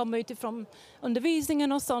saker som kommer utifrån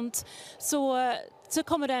undervisningen och sånt. Så så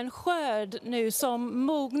kommer det en skörd nu som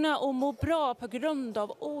mognar och mår bra på grund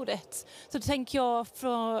av ordet. Så tänker jag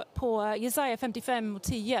på Jesaja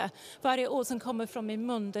 55:10. Varje ord som kommer från min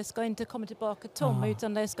mun, det ska inte komma tillbaka tom,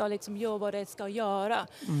 utan det ska liksom göra vad det ska göra.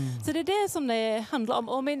 Så det är det som det handlar om.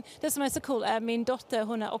 Och det som är så cool är min dotter,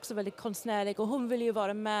 hon är också väldigt konstnärlig och hon vill ju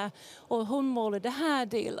vara med och hon målar den här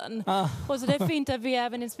delen. Och så det är fint att vi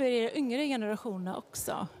även inspirerar yngre generationer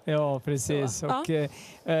också. Ja, precis. Så, och,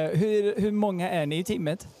 hur många är ni i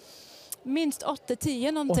teamet? Minst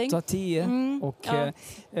 8-10 någonting. 8-10. Och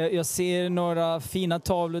jag ser några fina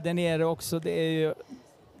tavlor där nere också. Det är ju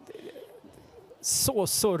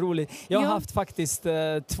så roligt. Jag har haft faktiskt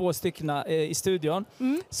 2 stycken i studion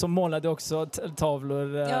som målade också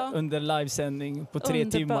tavlor under livesändning på 3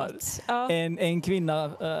 timmar. En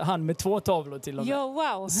kvinna hann med 2 tavlor till och med. Ja,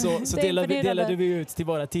 wow. Så delade vi ut till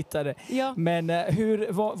våra tittare. Ja. Men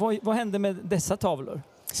vad hände med dessa tavlor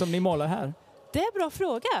som ni målar här? Det är en bra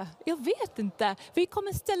fråga. Jag vet inte. Vi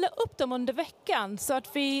kommer ställa upp dem under veckan så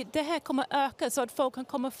att det här kommer öka, så att folk kan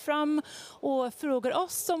komma fram och fråga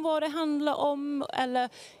oss om vad det handlar om eller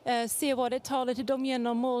se vad det talar till dem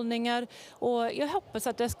genom målningar. Och jag hoppas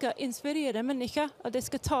att det ska inspirera människor, att det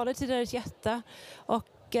ska tala till deras hjärta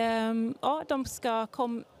och de ska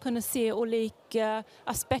kunna se olika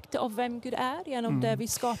aspekter av vem Gud är genom det vi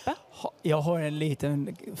skapar. Jag har en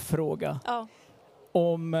liten fråga. Ja.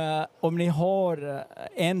 Om ni har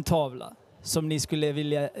en tavla som ni skulle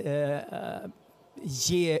vilja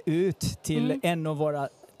ge ut till en av våra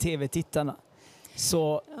tv-tittarna.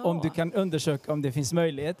 Så om du kan undersöka om det finns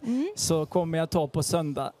möjlighet så kommer jag ta på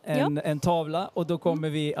söndag en tavla och då kommer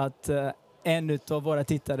vi att en av våra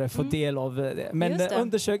tittare får del av det. Men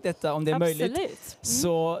undersök detta om det är möjligt.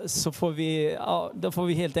 Så får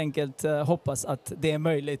vi helt enkelt hoppas att det är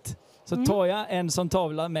möjligt. Så tar jag en sån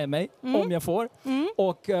tavla med mig om jag får.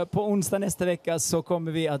 Och på onsdag nästa vecka så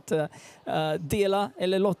kommer vi att dela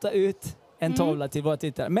eller lotta ut en tavla till våra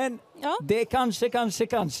tittare. Men det är kanske.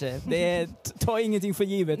 Ta ingenting för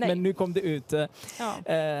givet. Nej. Men nu kom det ut.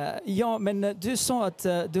 Men du sa att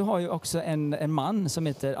du har ju också en man som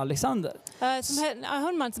heter Alexander. Jag har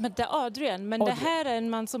en man som heter Adrian. Men det här är en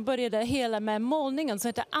man som började hela med målningen som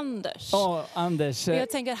heter Anders. Ja, Anders. Jag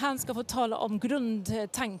tänker att han ska få tala om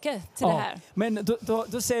grundtanke till det här. Men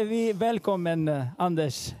då säger vi välkommen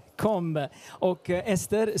Anders. Kom. Och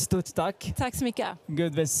Ester, stort tack. Tack så mycket.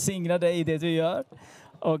 Gud välsigna dig i det du gör.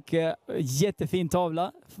 Och jättefin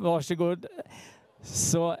tavla. Varsågod.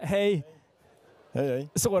 Så hej. Hej.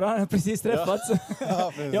 Zoran har precis träffats.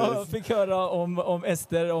 Ja, precis. Jag fick höra om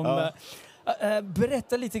Ester.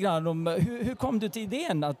 Berätta lite grann om hur kom du till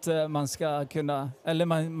idén att man ska kunna, eller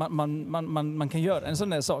man kan göra en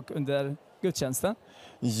sån här sak under gudstjänsten?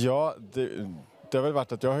 Ja, det har väl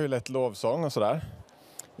varit att jag har ju lett lovsång och sådär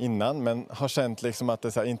innan, men har känt liksom att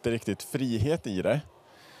det är inte riktigt frihet i det.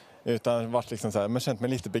 Utan varit liksom så här, men känt mig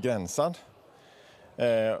lite begränsad.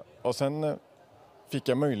 Och sen fick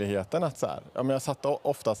jag möjligheten att så här, jag satt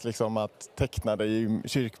oftast liksom att tecknade i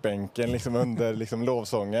kyrkbänken liksom under liksom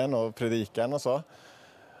lovsången och predikan och så.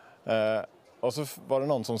 Och så var det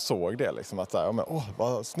någon som såg det liksom att så här,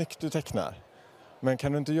 vad snyggt du tecknar. Men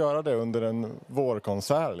kan du inte göra det under en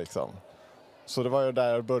vårkonsert liksom? Så det var ju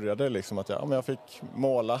där jag började liksom att jag fick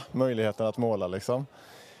möjligheten att måla liksom.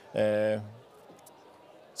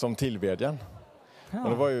 Som tillbedjan. Och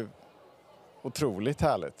det var ju otroligt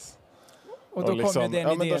härligt. Och då liksom, kom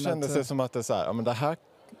den idén då kändes det som att det så här,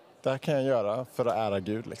 det här kan jag göra för att ära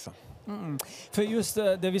Gud liksom. För just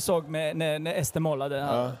det vi såg när Ester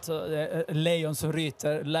målade, lejon som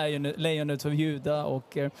ryter, lejonet av Juda och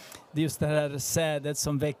det är just det här sädet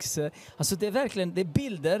som växer. Alltså det är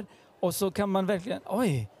bilder och så kan man verkligen,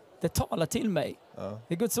 det talar till mig.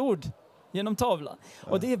 Det är Guds ord genom tavlan.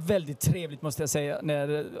 Och det är väldigt trevligt måste jag säga när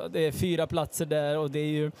det är 4 platser där och det är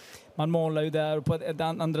ju, man målar ju där och på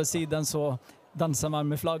den andra sidan så dansar man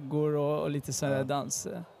med flaggor och lite sån här dans.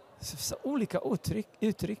 Så olika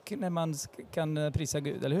uttryck när man kan prisa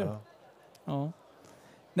Gud, eller hur? Ja.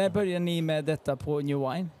 När började ni med detta på New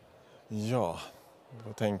Wine? Ja,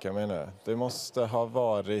 då tänker jag mig nu. Det måste ha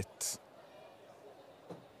varit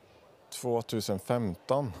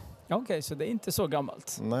 2015. Okej, så det är inte så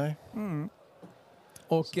gammalt. Nej.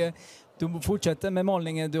 Och du fortsätter med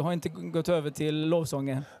målningen, du har inte gått över till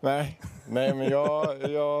lovsången? Nej, men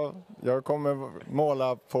jag kommer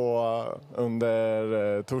måla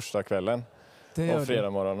under torsdagskvällen och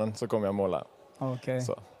fredag så kommer jag måla. Okay.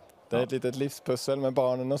 Så. Det är ett litet livspussel med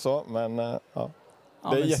barnen och så, men det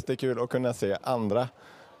är jättekul att kunna se andra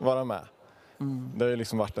vara med. Det har ju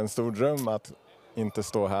liksom varit en stor dröm att inte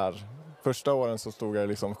stå här. Första åren så stod jag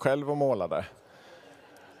liksom själv och målade.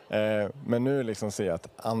 Men nu liksom se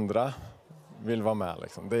att andra vill vara med.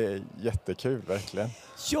 Liksom. Det är jättekul, verkligen.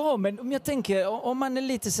 Ja, men om jag tänker, om man är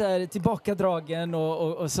lite så här tillbakadragen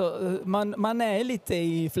och så, man är lite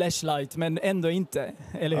i flashlight men ändå inte,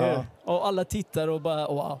 eller hur? Ja. Och alla tittar och bara,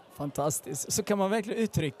 wow, fantastiskt. Så kan man verkligen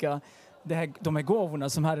uttrycka de här gåvorna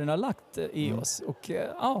som Herren har lagt i oss. Och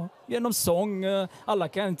genom sång, alla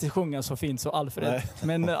kan inte sjunga så fint så Alfred,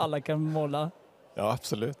 men alla kan måla. Ja,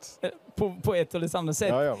 absolut. På ett eller annat sätt.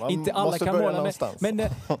 Ja, inte alla måste kan börja måla. någonstans. Men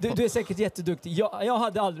du är säkert jätteduktig. Jag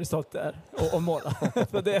hade aldrig stått där och målat.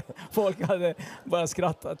 För folk hade bara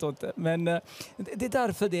skrattat åt det. Men det är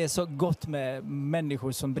därför det är så gott med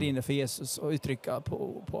människor som brinner för Jesus och uttrycka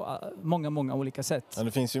på många, många olika sätt. Ja,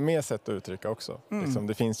 det finns ju mer sätt att uttrycka också. Liksom,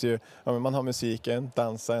 det finns ju, man har musiken,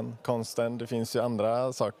 dansen, konsten. Det finns ju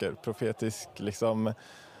andra saker. Profetisk, liksom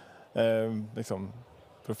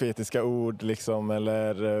profetiska ord liksom,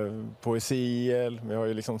 eller poesi. Vi har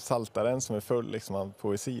ju liksom Saltaren som är full liksom, av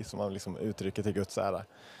poesi som man liksom uttrycker till Guds ära.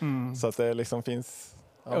 Så att det liksom finns...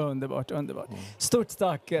 Ja. Underbart. Stort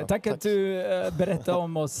tack. Tack att du berättade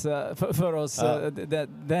om oss, för oss,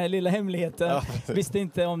 den här lilla hemligheten. Ja, visste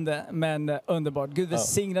inte om det, men underbart. Gud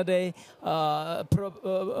välsigna dig.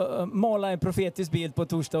 Måla en profetisk bild på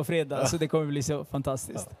torsdag och fredag, så det kommer bli så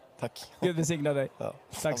fantastiskt. Ja, tack. Gud välsigna dig. Ja,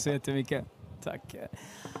 tack så jättemycket. Tack.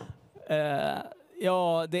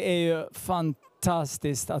 Det är ju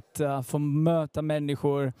fantastiskt att få möta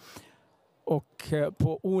människor och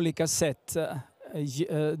på olika sätt,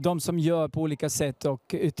 de som gör på olika sätt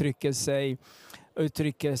och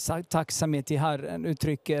uttrycker tacksamhet till Herren,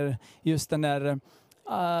 uttrycker just den där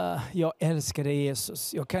jag älskar dig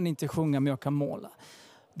Jesus, jag kan inte sjunga men jag kan måla.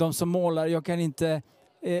 De som målar, jag kan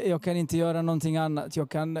inte göra någonting annat. Jag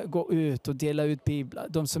kan gå ut och dela ut biblar.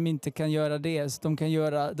 De som inte kan göra det,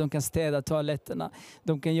 de kan städa toaletterna.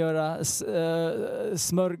 De kan göra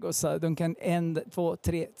smörgåsar. De kan 1, 2,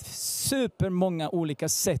 3, supermånga olika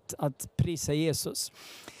sätt att prisa Jesus.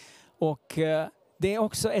 Och det är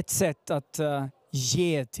också ett sätt att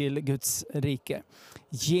ge till Guds rike.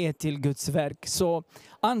 Ge till Guds verk. Så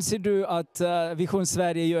anser du att Vision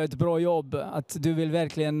Sverige gör ett bra jobb? Att du vill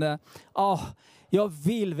verkligen... jag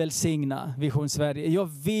vill välsigna Vision Sverige. Jag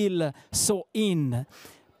vill så in.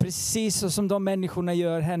 Precis så som de människorna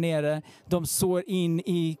gör här nere. De sår in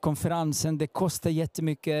i konferensen. Det kostar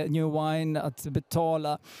jättemycket New Wine att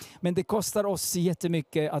betala. Men det kostar oss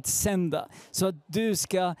jättemycket att sända. Så att du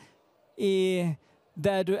ska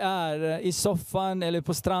där du är, i soffan eller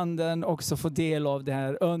på stranden, också få del av det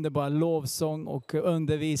här underbara lovsång och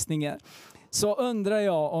undervisningen. Så undrar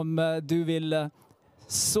jag om du vill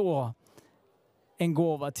så en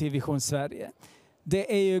gåva till Vision Sverige.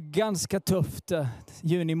 Det är ju ganska tufft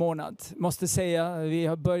juni månad. Måste säga, vi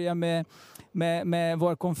har börjat med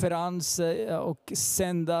vår konferens och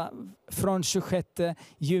sända från 26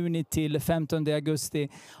 juni till 15 augusti.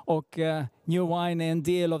 Och New Wine är en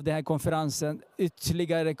del av den här konferensen.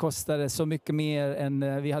 Ytterligare kostar det så mycket mer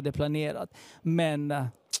än vi hade planerat. Men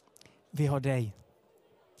vi har dig.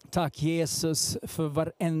 Tack Jesus för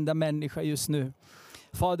varenda människa just nu.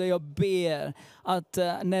 Fader, jag ber att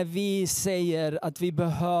när vi säger att vi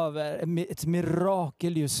behöver ett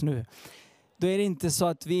mirakel just nu, då är det inte så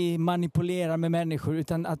att vi manipulerar med människor,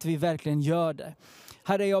 utan att vi verkligen gör det.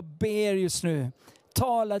 Herre, jag ber just nu,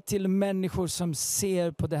 tala till människor som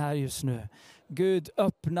ser på det här just nu. Gud,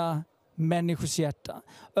 öppna människors hjärta.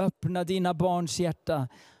 Öppna dina barns hjärta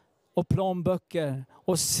och plånböcker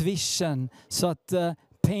och swishen, så att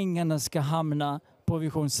pengarna ska hamna på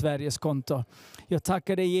Vision Sveriges konto. Jag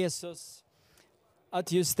tackar dig Jesus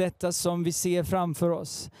att just detta som vi ser framför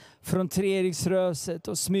oss, från Treriksröset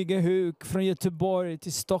och Smygehuk, från Göteborg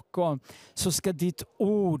till Stockholm, så ska ditt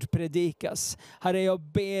ord predikas. Herre, jag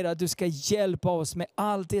ber att du ska hjälpa oss med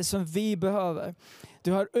allt det som vi behöver.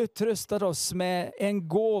 Du har utrustat oss med en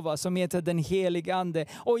gåva som heter den heliga ande.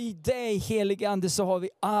 Och i dig, heliga ande, så har vi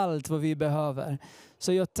allt vad vi behöver.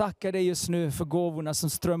 Så jag tackar dig just nu för gåvorna som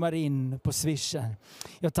strömmar in på swishen.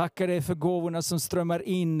 Jag tackar dig för gåvorna som strömmar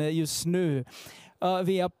in just nu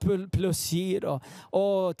via plusgiro.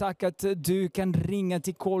 Och tack att du kan ringa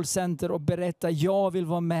till callcenter och berätta, jag vill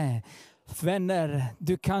vara med. Vänner,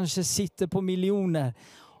 du kanske sitter på miljoner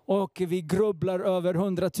och vi grubblar över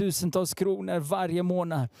 100,000-tals kronor varje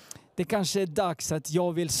månad. Det kanske är dags att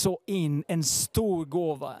jag vill så in en stor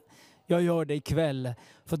gåva. Jag gör det ikväll.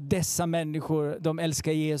 För dessa människor, de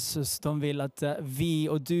älskar Jesus. De vill att vi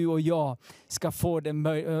och du och jag ska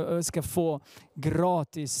få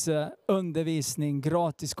gratis undervisning,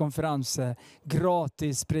 gratis konferenser,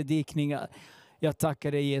 gratis predikningar. Jag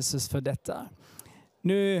tackar dig Jesus för detta.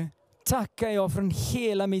 Nu tackar jag från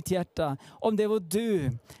hela mitt hjärta. Om det var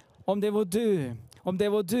du om det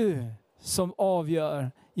var du som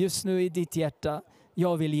avgör just nu i ditt hjärta,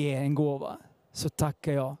 jag vill ge en gåva, så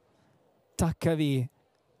tackar vi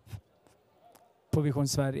på Vision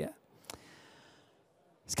Sverige.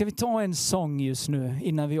 Ska vi ta en sång just nu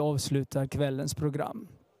innan vi avslutar kvällens program?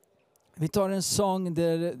 Vi tar en sång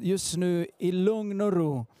där just nu i lugn och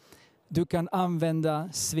ro du kan använda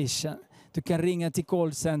swishen. Du kan ringa till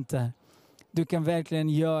callcenter. Du kan verkligen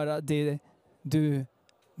göra det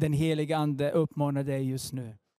den heliga ande uppmanar dig just nu.